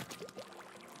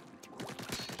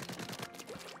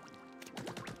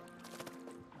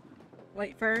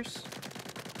 Wait first.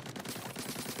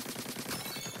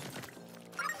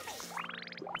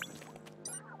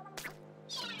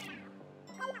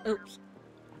 Oops.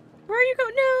 Where are you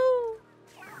going? No!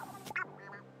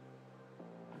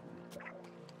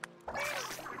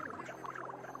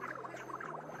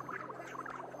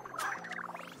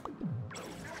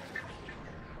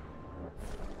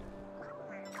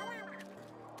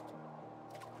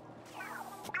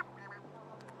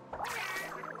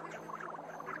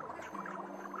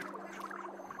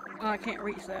 Oh, I can't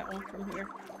reach that one from here.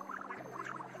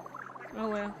 Oh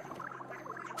well.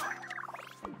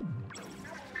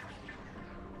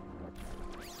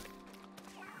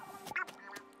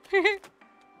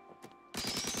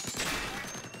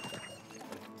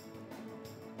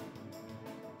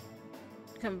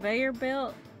 Conveyor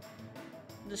belt.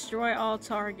 Destroy all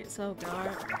targets. Oh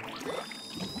god.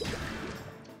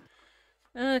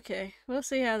 Okay, we'll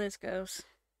see how this goes.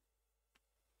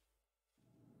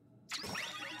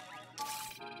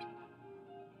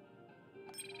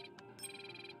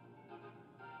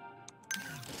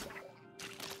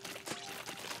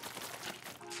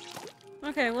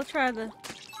 Okay, we'll try the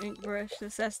ink brush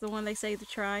since that's the one they say to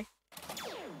try.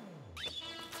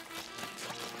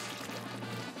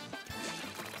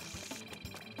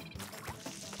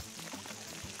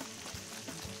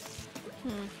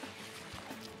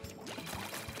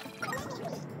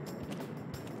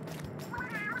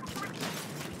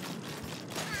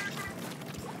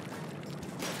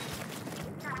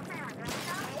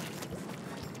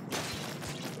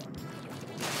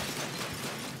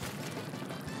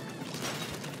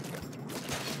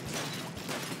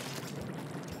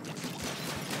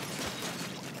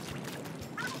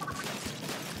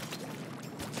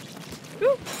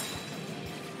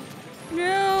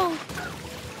 No!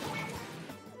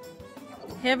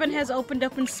 Heaven has opened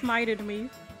up and smited me.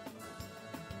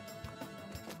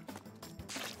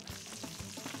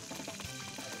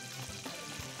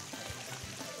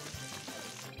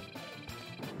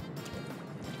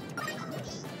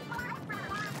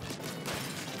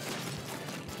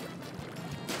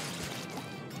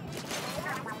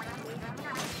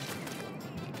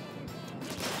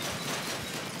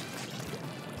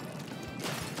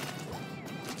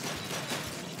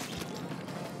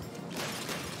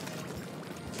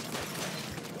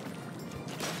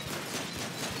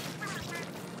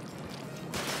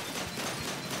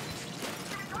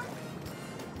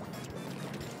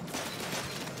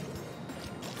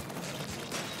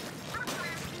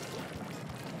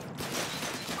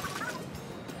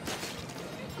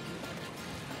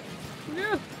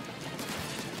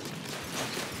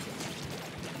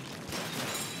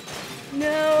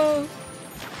 No.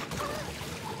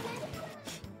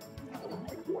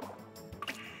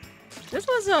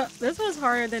 This was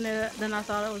harder than I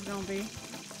thought it was gonna be.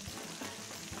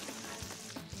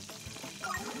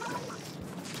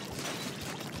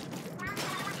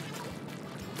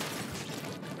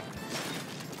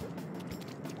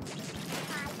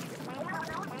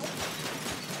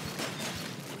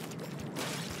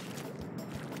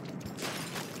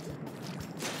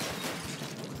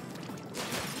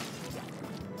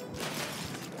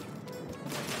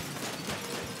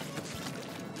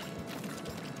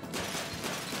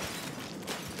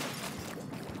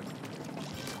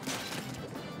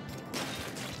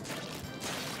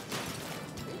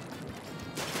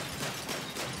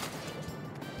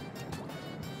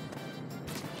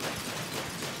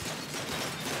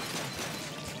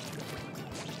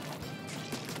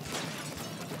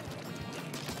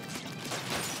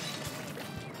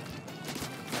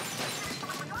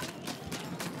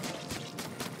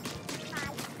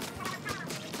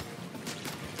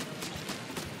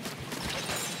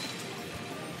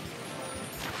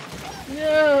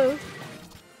 No.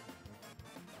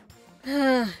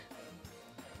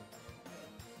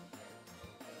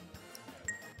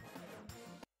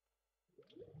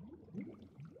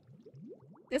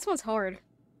 This one's hard.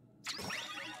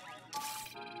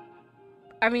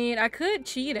 I mean, I could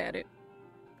cheat at it.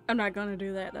 I'm not gonna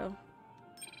do that though.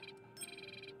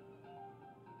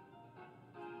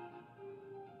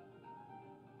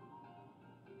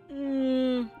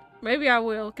 Maybe I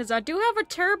will, because I do have a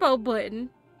turbo button.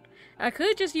 I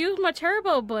could just use my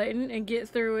turbo button and get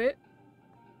through it.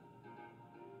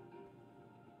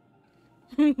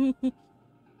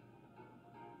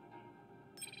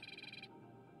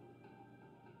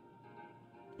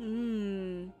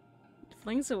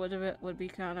 Flings it would be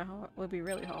kind of hard. Would be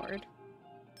really hard.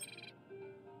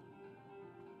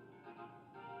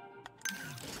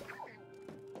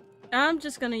 I'm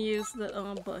just gonna use the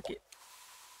bucket.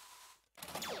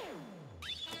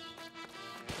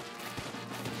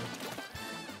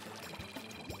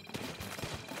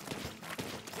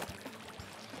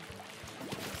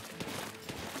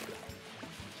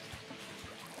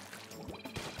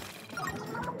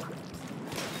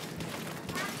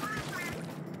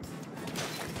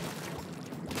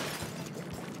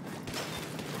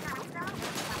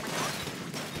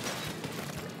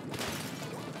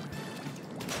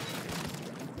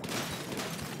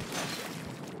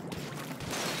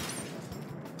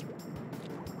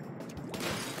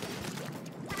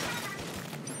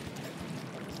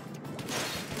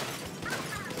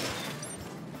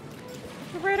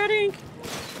 got ink.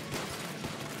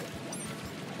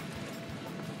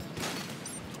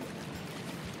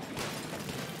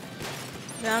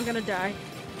 Now I'm gonna die.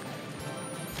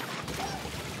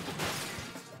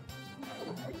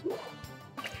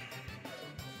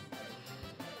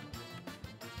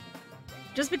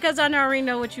 Just because I already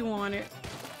know what you wanted.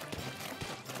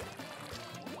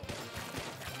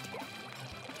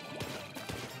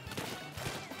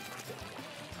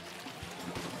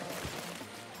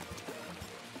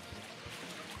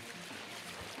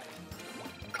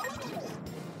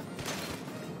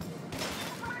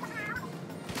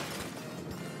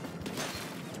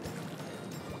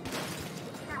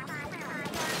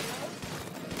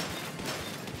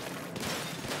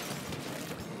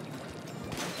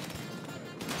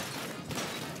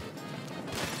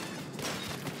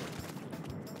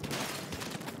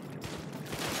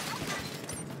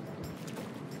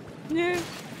 Yeah.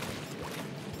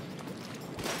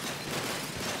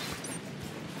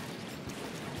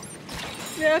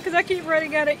 Yeah, because I keep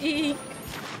running out of ink.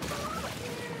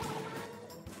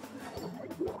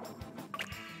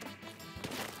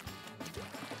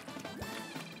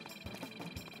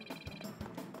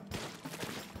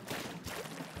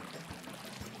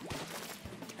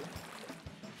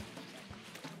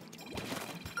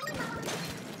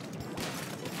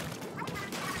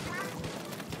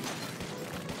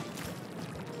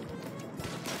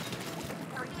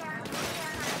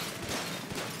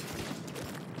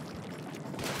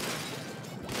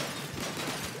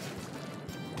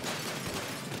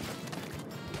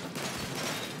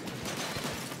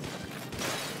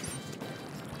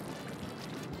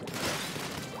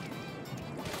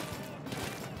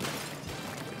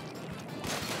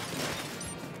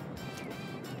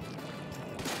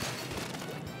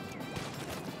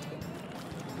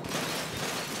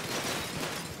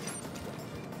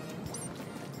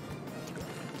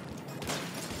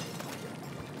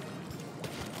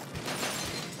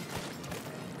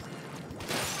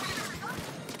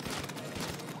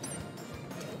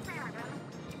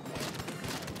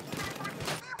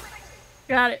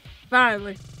 Got it.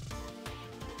 Finally.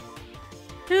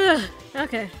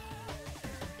 Okay.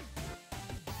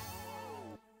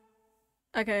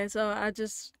 Okay, so I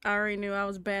already knew I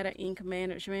was bad at ink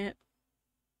management.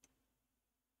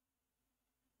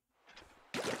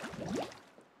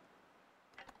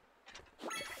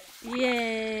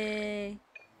 Yay.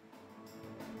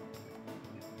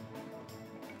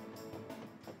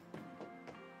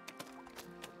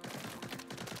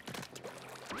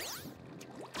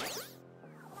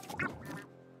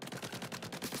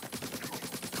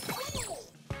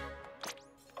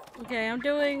 Okay, I'm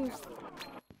doing...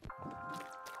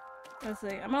 Let's see.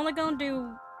 I'm only gonna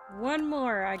do one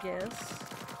more, I guess.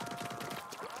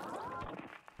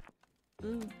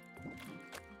 Ooh.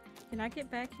 Can I get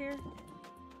back here?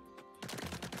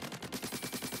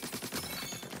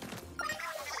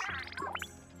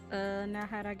 Now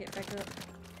how'd I get back up?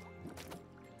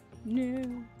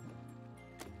 No.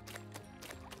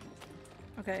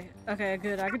 Okay, okay,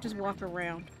 good. I could just walk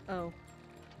around. Oh.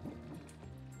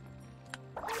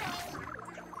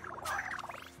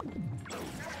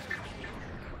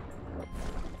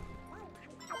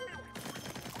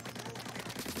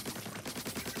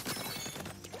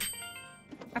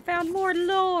 I found more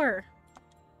lore!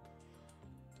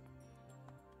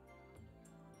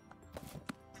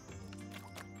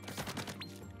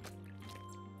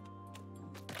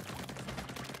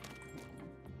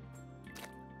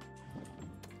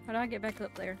 How do I get back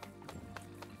up there?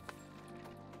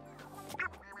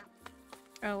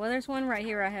 Oh, well there's one right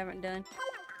here I haven't done.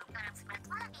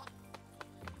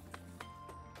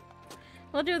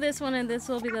 We'll do this one and this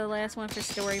will be the last one for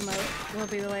story mode. Will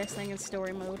be the last thing in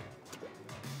story mode.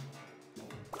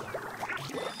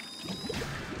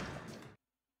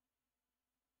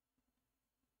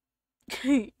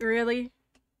 Really?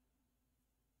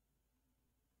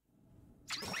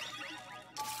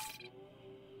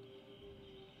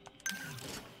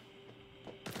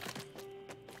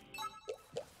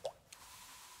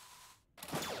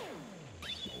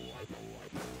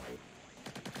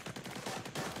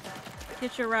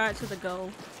 Get your ride to the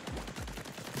goal.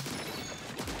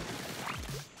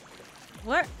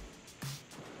 What?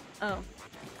 Oh.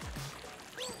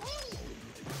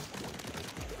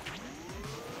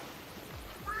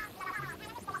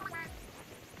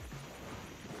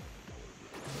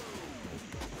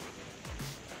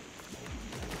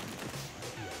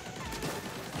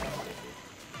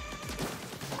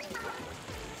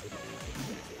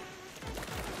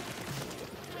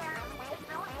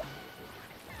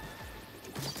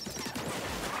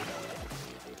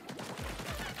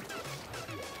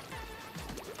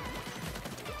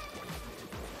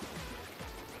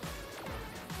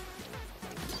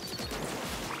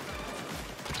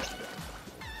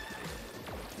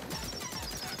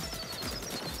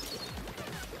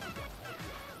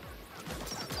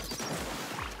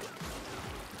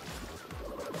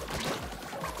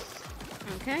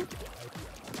 Okay.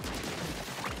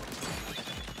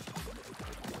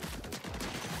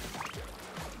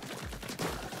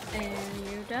 And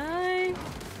you die.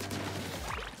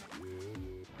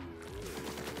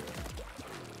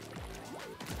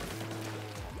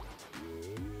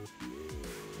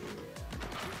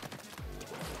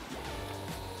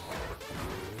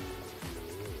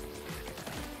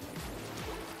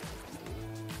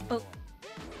 Oh.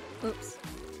 Oops.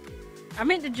 I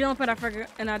meant to jump and I forgot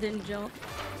and I didn't jump.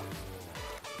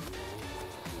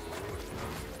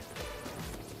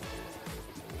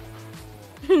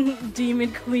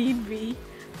 Demon Queen V.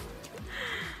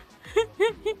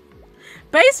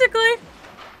 Basically.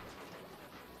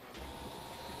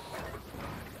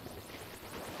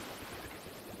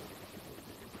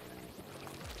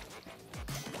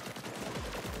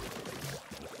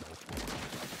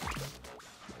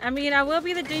 I mean, I will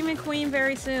be the Demon Queen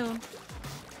very soon.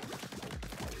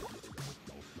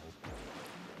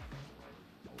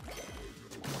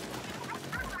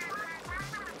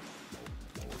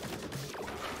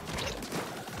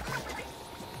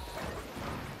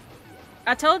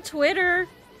 I told Twitter.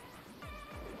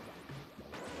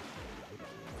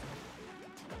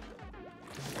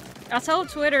 I told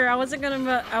Twitter I wasn't going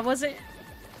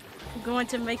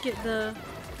to make it the.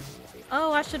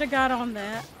 Oh, I should have got on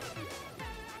that.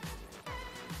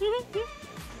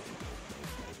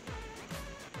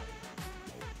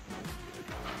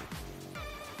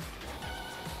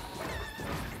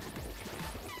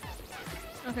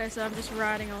 Okay, so I'm just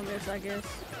riding on this, I guess.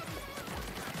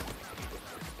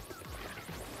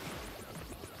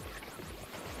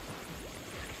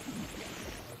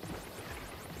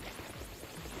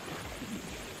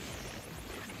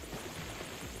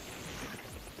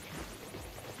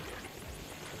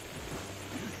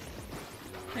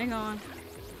 Hang on.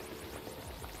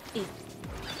 E.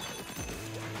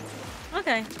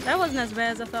 Okay, that wasn't as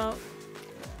bad as I thought.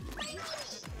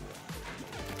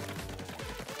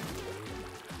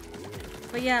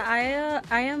 But yeah,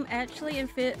 I am actually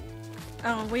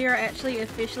we are actually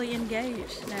officially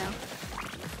engaged now.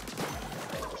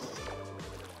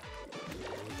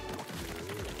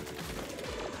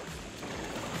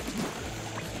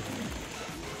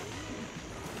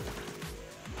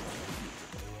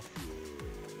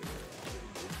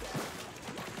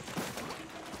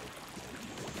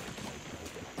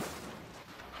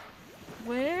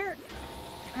 Where?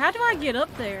 How do I get up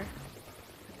there?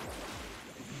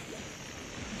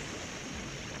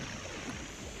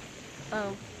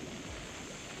 Oh.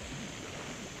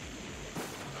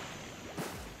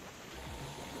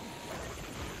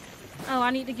 Oh,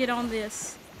 I need to get on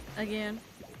this again,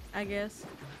 I guess.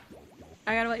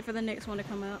 I gotta wait for the next one to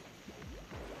come out.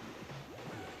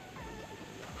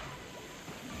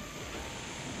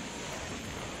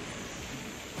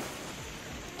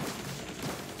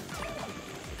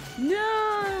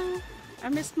 No! I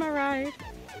missed my ride.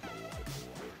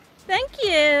 Thank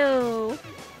you!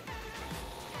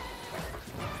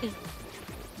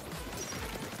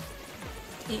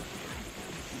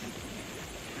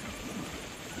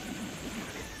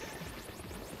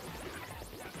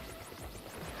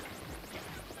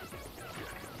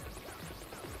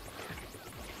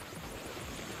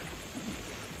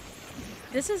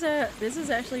 This is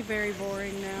actually very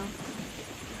boring now.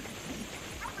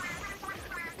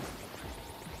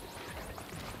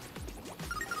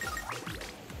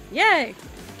 Yay!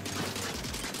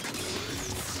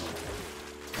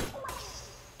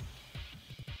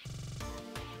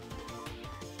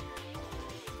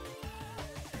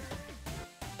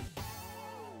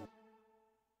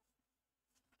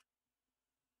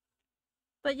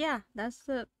 But yeah, that's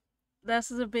the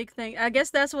big thing. I guess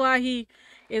that's why he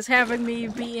is having me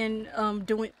be in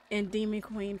Demon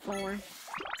Queen form.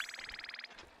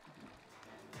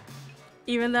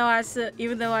 Even though I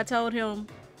told him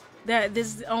that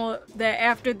that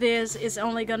after this it's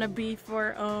only gonna be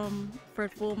for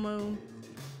full moon.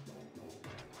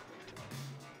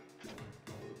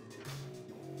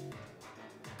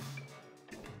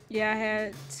 Yeah, I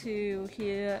had to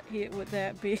hit with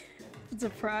that big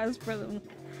surprise for them.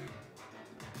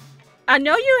 I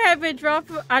know you have been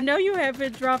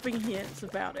dropping hints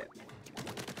about it,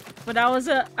 but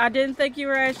I didn't think you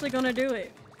were actually gonna do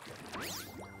it.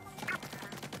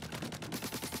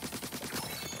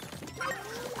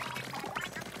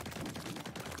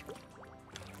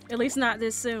 At least not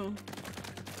this soon.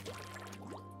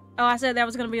 Oh, I said that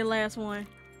was gonna be the last one.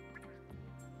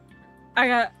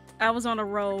 I was on a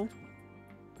roll.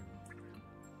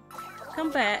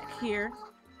 Come back here.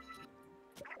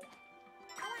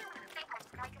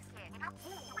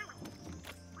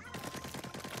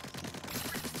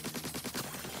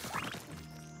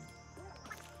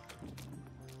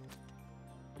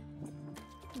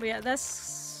 But yeah,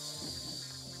 that's...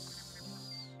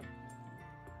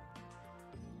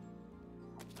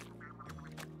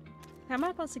 How am I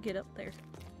supposed to get up there?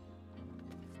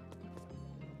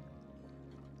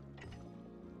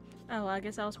 Oh, I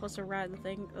guess I was supposed to ride the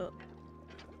thing up.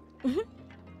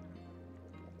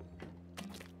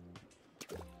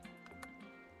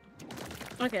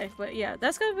 Okay, but yeah,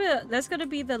 that's gonna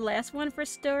be the last one for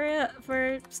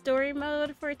story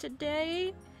mode for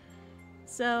today.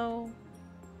 So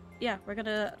yeah, we're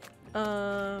gonna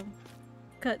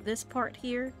cut this part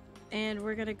here, and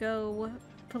we're gonna go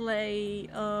play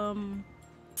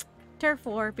Turf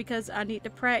War because I need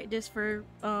to practice for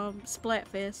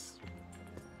Splatfest.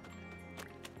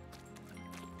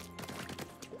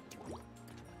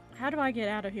 How do I get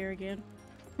out of here again?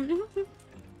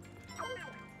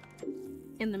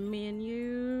 In the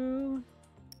menu.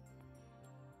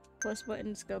 Plus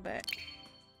buttons, go back.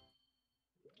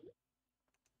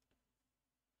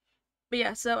 But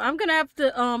yeah, so I'm gonna have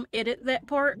to edit that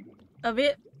part of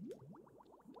it.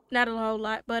 Not a whole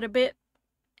lot, but a bit.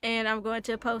 And I'm going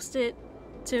to post it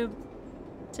to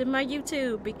my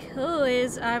YouTube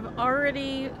because I've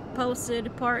already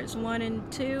posted parts 1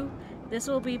 and 2. This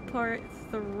will be part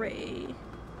 3.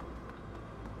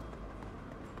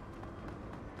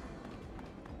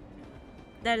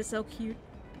 That is so cute.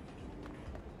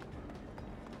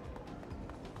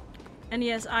 And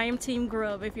yes, I am Team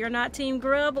Grub. If you're not Team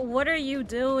Grub, what are you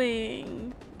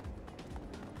doing?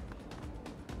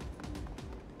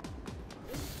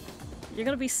 You're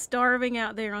gonna be starving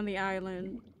out there on the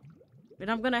island. And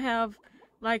I'm gonna have,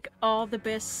 like, all the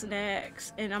best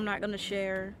snacks, and I'm not gonna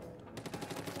share.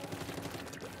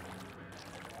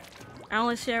 I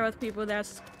only share with people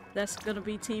that's gonna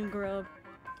be Team Grub.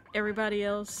 Everybody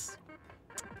else,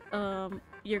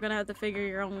 you're gonna have to figure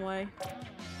your own way.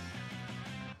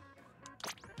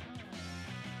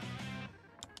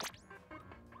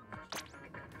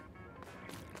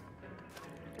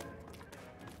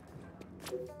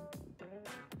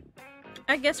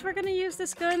 I guess we're gonna use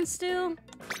this gun still.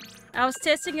 I was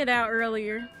testing it out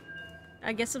earlier.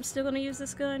 I guess I'm still gonna use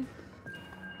this gun.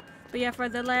 But yeah, for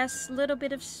the last little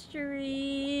bit of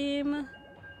stream,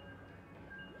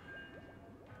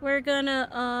 we're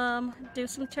gonna do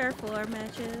some Turf War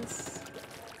matches.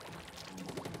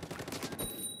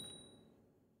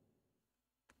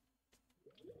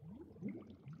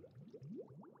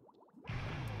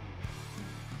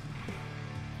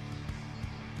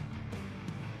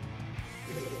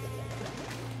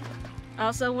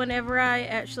 Also, whenever I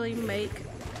actually make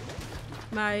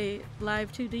my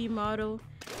live 2D model,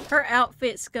 her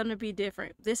outfit's gonna be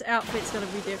different. This outfit's gonna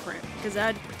be different because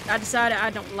I decided I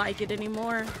don't like it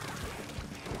anymore.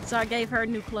 So I gave her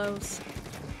new clothes.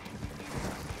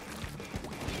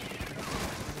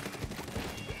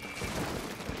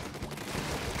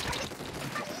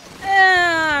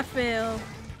 Ah, I fell.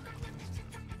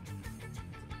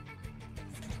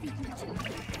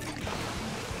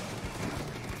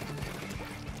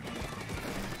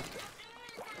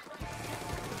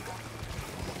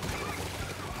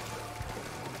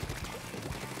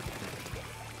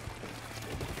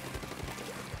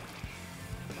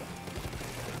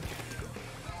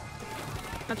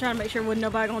 I'm trying to make sure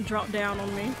nobody gonna drop down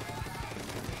on me.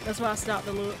 That's why I stopped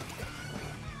to look.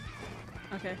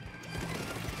 Okay.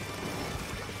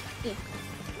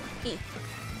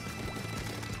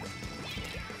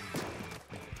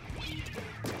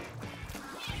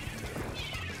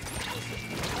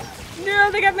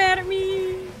 No, they got mad at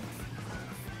me!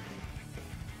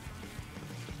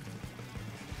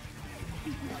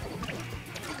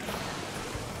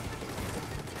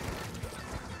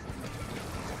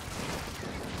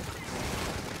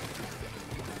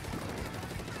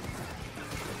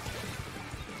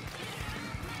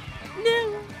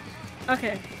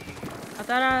 Okay. I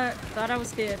thought I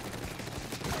was dead.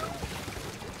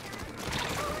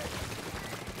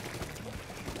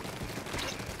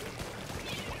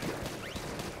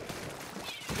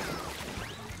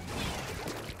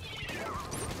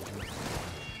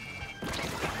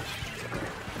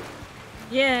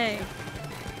 Yay.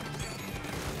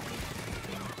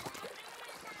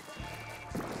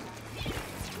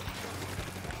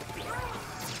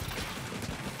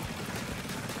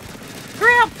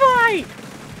 Crab fight!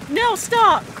 No,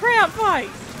 stop! Crab fight!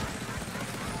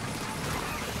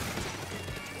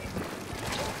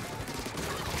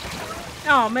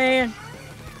 Oh man.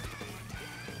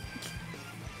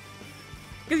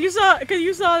 Cause you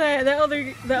saw that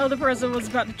the other person was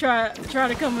about to try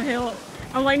to come and help.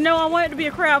 I'm like, no, I want it to be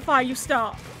a crowd fight. You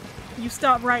stop. You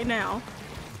stop right now.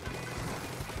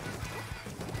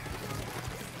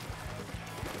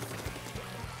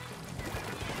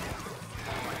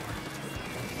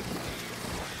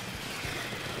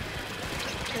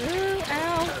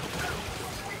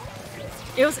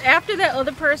 It was after that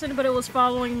other person, but it was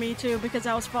following me too because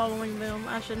I was following them.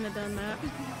 I shouldn't have done that.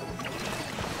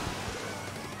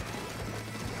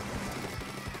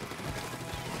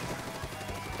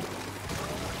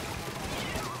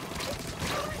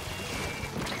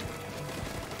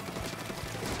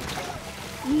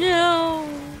 No!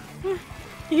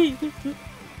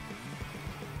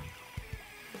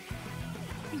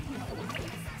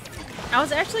 I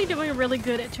was actually doing really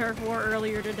good at Turf War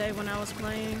earlier today when I was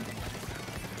playing.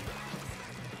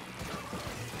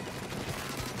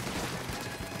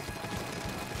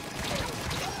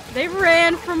 They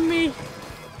ran from me.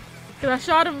 Cause I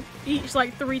shot them each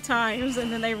like 3 times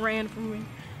and then they ran from me.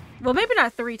 Well, maybe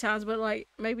not 3 times, but like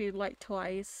maybe like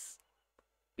twice.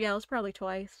 Yeah, it was probably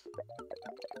twice.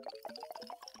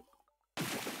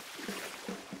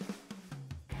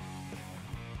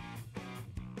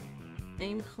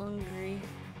 I'm hungry.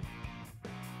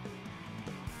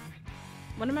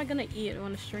 What am I gonna eat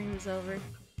when the stream is over?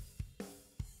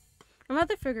 I'm about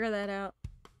to figure that out.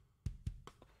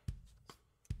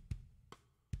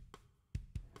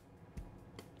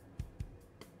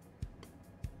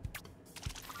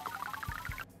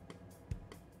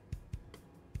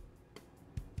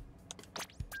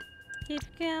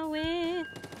 Keep going.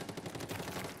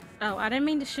 Oh, I didn't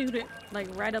mean to shoot it like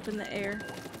right up in the air.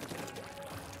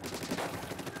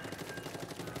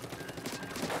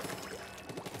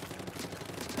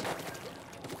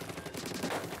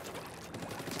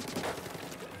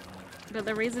 But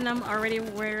the reason I'm already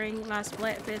wearing my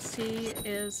Splatfest tee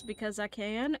is because I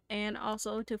can, and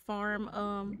also to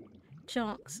farm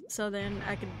chunks, so then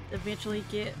I could eventually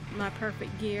get my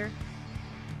perfect gear.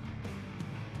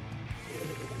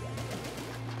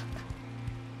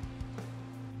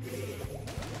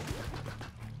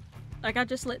 Like, I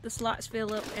just let the slots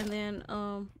fill up, and then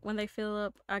when they fill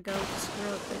up, I go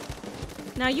scrub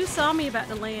it. Now you saw me about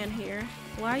to land here.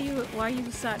 Why you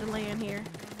decide to land here?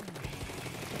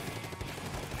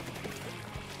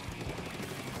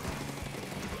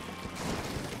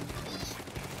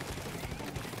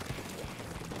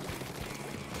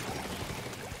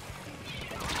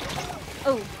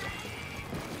 Oh.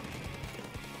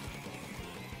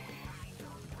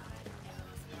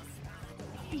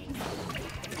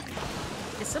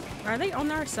 Are they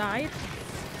on our side?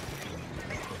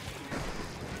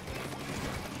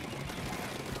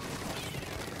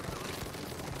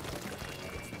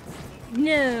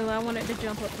 No, I wanted to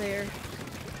jump up there.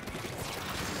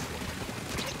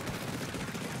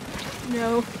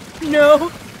 No.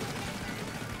 No.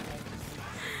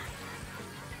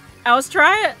 I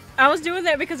was doing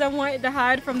that because I wanted to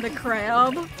hide from the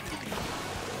crab.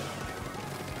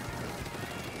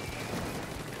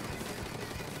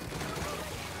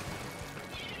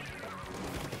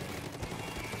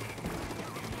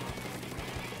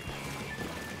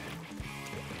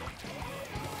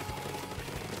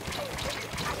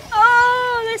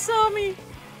 Oh, they saw me.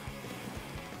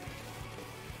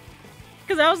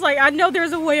 Cause I was like, I know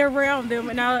there's a way around them,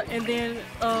 and then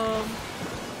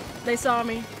they saw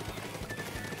me.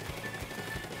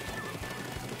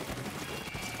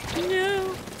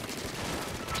 No.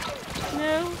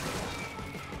 No.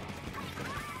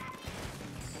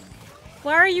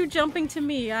 Why are you jumping to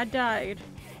me? I died.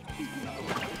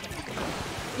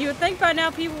 You would think by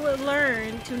now people would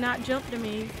learn to not jump to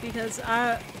me, because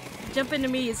jumping to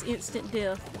me is instant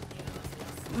death.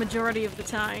 Majority of the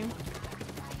time.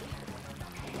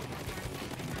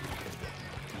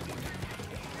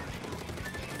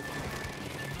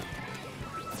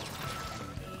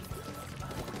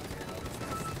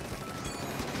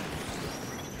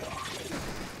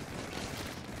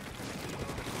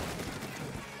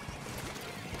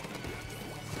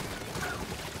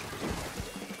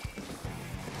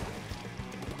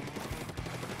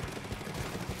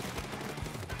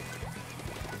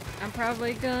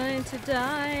 Probably going to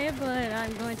die, but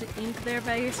I'm going to ink their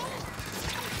base.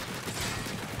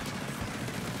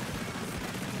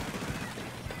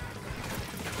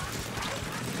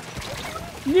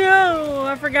 No!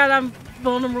 I forgot I'm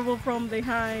vulnerable from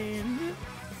behind.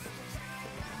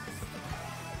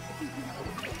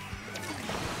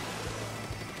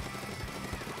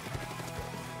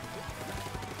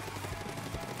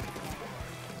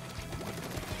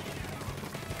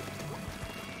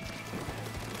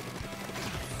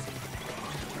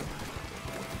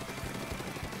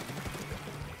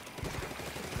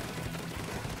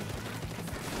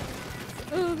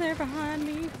 They're behind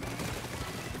me.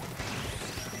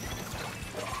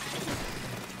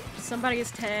 Somebody is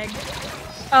tagged.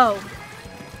 Oh.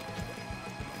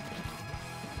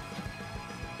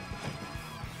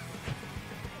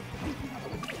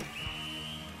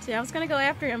 See, I was gonna go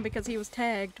after him because he was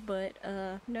tagged, but,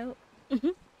 nope.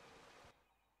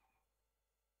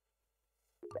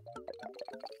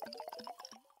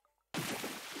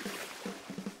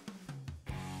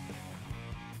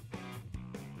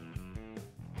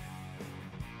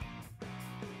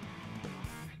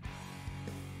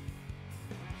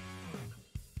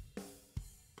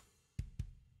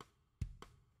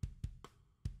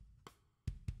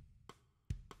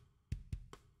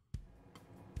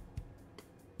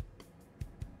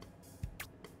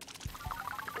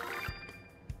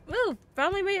 Ooh,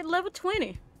 finally made it level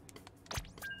 20.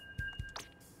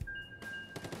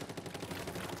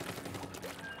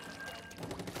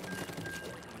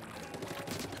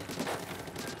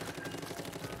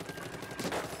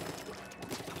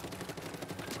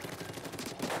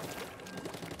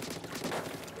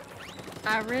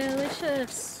 I really should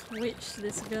have switched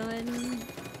this gun.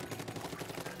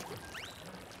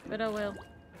 But oh well.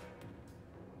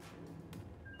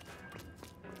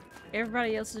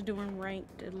 Everybody else is doing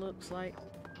ranked, it looks like.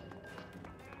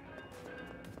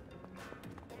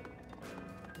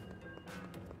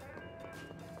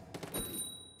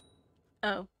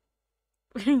 Oh.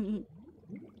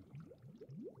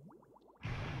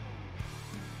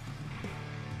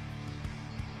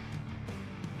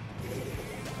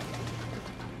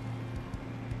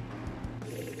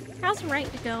 How's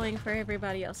ranked going for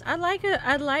everybody else? I like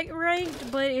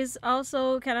ranked, but it's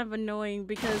also kind of annoying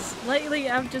because lately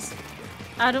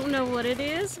I don't know what it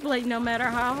is. Like no matter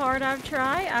how hard I've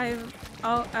tried,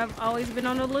 I've always been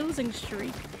on a losing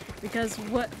streak because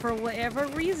for whatever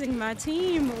reason my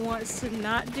team wants to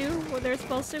not do what they're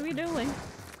supposed to be doing.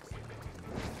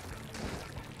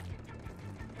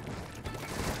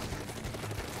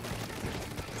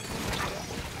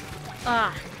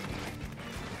 Ah.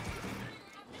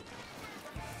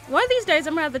 One of these days,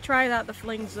 I'm gonna have to try out the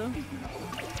flings, though.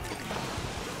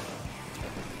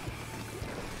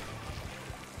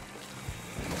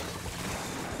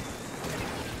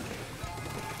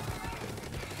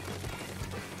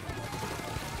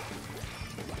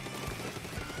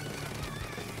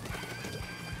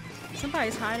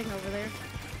 Somebody's hiding over there.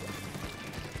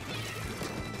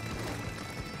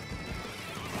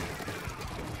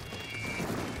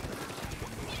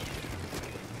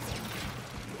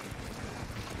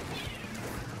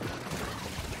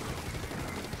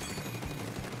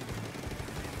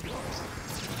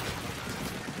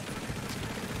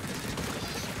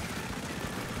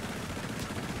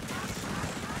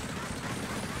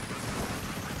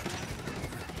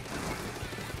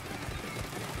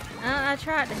 I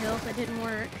tried to help, it didn't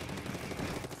work.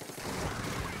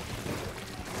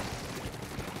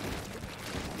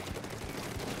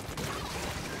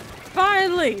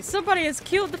 Finally! Somebody has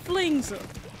killed the flings! Oh.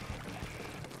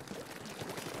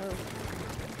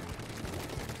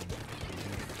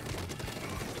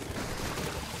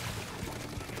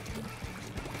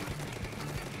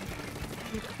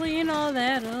 You clean all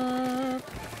that up.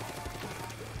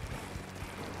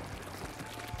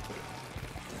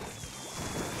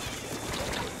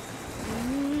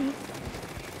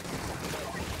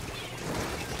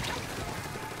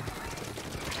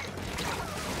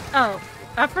 Oh,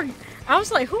 I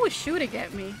was like, who was shooting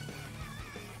at me?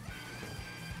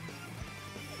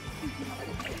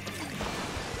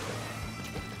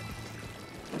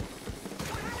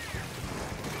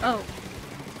 Oh.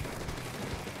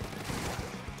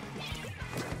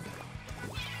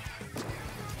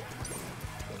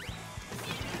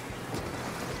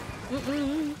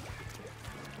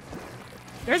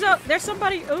 There's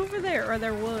somebody over there, or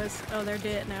there was. Oh, they're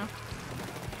dead now.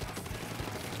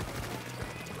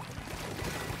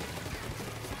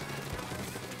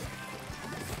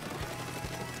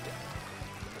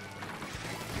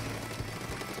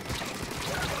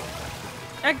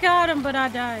 I got him, but I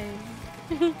died.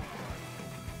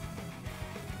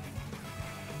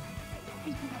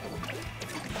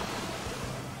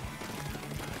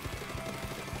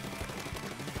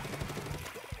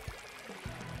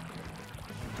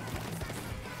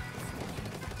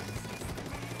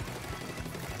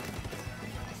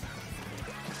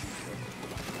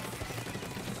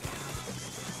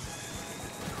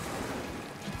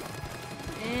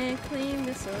 And clean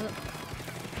this up.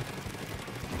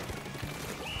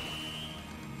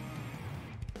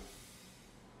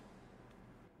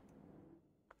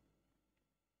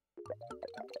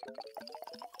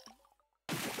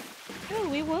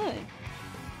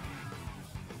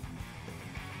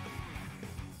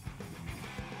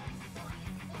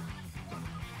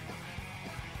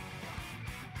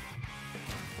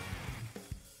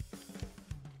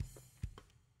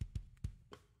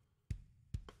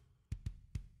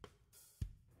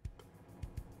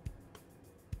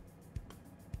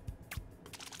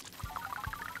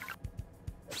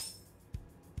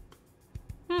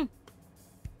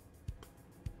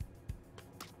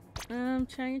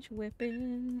 Change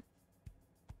weapon.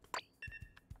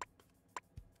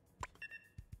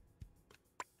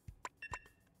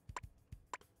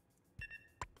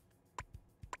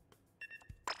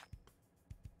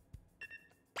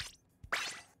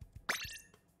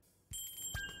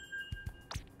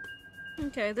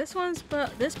 Okay, this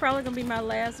probably gonna be my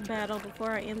last battle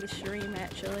before I end the stream,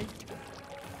 actually.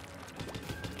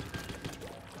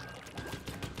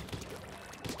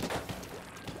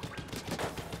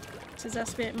 Since I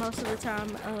spent most of the time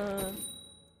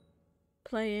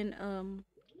playing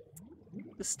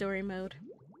the story mode.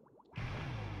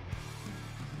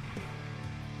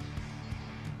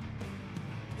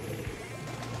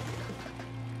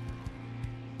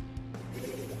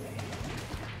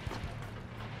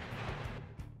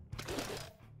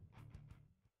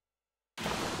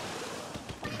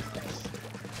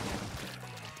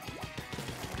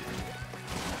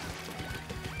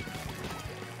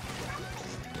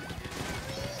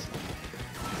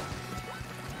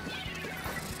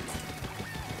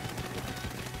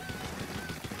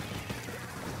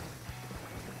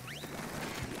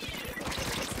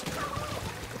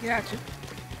 Gotcha.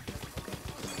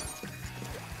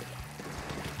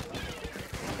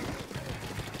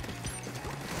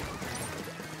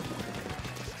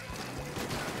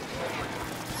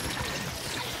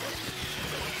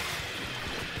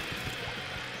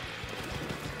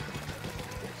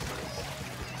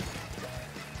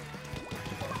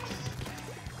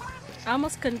 I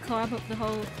almost couldn't climb up the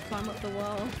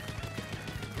wall.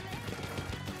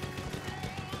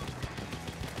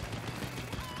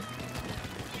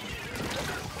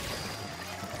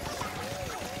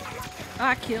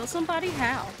 I killed somebody?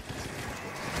 How?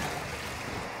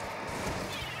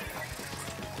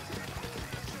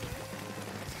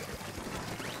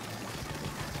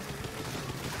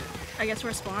 I guess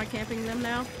we're spawn camping them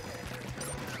now.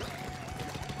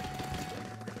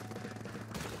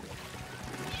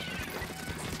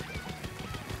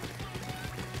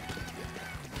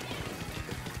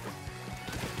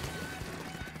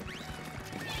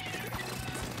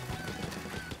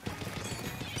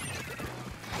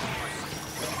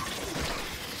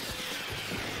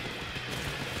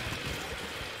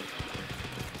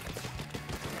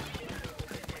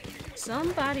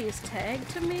 Somebody is tagged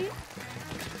to me?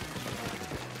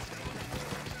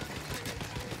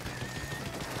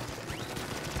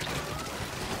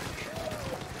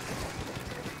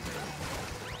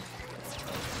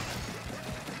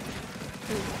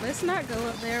 Ooh, let's not go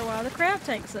up there while the crab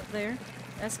tank's up there.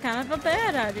 That's kind of a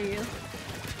bad idea.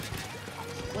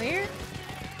 Where?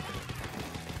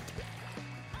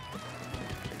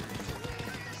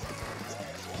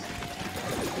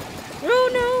 Oh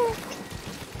no!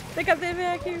 They got their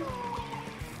vacuum.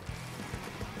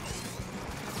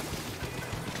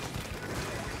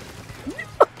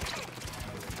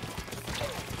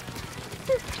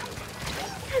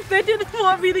 They didn't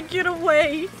want me to get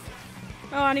away.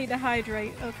 Oh, I need to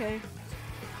hydrate. Okay.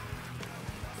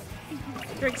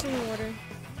 Drink some water.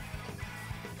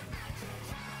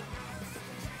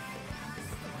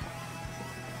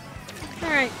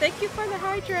 Alright, thank you for the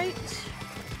hydrate.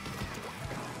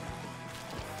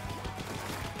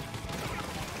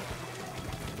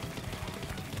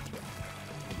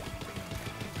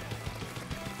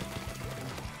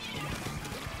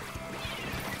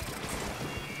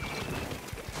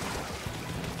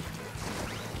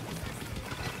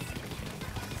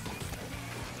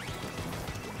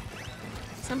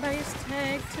 Somebody's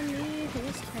tagged to me.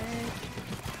 Who's tagged?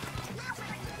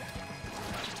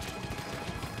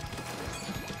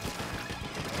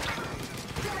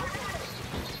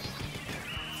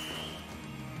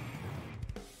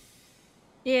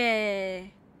 Yeah.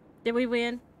 Did we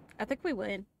win? I think we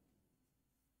win.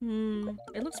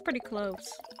 It looks pretty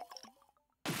close.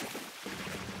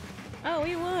 Oh,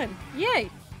 we won. Yay!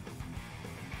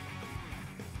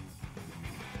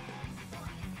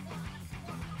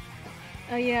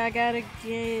 Oh yeah, I gotta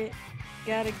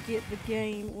get the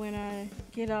game when I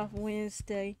get off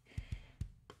Wednesday.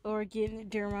 Or getting it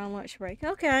during my lunch break.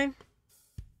 Okay.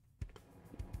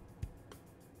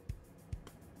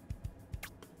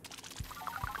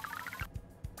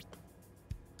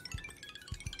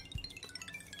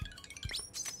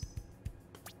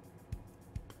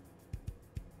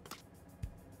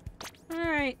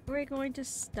 Alright, we're going to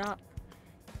stop.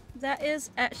 That is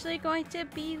actually going to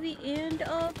be the end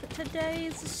of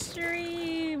today's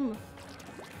stream.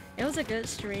 It was a good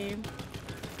stream.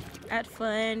 I had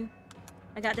fun.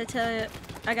 I got to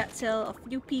tell a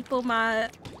few people my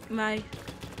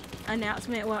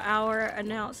announcement, well, our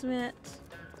announcement.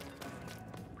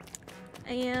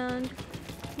 And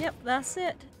yep, that's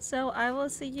it. So I will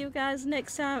see you guys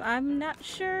next time. I'm not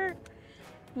sure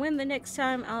when the next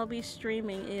time I'll be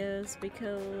streaming is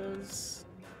because,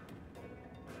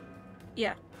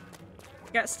 yeah,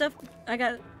 I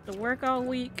got to work all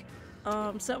week,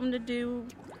 something to do,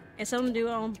 and something to do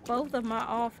on both of my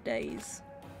off days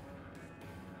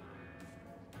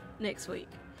next week.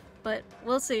 But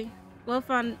we'll see. I'll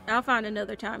find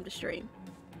another time to stream.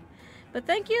 But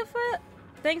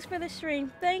thanks for the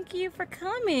stream. Thank you for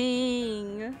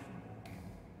coming.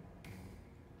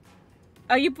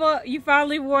 Oh, you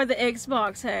finally wore the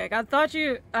Xbox hack. I thought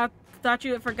you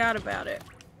had forgot about it.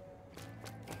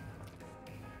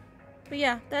 But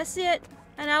yeah, that's it.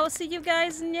 And I will see you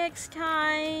guys next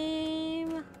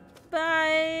time.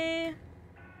 Bye.